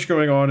so much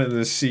going on in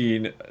this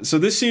scene. So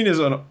this scene is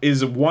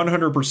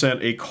 100%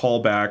 a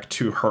callback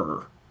to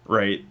Her,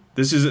 right?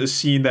 This is a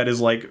scene that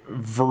is like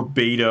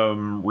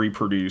verbatim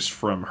reproduced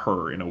from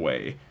Her in a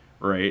way,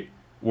 right?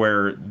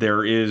 Where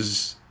there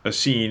is a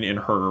scene in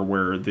Her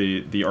where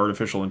the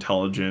artificial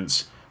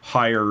intelligence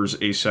hires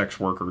a sex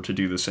worker to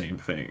do the same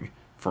thing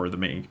for the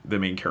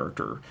main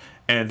character,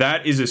 and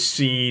that is a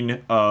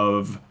scene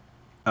of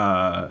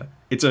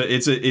it's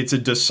a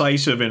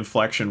decisive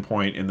inflection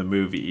point in the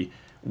movie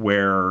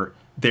where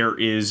there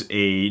is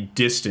a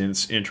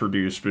distance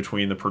introduced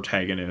between the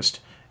protagonist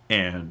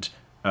and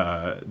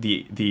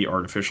the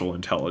artificial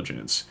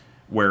intelligence,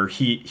 where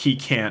he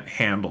can't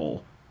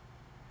handle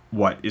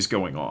what is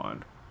going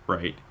on,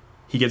 right?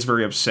 He gets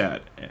very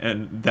upset,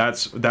 and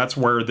that's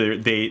where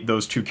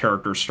those two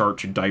characters start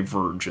to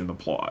diverge in the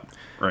plot,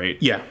 right?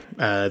 Yeah,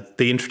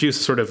 they introduce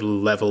a sort of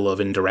level of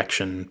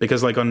indirection,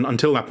 because like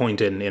until that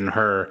point in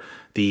Her,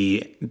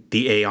 the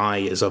AI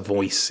is a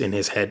voice in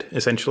his head,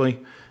 essentially.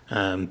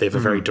 They have a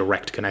very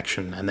direct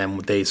connection, and then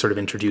they sort of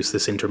introduce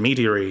this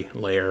intermediary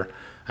layer,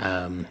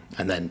 and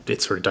then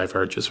it sort of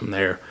diverges from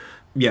there.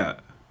 Yeah,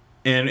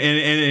 and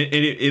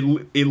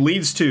it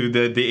leads to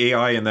the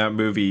AI in that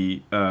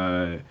movie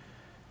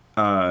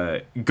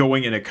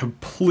going in a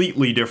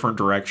completely different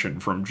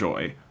direction from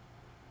Joy,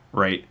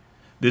 right?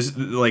 This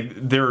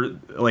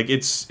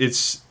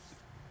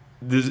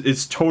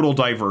it's total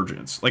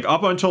divergence. Like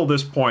up until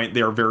this point,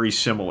 they are very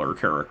similar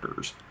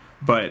characters.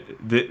 But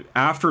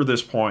after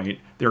this point,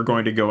 they're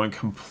going to go in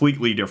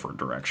completely different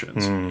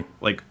directions,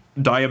 like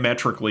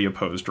diametrically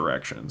opposed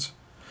directions.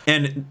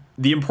 And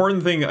the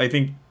important thing, I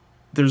think,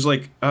 there's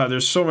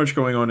so much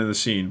going on in the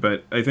scene,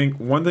 but I think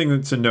one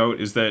thing to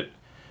note is that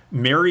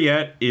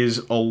Mariette is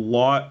a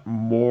lot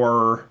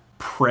more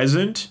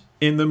present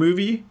in the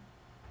movie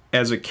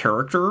as a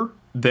character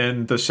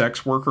than the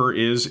sex worker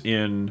is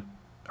in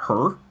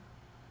Her.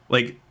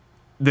 Like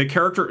the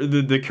character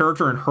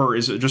in Her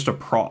is just a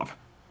prop.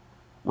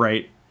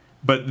 Right,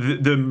 but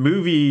the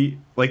movie,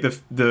 like the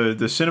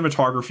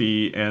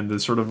cinematography and the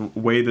sort of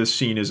way this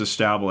scene is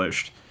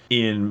established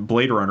in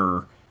Blade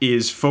Runner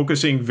is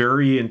focusing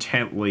very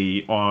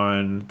intently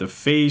on the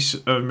face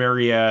of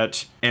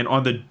Mariette and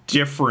on the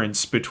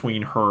difference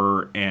between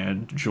her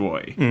and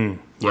Joy.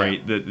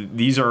 Right,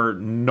 these are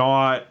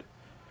not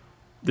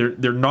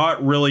they're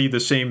not really the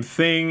same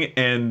thing,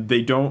 and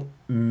they don't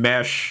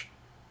mesh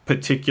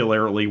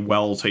particularly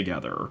well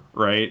together.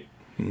 Right.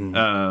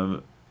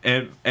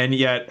 And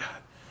yet,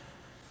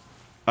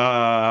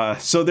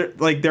 so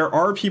there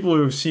are people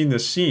who have seen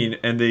this scene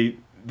and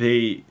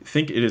they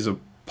think it is a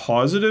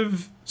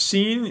positive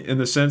scene in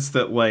the sense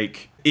that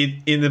like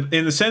in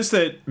the sense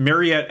that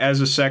Mariette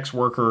as a sex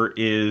worker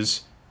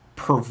is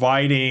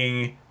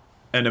providing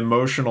an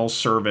emotional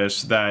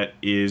service that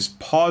is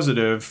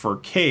positive for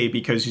Kay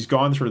because he's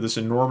gone through this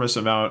enormous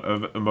amount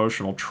of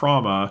emotional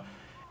trauma,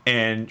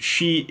 and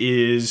she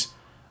is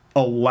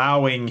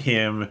allowing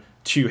him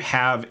to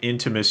have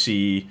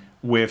intimacy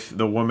with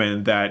the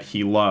woman that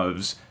he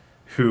loves,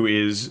 who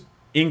is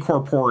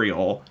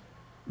incorporeal,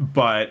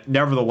 but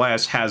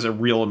nevertheless has a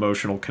real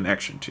emotional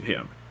connection to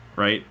him,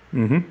 right?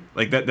 Mm-hmm.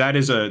 Like that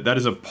is a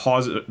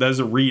positive. That is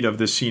a read of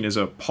this scene as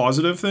a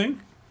positive thing.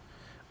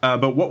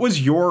 But what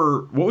was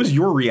your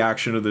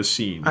reaction to this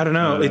scene? I don't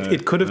know.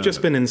 It could have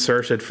just been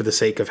inserted for the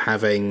sake of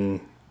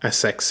having a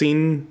sex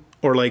scene,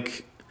 or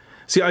like.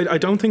 See, I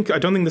don't think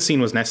the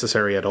scene was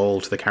necessary at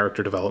all to the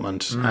character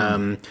development.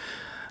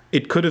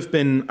 It could have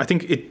been. I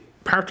think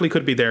it partly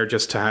could be there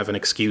just to have an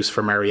excuse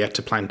for Mariette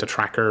to plant a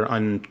tracker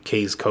on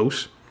Kay's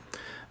coat.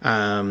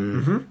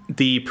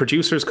 The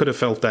producers could have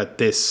felt that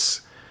this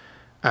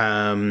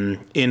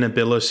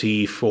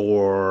inability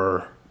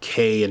for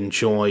Kay and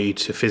Joy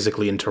to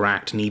physically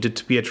interact needed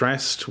to be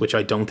addressed, which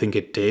I don't think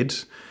it did.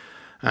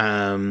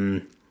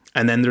 And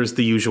then there's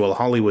the usual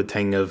Hollywood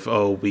thing of,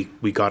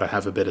 we got to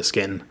have a bit of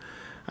skin.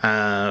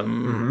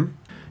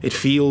 It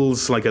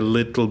feels like a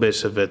little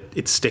bit of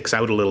it sticks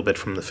out a little bit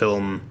from the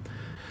film.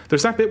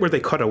 There's that bit where they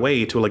cut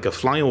away to like a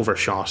flyover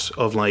shot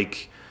of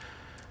like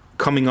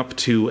coming up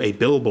to a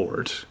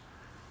billboard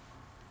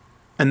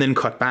and then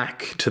cut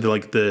back to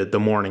the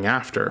morning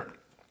after.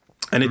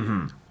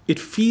 And it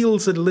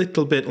feels a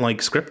little bit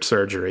like script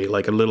surgery,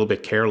 like a little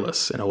bit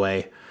careless in a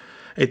way.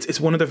 It's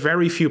one of the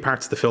very few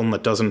parts of the film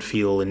that doesn't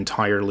feel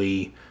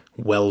entirely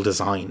well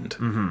designed.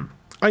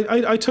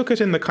 I took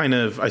it in the kind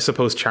of, I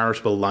suppose,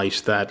 charitable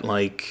light that,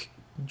 like,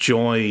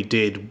 Joy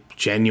did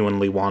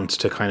genuinely want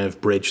to kind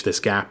of bridge this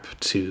gap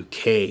to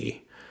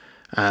Kay.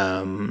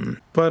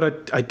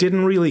 But I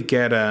didn't really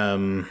get,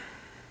 I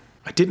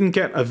didn't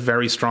get a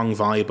very strong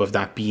vibe of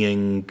that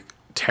being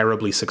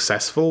terribly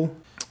successful.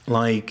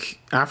 Like,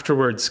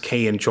 afterwards,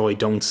 Kay and Joy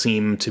don't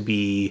seem to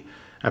be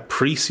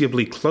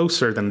appreciably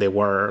closer than they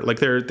were. Like,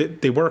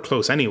 they were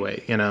close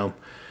anyway, you know?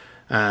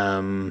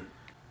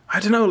 I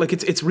don't know, like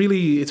it's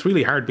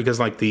really hard because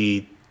like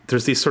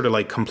there's these sort of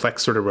like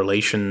complex sort of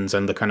relations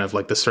and the kind of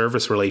like the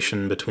service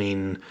relation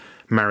between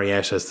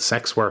Mariette as the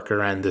sex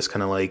worker and this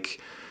kind of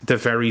like the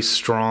very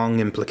strong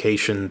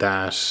implication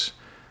that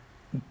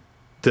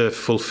the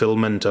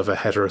fulfillment of a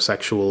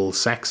heterosexual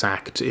sex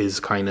act is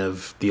kind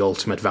of the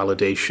ultimate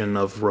validation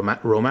of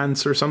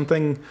romance or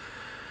something.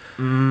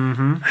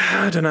 Mm-hmm.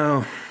 I don't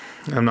know.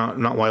 I'm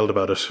not wild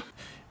about it.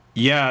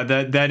 Yeah,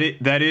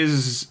 that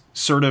is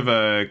sort of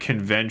a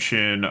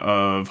convention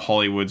of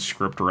Hollywood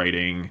script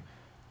writing,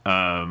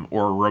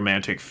 or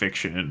romantic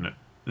fiction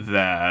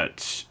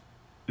that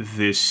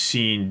this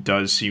scene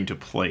does seem to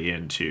play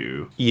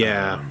into.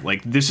 Yeah.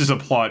 Like, this is a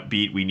plot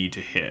beat we need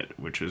to hit,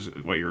 which is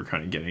what you were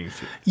kind of getting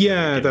to.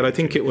 Yeah, that I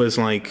think it was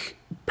like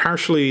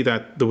partially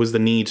that there was the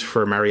need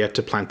for Mariette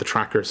to plant the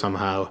tracker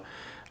somehow.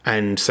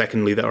 And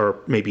secondly, that, or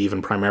maybe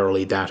even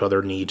primarily that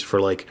other need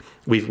for like,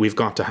 we've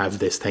got to have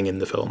this thing in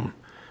the film.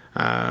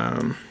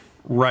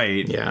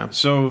 Right. Yeah.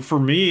 So for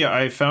me,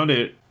 I found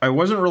it, I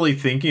wasn't really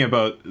thinking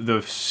about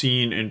the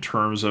scene in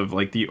terms of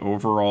like the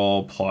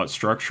overall plot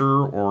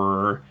structure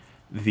or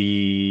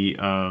the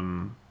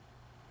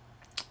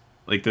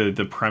like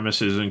the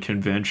premises and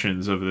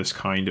conventions of this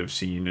kind of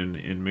scene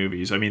in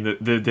movies. I mean,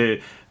 the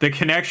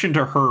connection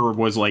to her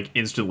was like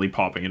instantly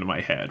popping into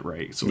my head,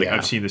 right? So like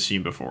I've seen the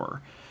scene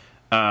before.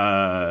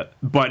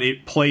 But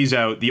it plays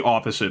out the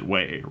opposite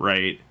way,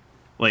 right?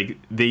 Like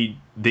they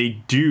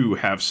do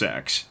have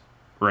sex,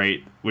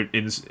 right?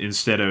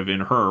 Instead of in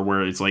her,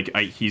 where it's like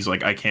he's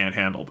like, I can't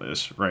handle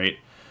this, right?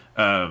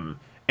 And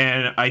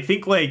I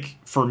think like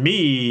for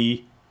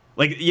me,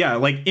 like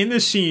like in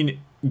this scene,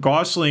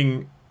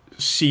 Gosling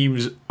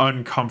seems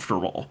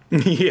uncomfortable.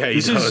 Yeah,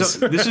 he does.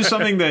 This is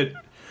something that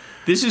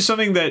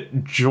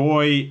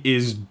Joy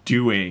is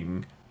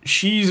doing.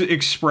 She's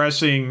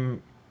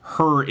expressing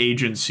her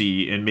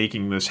agency in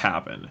making this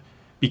happen,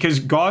 because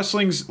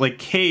Gosling's like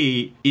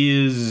Kay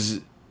is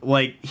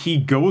like, he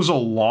goes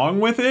along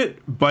with it,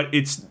 but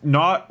it's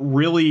not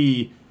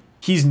really,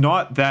 he's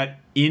not that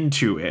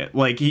into it.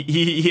 Like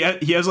he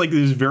has like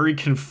this very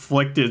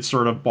conflicted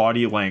sort of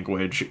body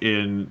language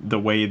in the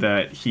way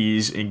that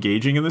he's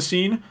engaging in the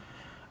scene.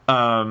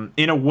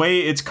 In a way,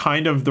 it's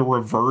kind of the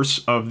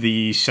reverse of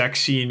the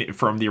sex scene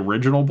from the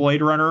original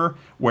Blade Runner,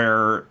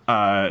 where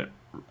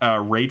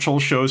Rachel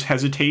shows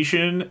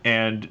hesitation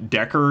and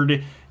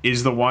Deckard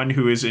is the one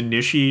who is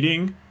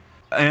initiating.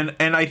 And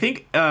I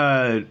think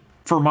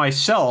for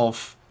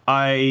myself,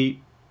 I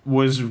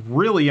was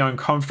really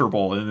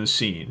uncomfortable in this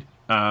scene,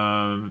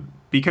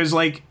 because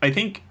like I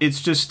think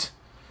it's just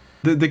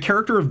the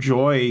character of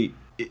Joy.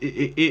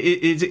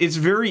 It's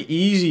very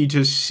easy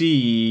to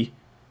see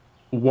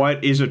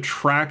what is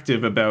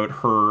attractive about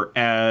her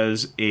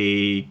as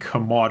a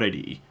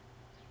commodity,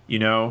 you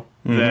know,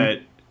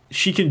 that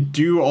she can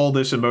do all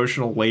this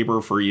emotional labor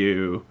for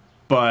you,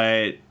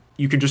 but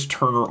you can just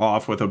turn her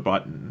off with a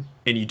button,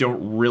 and you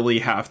don't really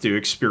have to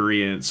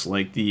experience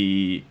like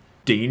the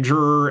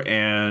danger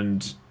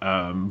and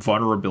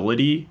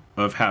vulnerability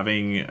of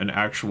having an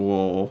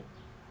actual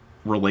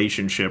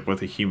relationship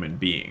with a human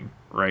being,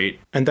 right?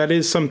 And that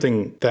is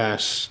something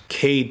that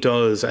Kay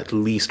does at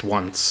least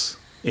once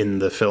in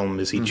the film,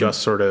 is he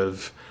just sort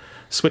of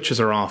switches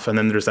her off, and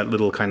then there's that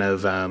little kind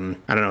of I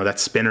don't know, that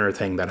spinner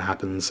thing that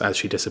happens as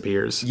she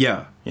disappears.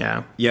 Yeah.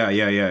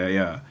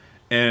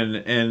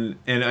 And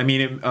I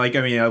mean,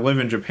 I live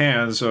in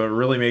Japan, so it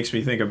really makes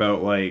me think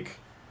about like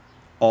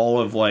all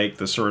of like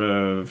the sort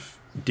of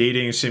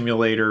dating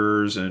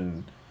simulators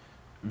and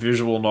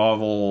visual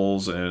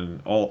novels and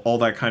all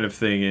that kind of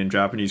thing in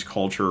Japanese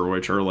culture,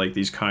 which are like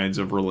these kinds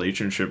of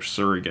relationship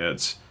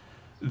surrogates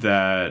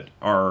that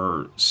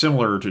are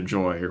similar to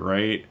Joy,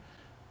 right?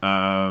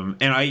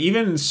 And I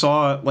even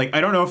saw, like,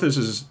 I don't know if this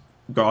is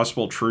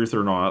gospel truth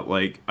or not,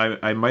 like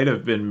I might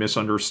have been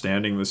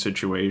misunderstanding the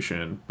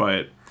situation,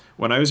 but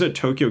when I was at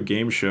Tokyo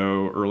Game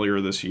Show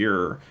earlier this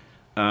year,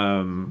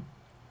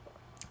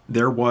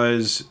 there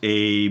was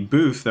a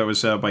booth that was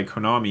set up by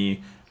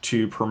Konami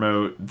to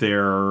promote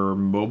their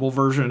mobile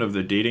version of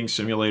the dating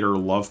simulator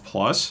Love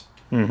Plus.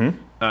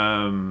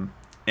 And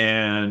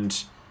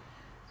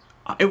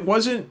it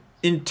wasn't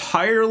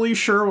entirely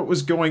sure what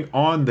was going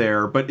on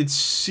there, but it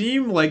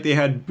seemed like they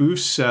had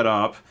booths set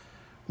up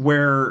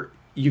where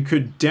you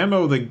could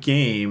demo the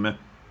game,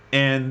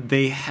 and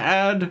they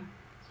had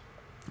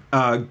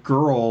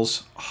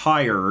girls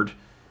hired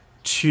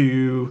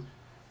to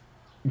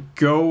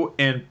go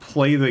and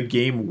play the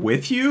game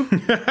with you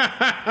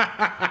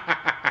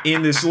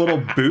in this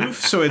little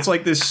booth. So it's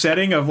like this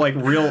setting of like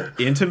real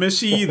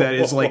intimacy that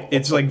is like,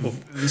 it's like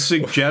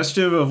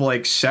suggestive of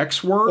like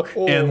sex work.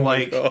 And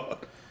like,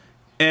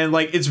 and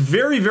like, it's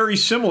very, very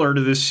similar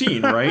to this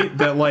scene, right?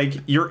 That like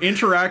you're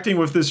interacting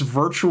with this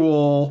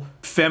virtual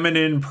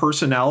feminine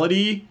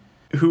personality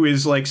who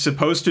is like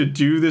supposed to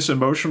do this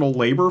emotional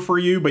labor for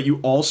you, but you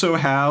also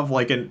have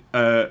like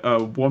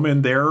a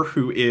woman there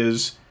who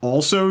is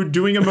also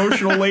doing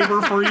emotional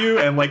labor for you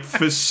and like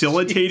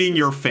facilitating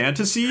your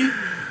fantasy.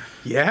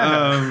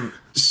 Yeah.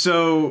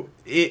 So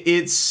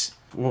it's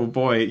Oh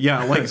boy,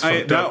 yeah, like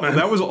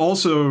that was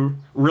also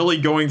really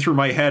going through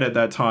my head at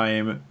that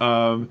time.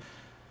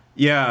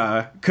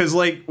 Yeah, because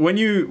like when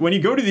you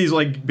go to these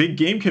like big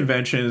game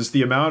conventions,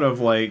 the amount of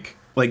like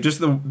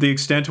just the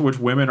extent to which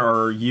women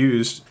are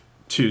used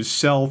to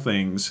sell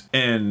things,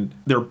 and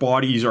their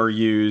bodies are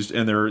used,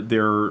 and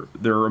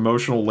their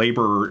emotional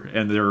labor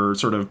and their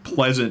sort of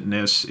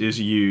pleasantness is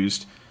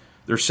used,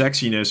 their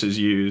sexiness is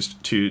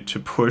used to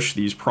push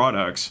these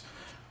products,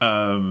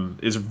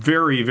 is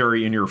very,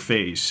 very in your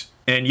face.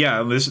 And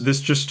yeah, this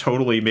just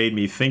totally made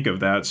me think of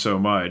that so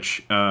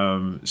much.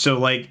 So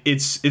like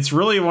it's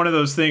really one of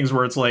those things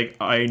where it's like,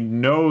 I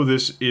know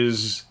this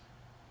is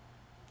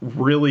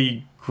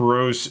really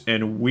gross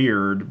and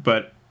weird,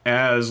 but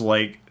as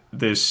like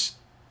this,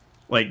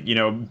 like, you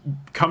know,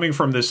 coming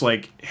from this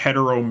like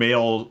hetero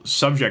male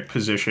subject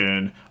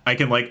position, I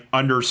can like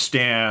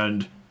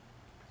understand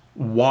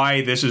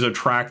why this is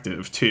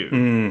attractive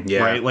too.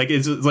 Yeah. Right?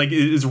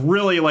 It's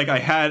really like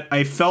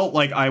I felt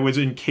like I was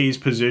in Kay's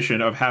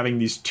position of having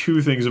these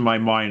two things in my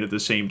mind at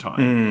the same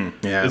time.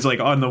 Yeah. It's like,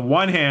 on the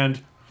one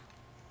hand,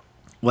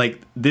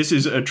 like, this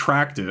is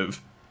attractive.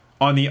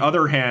 On the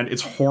other hand,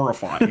 it's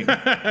horrifying.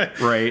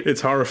 Right? It's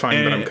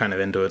horrifying, but I'm kind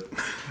of into it.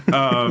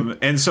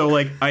 And so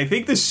like, I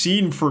think the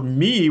scene for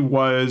me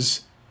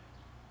was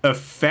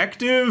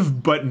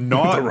effective, but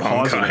not The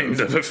wrong positive.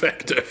 kind of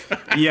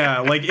effective.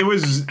 Yeah, like it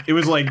was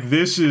like,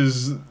 this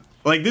is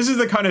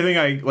the kind of thing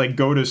I like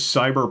go to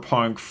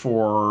Cyberpunk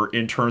for,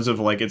 in terms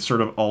of like its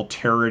sort of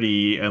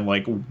alterity and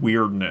like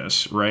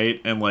weirdness, right?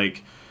 And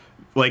like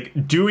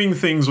doing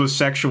things with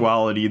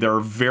sexuality that are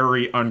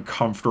very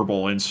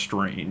uncomfortable and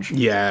strange.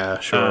 Yeah,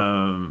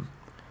 sure.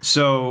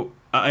 So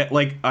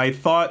I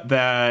thought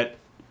that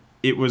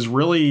it was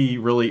really,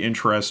 really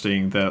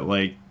interesting that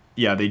like,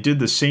 yeah, they did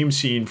the same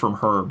scene from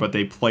her, but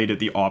they played it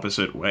the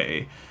opposite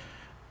way.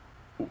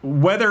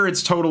 Whether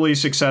it's totally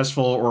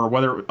successful or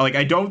whether, like,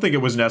 I don't think it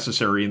was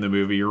necessary in the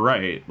movie. You're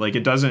right. Like,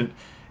 it doesn't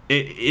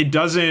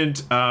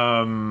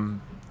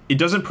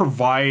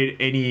provide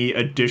any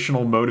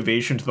additional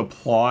motivation to the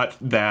plot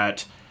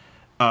that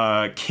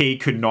Kay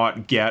could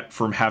not get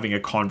from having a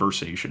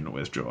conversation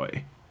with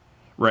Joy.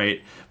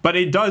 Right. But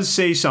it does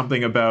say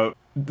something about,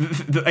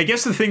 I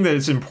guess the thing that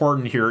is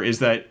important here is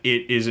that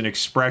it is an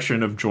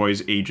expression of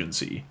Joy's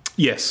agency.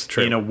 Yes,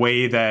 true. In a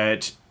way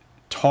that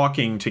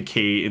talking to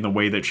Kay in the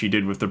way that she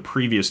did with the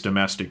previous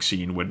domestic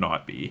scene would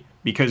not be.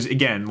 Because,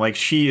 again, like,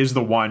 she is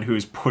the one who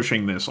is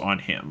pushing this on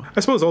him. I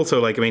suppose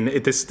also, like, I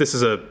mean, this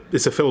is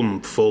a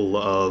film full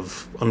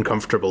of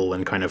uncomfortable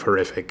and kind of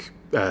horrific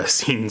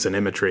scenes and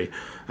imagery.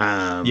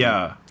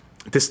 Yeah.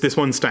 This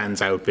one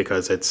stands out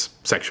because it's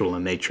sexual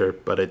in nature,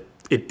 but it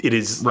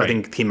is, right. I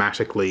think,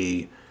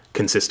 thematically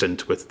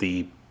consistent with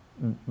the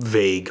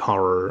vague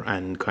horror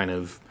and kind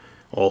of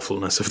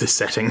awfulness of this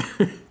setting.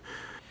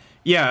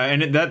 Yeah,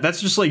 and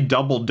that's just like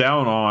doubled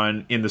down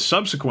on in the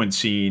subsequent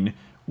scene,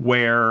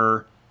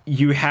 where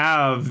you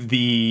have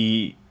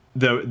the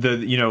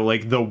you know,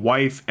 like, the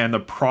wife and the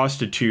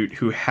prostitute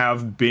who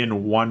have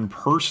been one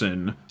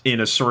person in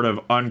a sort of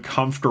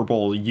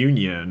uncomfortable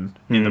union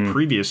in the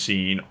previous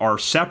scene are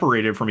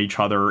separated from each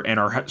other and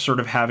are sort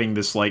of having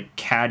this like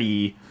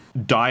catty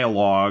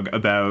dialogue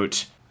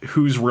about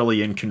who's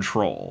really in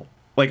control.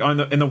 Like, in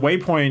the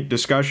Waypoint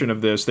discussion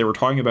of this, they were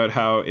talking about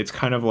how it's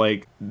kind of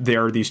like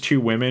there are these two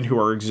women who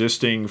are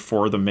existing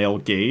for the male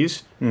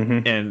gaze,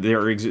 and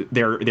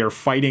they're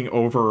fighting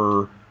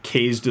over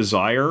Kay's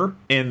desire,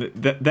 and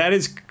that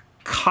is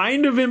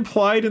kind of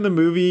implied in the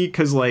movie,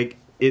 because like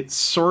it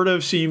sort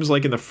of seems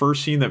like in the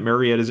first scene that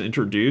Mariette is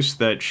introduced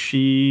that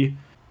she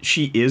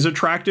is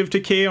attractive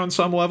to Kay on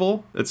some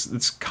level.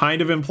 It's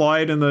kind of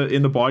implied in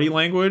the body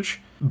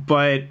language,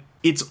 but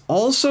it's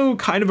also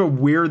kind of a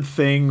weird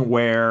thing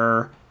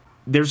where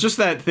there's just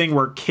that thing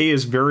where Kay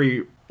is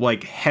very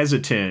like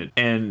hesitant,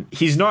 and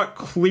he's not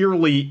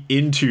clearly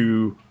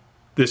into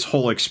this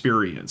whole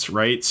experience,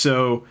 right?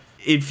 So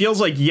it feels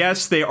like,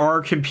 yes, they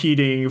are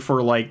competing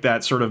for like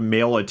that sort of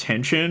male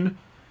attention,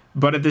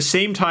 but at the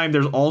same time,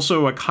 there's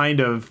also a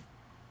kind of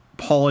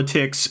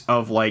politics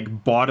of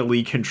like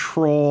bodily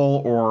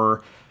control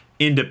or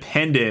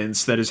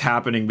independence that is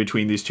happening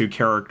between these two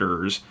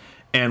characters.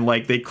 And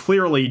like, they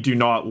clearly do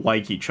not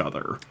like each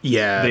other.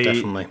 Yeah,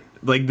 definitely.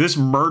 Like, this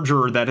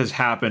merger that has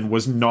happened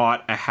was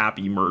not a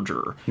happy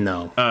merger.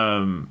 No.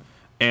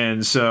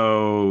 And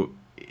so,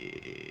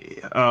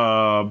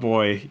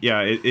 boy,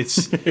 yeah,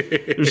 it's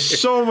there's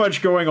so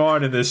much going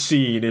on in this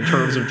scene in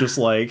terms of just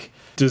like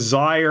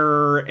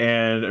desire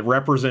and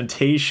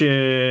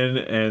representation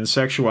and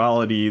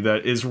sexuality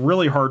that is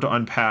really hard to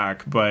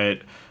unpack. But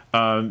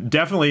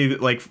definitely,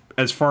 like,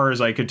 as far as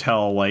I could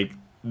tell, like,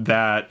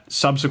 that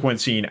subsequent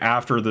scene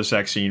after the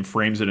sex scene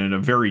frames it in a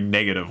very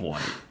negative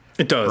light.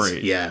 It does.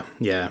 Right. Yeah.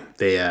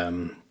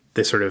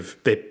 They sort of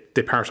they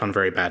part on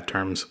very bad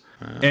terms.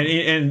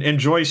 And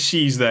Joyce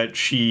sees that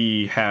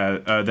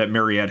that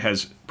Mariette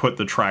has put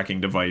the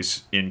tracking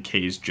device in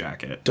Kay's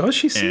jacket. Does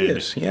she see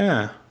it?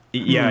 Yeah.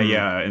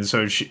 Yeah. And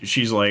so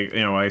she's like,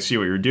 you know, I see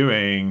what you're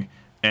doing,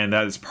 and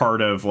that's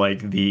part of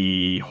like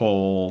the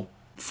whole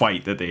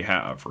fight that they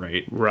have,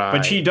 right? Right.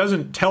 But she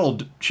doesn't tell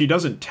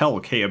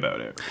Kay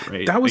about it,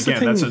 right? That was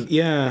Again, the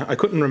thing. I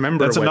couldn't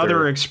remember. That's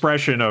another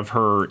expression of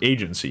her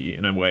agency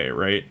in a way,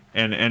 right?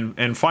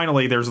 And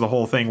finally, there's the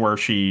whole thing where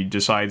she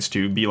decides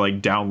to be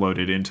like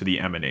downloaded into the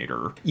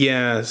Emanator.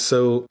 Yeah,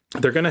 so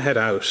they're gonna head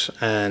out,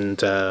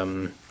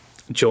 and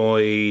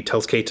Joy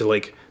tells Kay to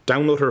like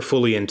download her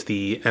fully into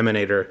the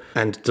Emanator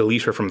and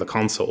delete her from the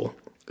console,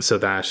 so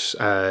that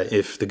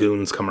if the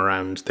goons come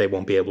around, they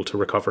won't be able to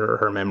recover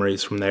her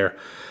memories from there.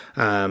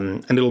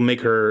 And it'll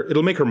make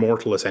her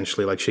mortal,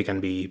 essentially. Like, she can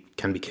be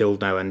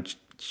killed now, and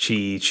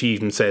she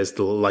even says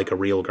like a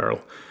real girl.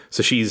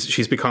 So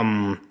she's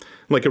become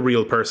like a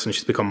real person.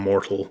 She's become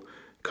mortal,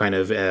 kind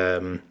of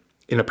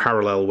in a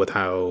parallel with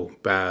how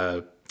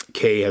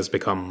Kay has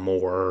become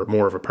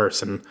more of a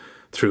person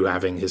through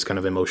having his kind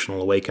of emotional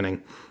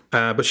awakening.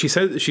 But she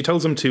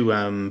tells him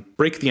to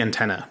break the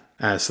antenna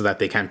so that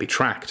they can't be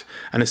tracked.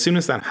 And as soon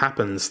as that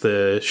happens,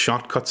 the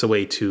shot cuts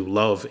away to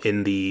Love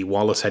in the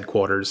Wallace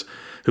headquarters,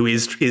 who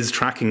is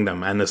tracking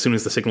them. And as soon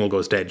as the signal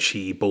goes dead,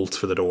 she bolts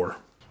for the door.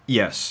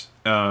 Yes.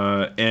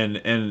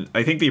 And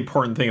I think the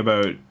important thing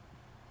about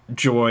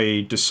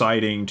Joy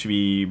deciding to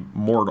be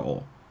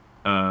mortal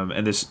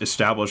and this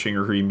establishing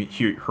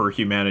her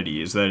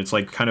humanity is that it's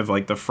like kind of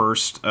like the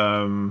first...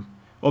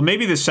 well,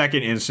 maybe the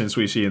second instance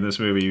we see in this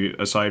movie,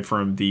 aside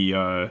from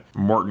the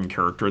Morton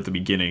character at the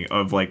beginning,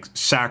 of like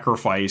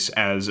sacrifice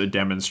as a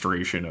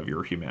demonstration of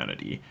your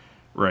humanity,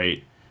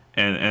 right?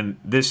 And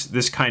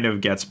this kind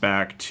of gets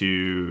back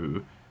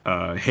to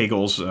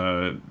Hegel's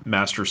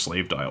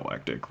master-slave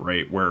dialectic,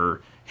 right? Where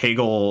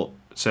Hegel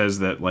says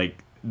that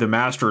like the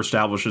master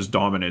establishes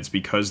dominance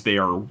because they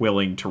are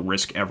willing to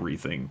risk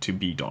everything to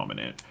be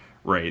dominant,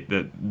 right?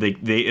 That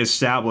they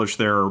establish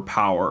their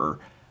power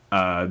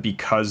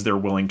because they're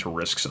willing to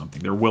risk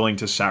something. They're willing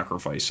to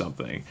sacrifice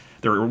something.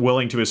 They're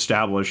willing to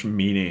establish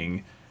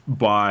meaning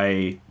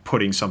by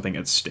putting something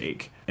at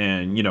stake.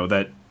 And, you know,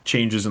 that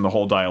changes in the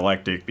whole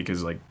dialectic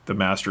because, like, the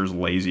master's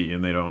lazy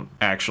and they don't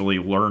actually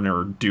learn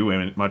or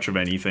do much of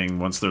anything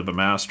once they're the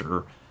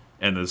master.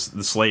 And the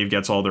slave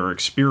gets all their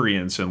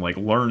experience and, like,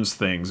 learns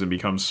things and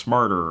becomes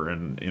smarter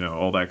and, you know,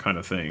 all that kind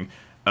of thing.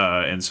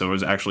 And so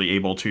is actually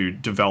able to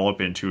develop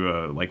into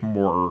a, like,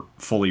 more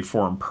fully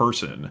formed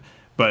person.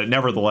 But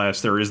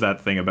nevertheless, there is that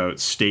thing about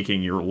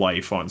staking your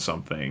life on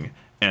something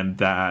and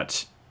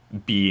that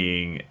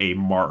being a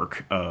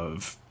mark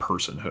of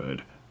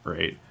personhood,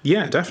 right?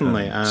 Yeah,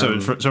 definitely.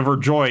 So for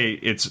Joy,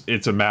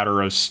 it's a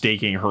matter of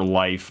staking her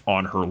life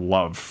on her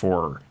love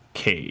for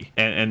Kay.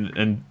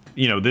 And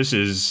you know, this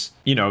is,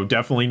 you know,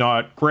 definitely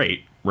not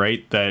great,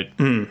 right? That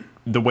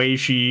the way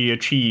she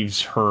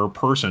achieves her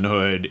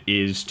personhood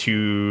is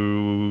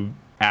to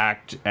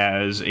act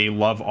as a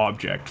love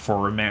object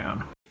for a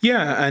man.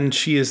 Yeah, and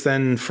she is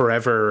then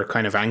forever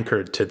kind of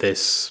anchored to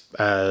this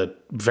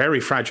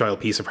very fragile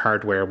piece of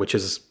hardware, which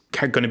is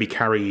going to be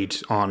carried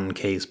on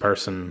Kay's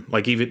person.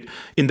 Like, even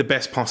in the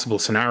best possible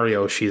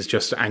scenario, she's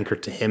just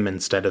anchored to him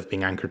instead of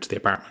being anchored to the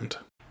apartment.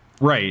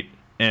 Right.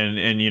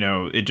 And you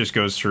know, it just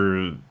goes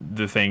through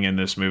the thing in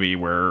this movie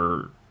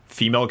where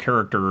female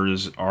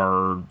characters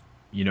are,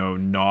 you know,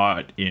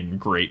 not in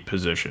great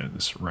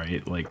positions,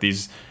 right? Like,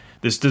 this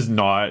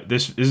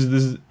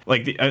is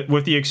like,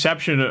 with the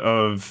exception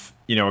of,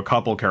 you know, a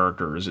couple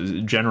characters,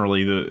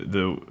 generally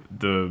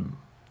the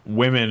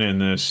women in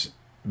this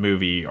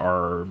movie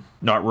are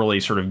not really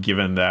sort of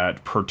given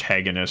that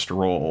protagonist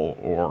role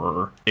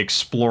or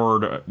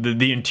explored.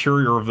 The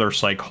interior of their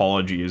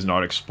psychology is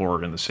not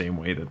explored in the same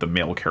way that the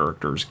male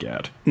characters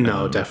get.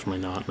 No,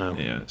 definitely not. No.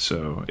 Yeah,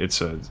 so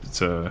it's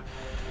a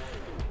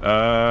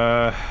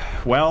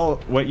well,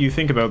 what you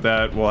think about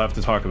that, we'll have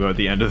to talk about at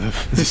the end of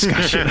the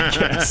discussion, I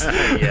guess.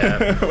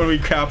 Yeah. When we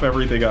cap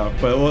everything up.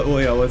 But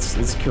yeah,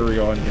 let's carry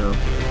on here.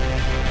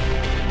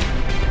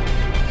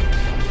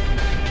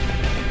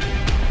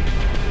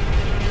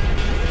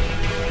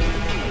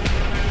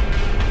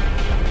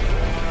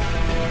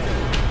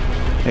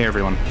 Hey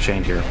everyone,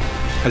 Shane here.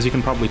 As you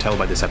can probably tell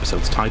by this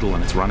episode's title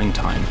and its running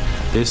time,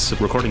 this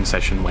recording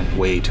session went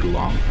way too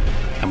long,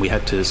 and we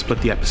had to split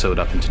the episode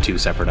up into 2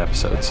 separate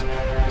episodes.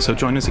 So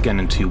join us again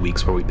in 2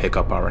 weeks where we pick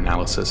up our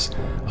analysis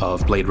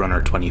of Blade Runner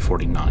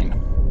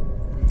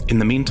 2049. In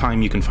the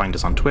meantime, you can find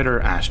us on Twitter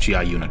at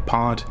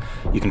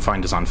GIUnitPod. You can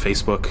find us on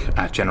Facebook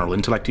at General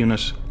Intellect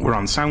Unit. We're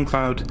on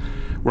SoundCloud.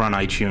 We're on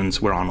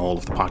iTunes. We're on all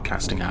of the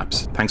podcasting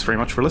apps. Thanks very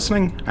much for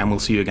listening, and we'll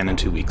see you again in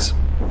 2 weeks.